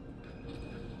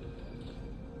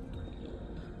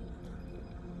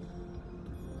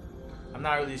 I'm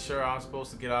not really sure how I'm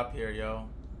supposed to get up here, yo.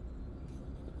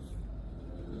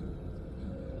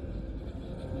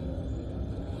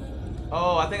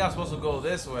 Oh, I think I'm supposed to go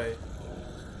this way.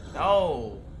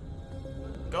 No.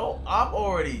 Go up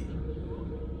already.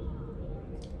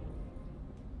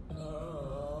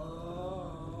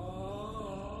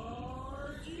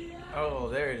 Oh,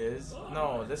 there it is.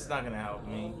 No, this is not gonna help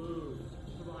me.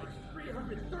 Provides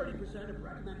 330% of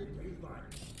recommended baseline.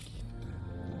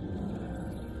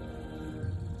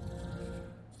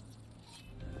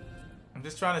 I'm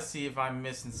just trying to see if I'm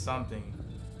missing something.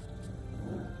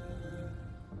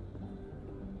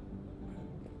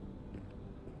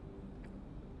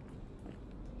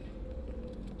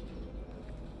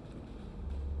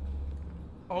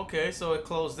 Okay, so it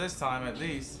closed this time at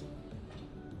least.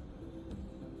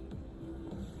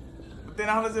 But then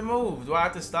how does it move? Do I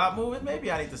have to stop moving? Maybe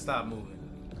I need to stop moving.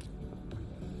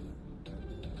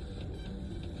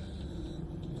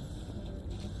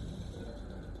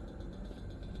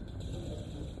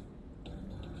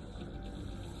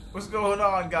 What's going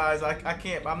on, guys? I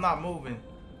can't, I'm not moving.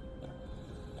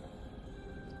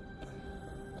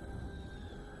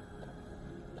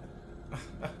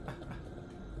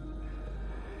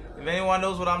 If anyone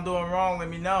knows what I'm doing wrong, let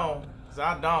me know. Because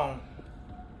I don't.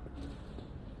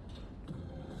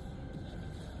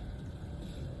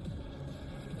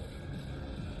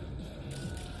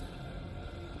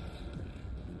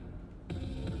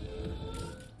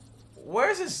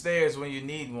 Where's the stairs when you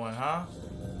need one, huh?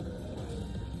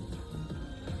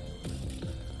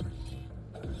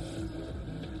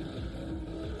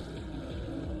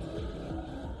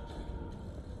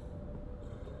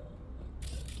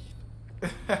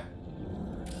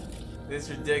 It's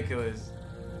ridiculous.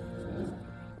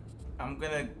 I'm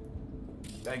gonna,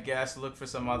 I guess, look for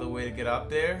some other way to get up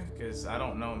there, because I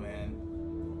don't know,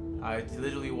 man. I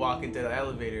literally walk into the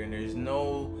elevator and there's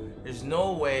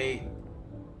no way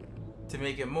to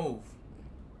make it move.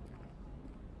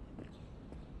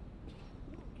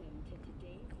 Welcome to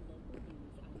today's local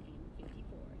news on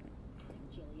N54. I'm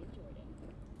Jillian Jordan.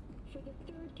 For the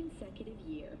third consecutive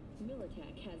year,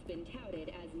 Militech has been touted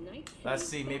as Night City's Let's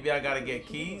see, maybe I gotta get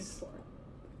keys.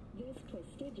 This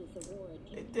prestigious award.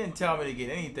 It didn't tell me to get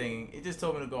anything. It just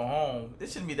told me to go home.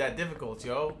 This shouldn't be that difficult,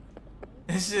 yo.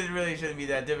 This really shouldn't be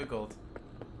that difficult.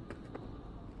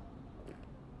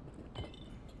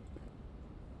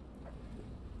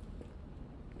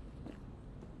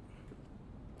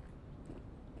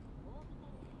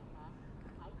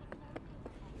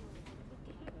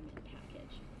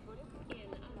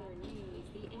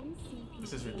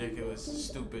 This is ridiculous.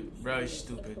 Stupid. Really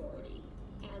stupid.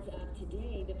 As of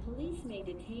today, the police may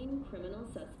detain criminal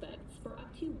suspects for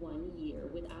up to 1 year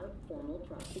without formal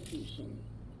prosecution.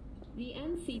 The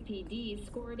NCPD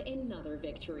scored another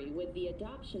victory with the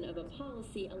adoption of a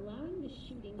policy allowing the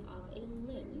shooting of a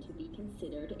limb to be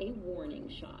considered a warning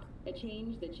shot, a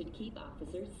change that should keep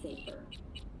officers safer.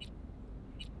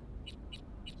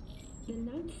 The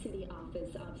Night City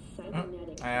Office of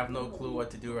Cybernetics... I have no clue what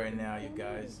to do right now, you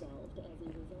guys.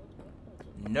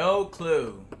 No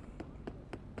clue.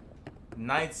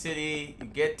 Night City, you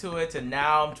get to it, and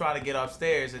now I'm trying to get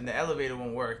upstairs and the elevator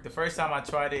won't work. The first time I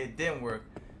tried it, it didn't work.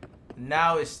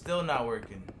 Now it's still not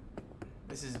working.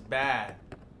 This is bad.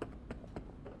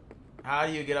 How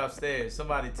do you get upstairs?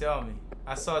 Somebody tell me.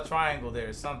 I saw a triangle there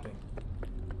or something.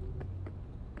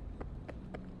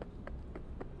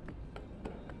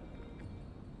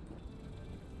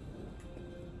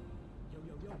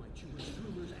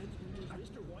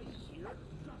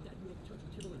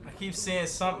 I keep seeing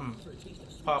something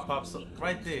pop up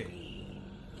right there.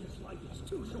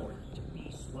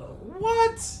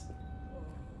 What?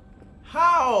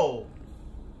 How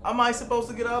am I supposed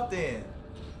to get up there?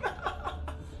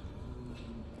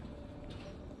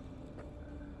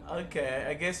 Okay,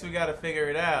 I guess we gotta figure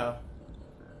it out.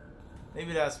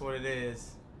 Maybe that's what it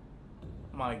is.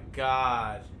 My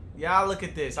God. Yeah, look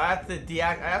at this. I have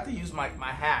to use my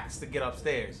hacks to get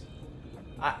upstairs.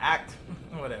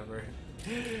 Whatever.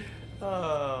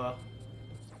 Oh.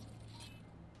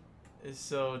 It's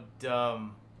so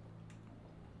dumb.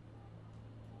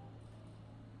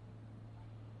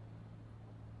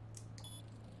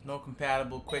 No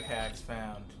compatible quick hacks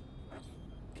found.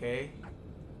 Okay.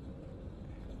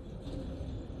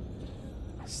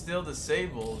 Still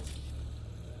disabled.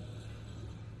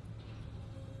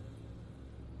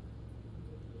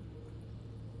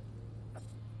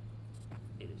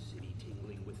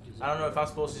 I don't know if I'm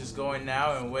supposed to just go in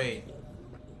now and wait.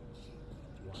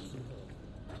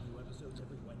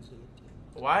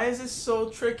 Why is this so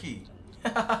tricky?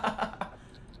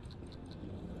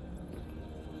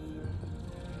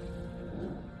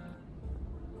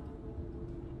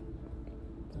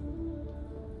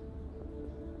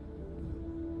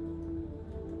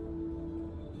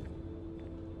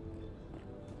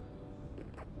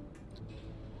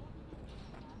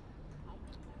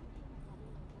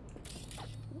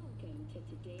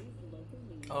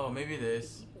 Oh, maybe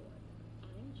this.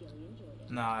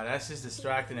 Nah, that's just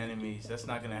distracting enemies. That's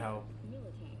not gonna help.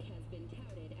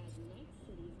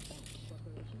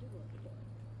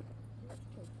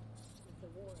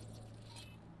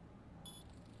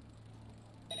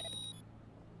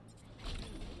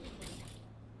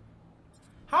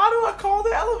 How do I call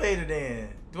the elevator then?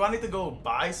 Do I need to go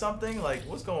buy something? Like,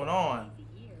 what's going on?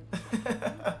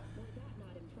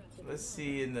 Let's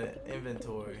see in the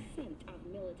inventory.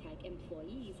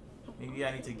 Maybe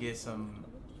I need to get some.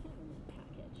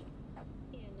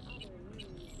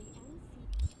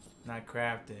 Not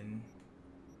crafting.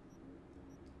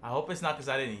 I hope it's not because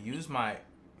I didn't use my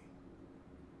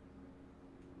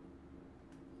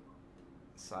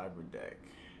cyber deck.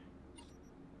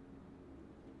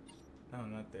 No,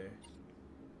 not there.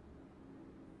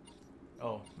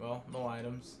 Oh, well, no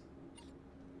items.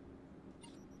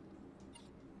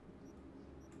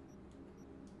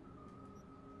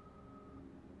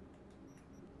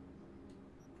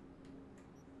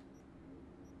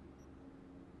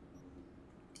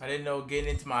 I didn't know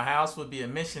getting into my house would be a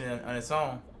mission on its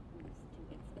own.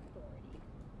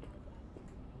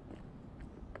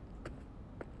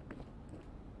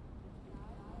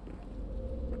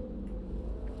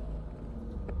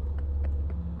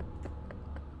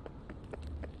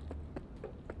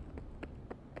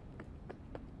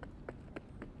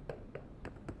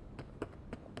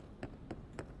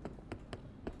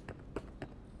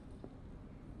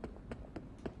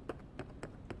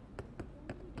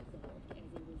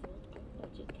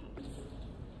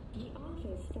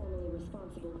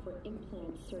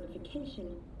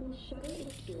 Certification will shutter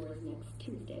its doors next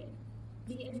Tuesday.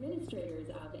 The administrators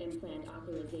of implant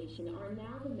authorization are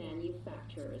now the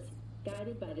manufacturers,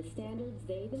 guided by the standards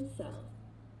they themselves.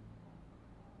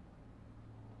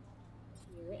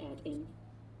 Here at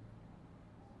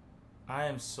I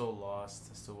am so lost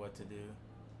as to what to do.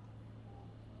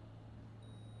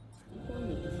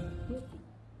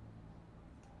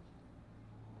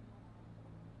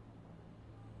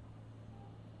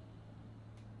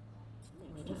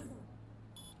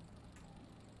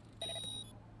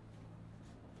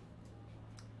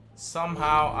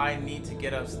 Somehow I need to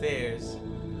get upstairs.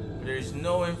 There's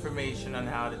no information on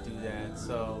how to do that,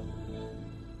 so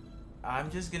I'm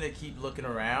just gonna keep looking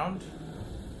around.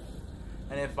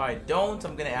 And if I don't,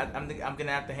 I'm gonna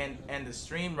have to end the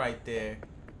stream right there,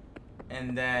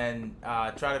 and then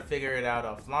try to figure it out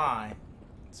offline,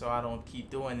 so I don't keep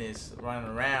doing this, running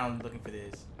around looking for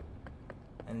this,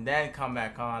 and then come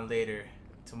back on later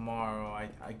tomorrow,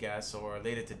 I guess, or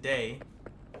later today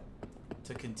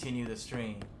to continue the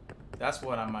stream. That's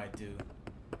what I might do.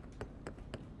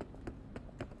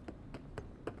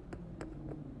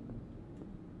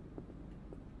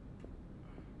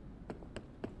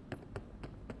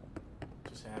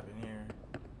 Just happened here.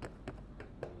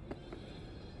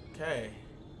 Okay.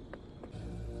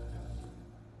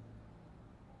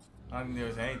 I don't think there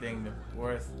was anything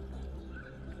worth.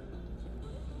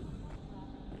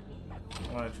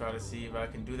 I want to try to see if I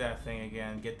can do that thing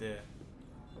again. Get the.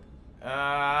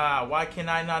 Why can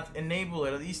I not enable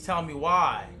it? At least tell me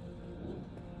why,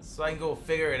 so I can go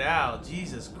figure it out.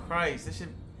 Jesus Christ,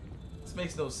 this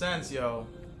makes no sense, yo.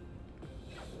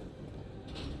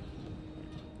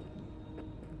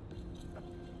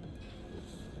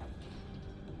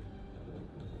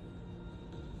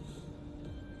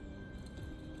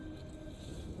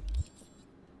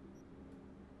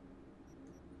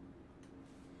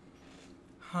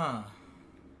 Huh.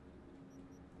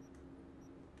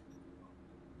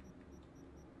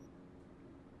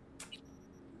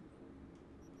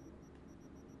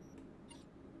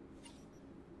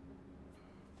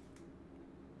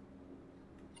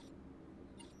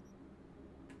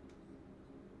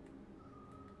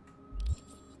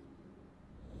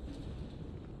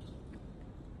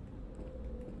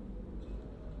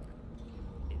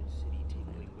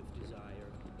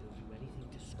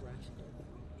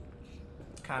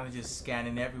 Kind of just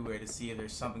scanning everywhere to see if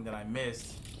there's something that I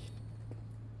missed.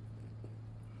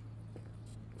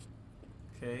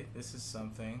 Okay, this is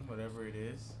something, whatever it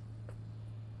is.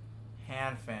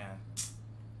 Hand fan.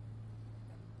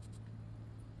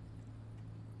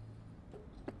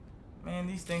 Man,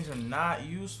 these things are not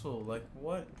useful. Like,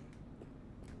 what?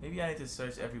 Maybe I need to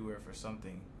search everywhere for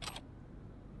something.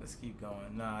 Let's keep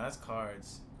going. Nah, that's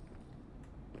cards.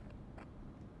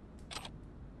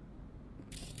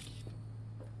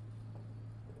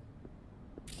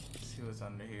 Let's see what's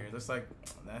under here. Looks like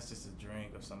that's just a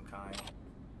drink of some kind.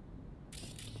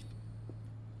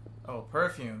 Oh,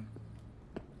 perfume.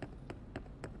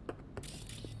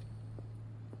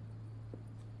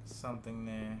 Something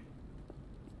there.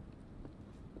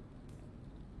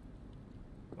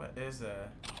 What is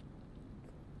that?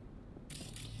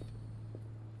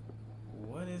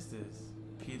 What is this?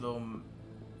 Pillow.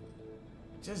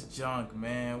 Just junk,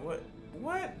 man. What?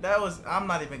 That was. I'm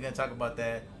not even gonna talk about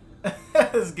that.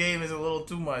 This game is a little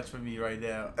too much for me right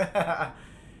now.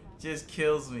 Just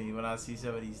kills me when I see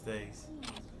some of these things.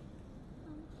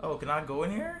 Oh, can I go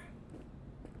in here?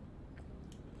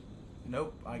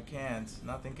 Nope, I can't.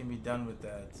 Nothing can be done with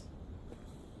that.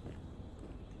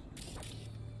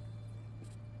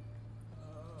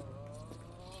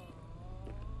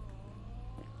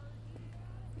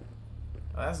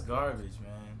 Oh, that's garbage,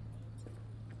 man.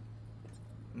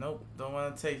 Nope, don't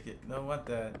want to take it. Don't want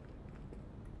that.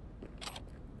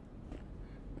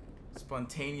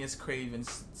 Spontaneous craving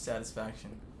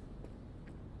satisfaction.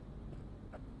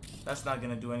 That's not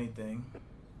gonna do anything.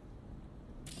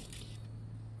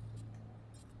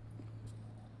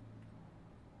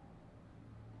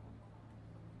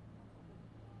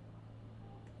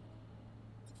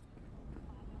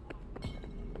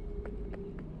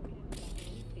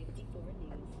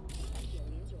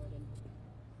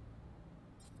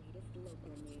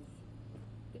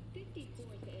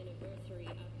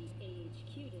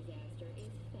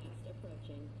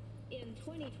 In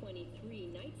 2023,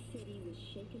 Night City was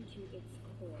shaken to its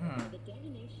core by the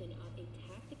detonation of a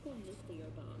tactical nuclear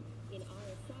bomb in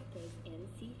Arasaka's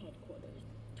NC headquarters.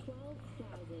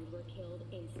 12,000 were killed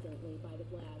instantly by the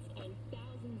blast, and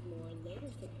thousands more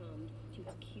later succumbed to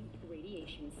acute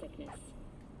radiation sickness.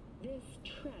 This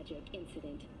tragic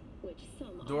incident, which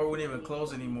some door wouldn't even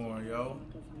close anymore, yo.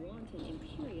 wanton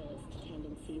imperialist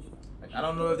tendencies. I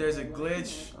don't know if there's a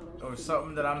glitch or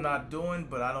something that I'm not doing,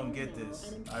 but I don't get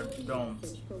this. I don't.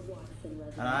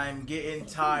 And I'm getting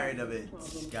tired of it,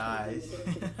 guys.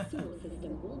 Sewer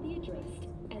system will be addressed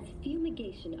as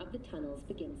fumigation of the tunnels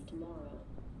begins tomorrow.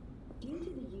 Due to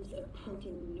the use of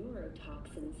potent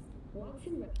neurotoxins,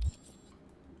 Watson residents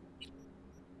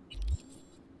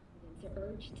are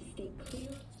urged to stay clear.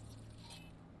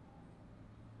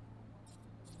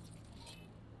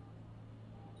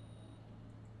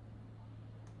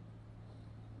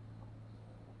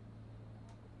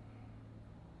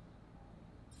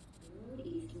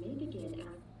 East may begin at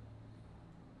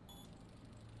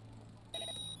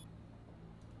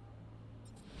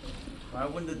Why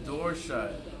wouldn't the door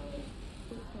shut?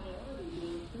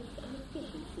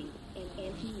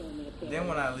 Then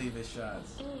when I leave it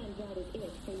shuts.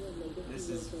 This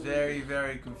is very,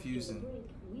 very confusing.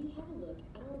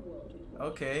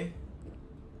 Okay.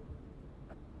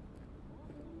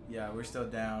 Yeah, we're still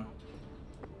down.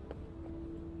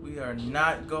 We are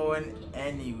not going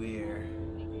anywhere.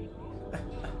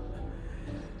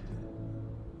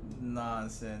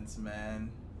 Nonsense,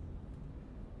 man.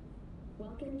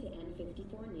 Welcome to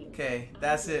N54 News. Okay,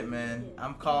 that's it, man.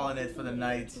 I'm calling it for the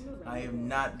night. I am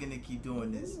not gonna keep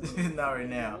doing this. Not right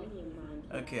now.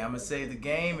 Okay, I'm gonna save the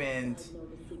game and,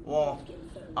 well,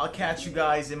 I'll catch you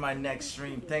guys in my next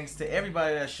stream. Thanks to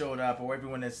everybody that showed up or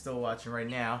everyone that's still watching right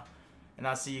now. And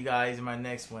I'll see you guys in my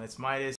next one. It's Midas.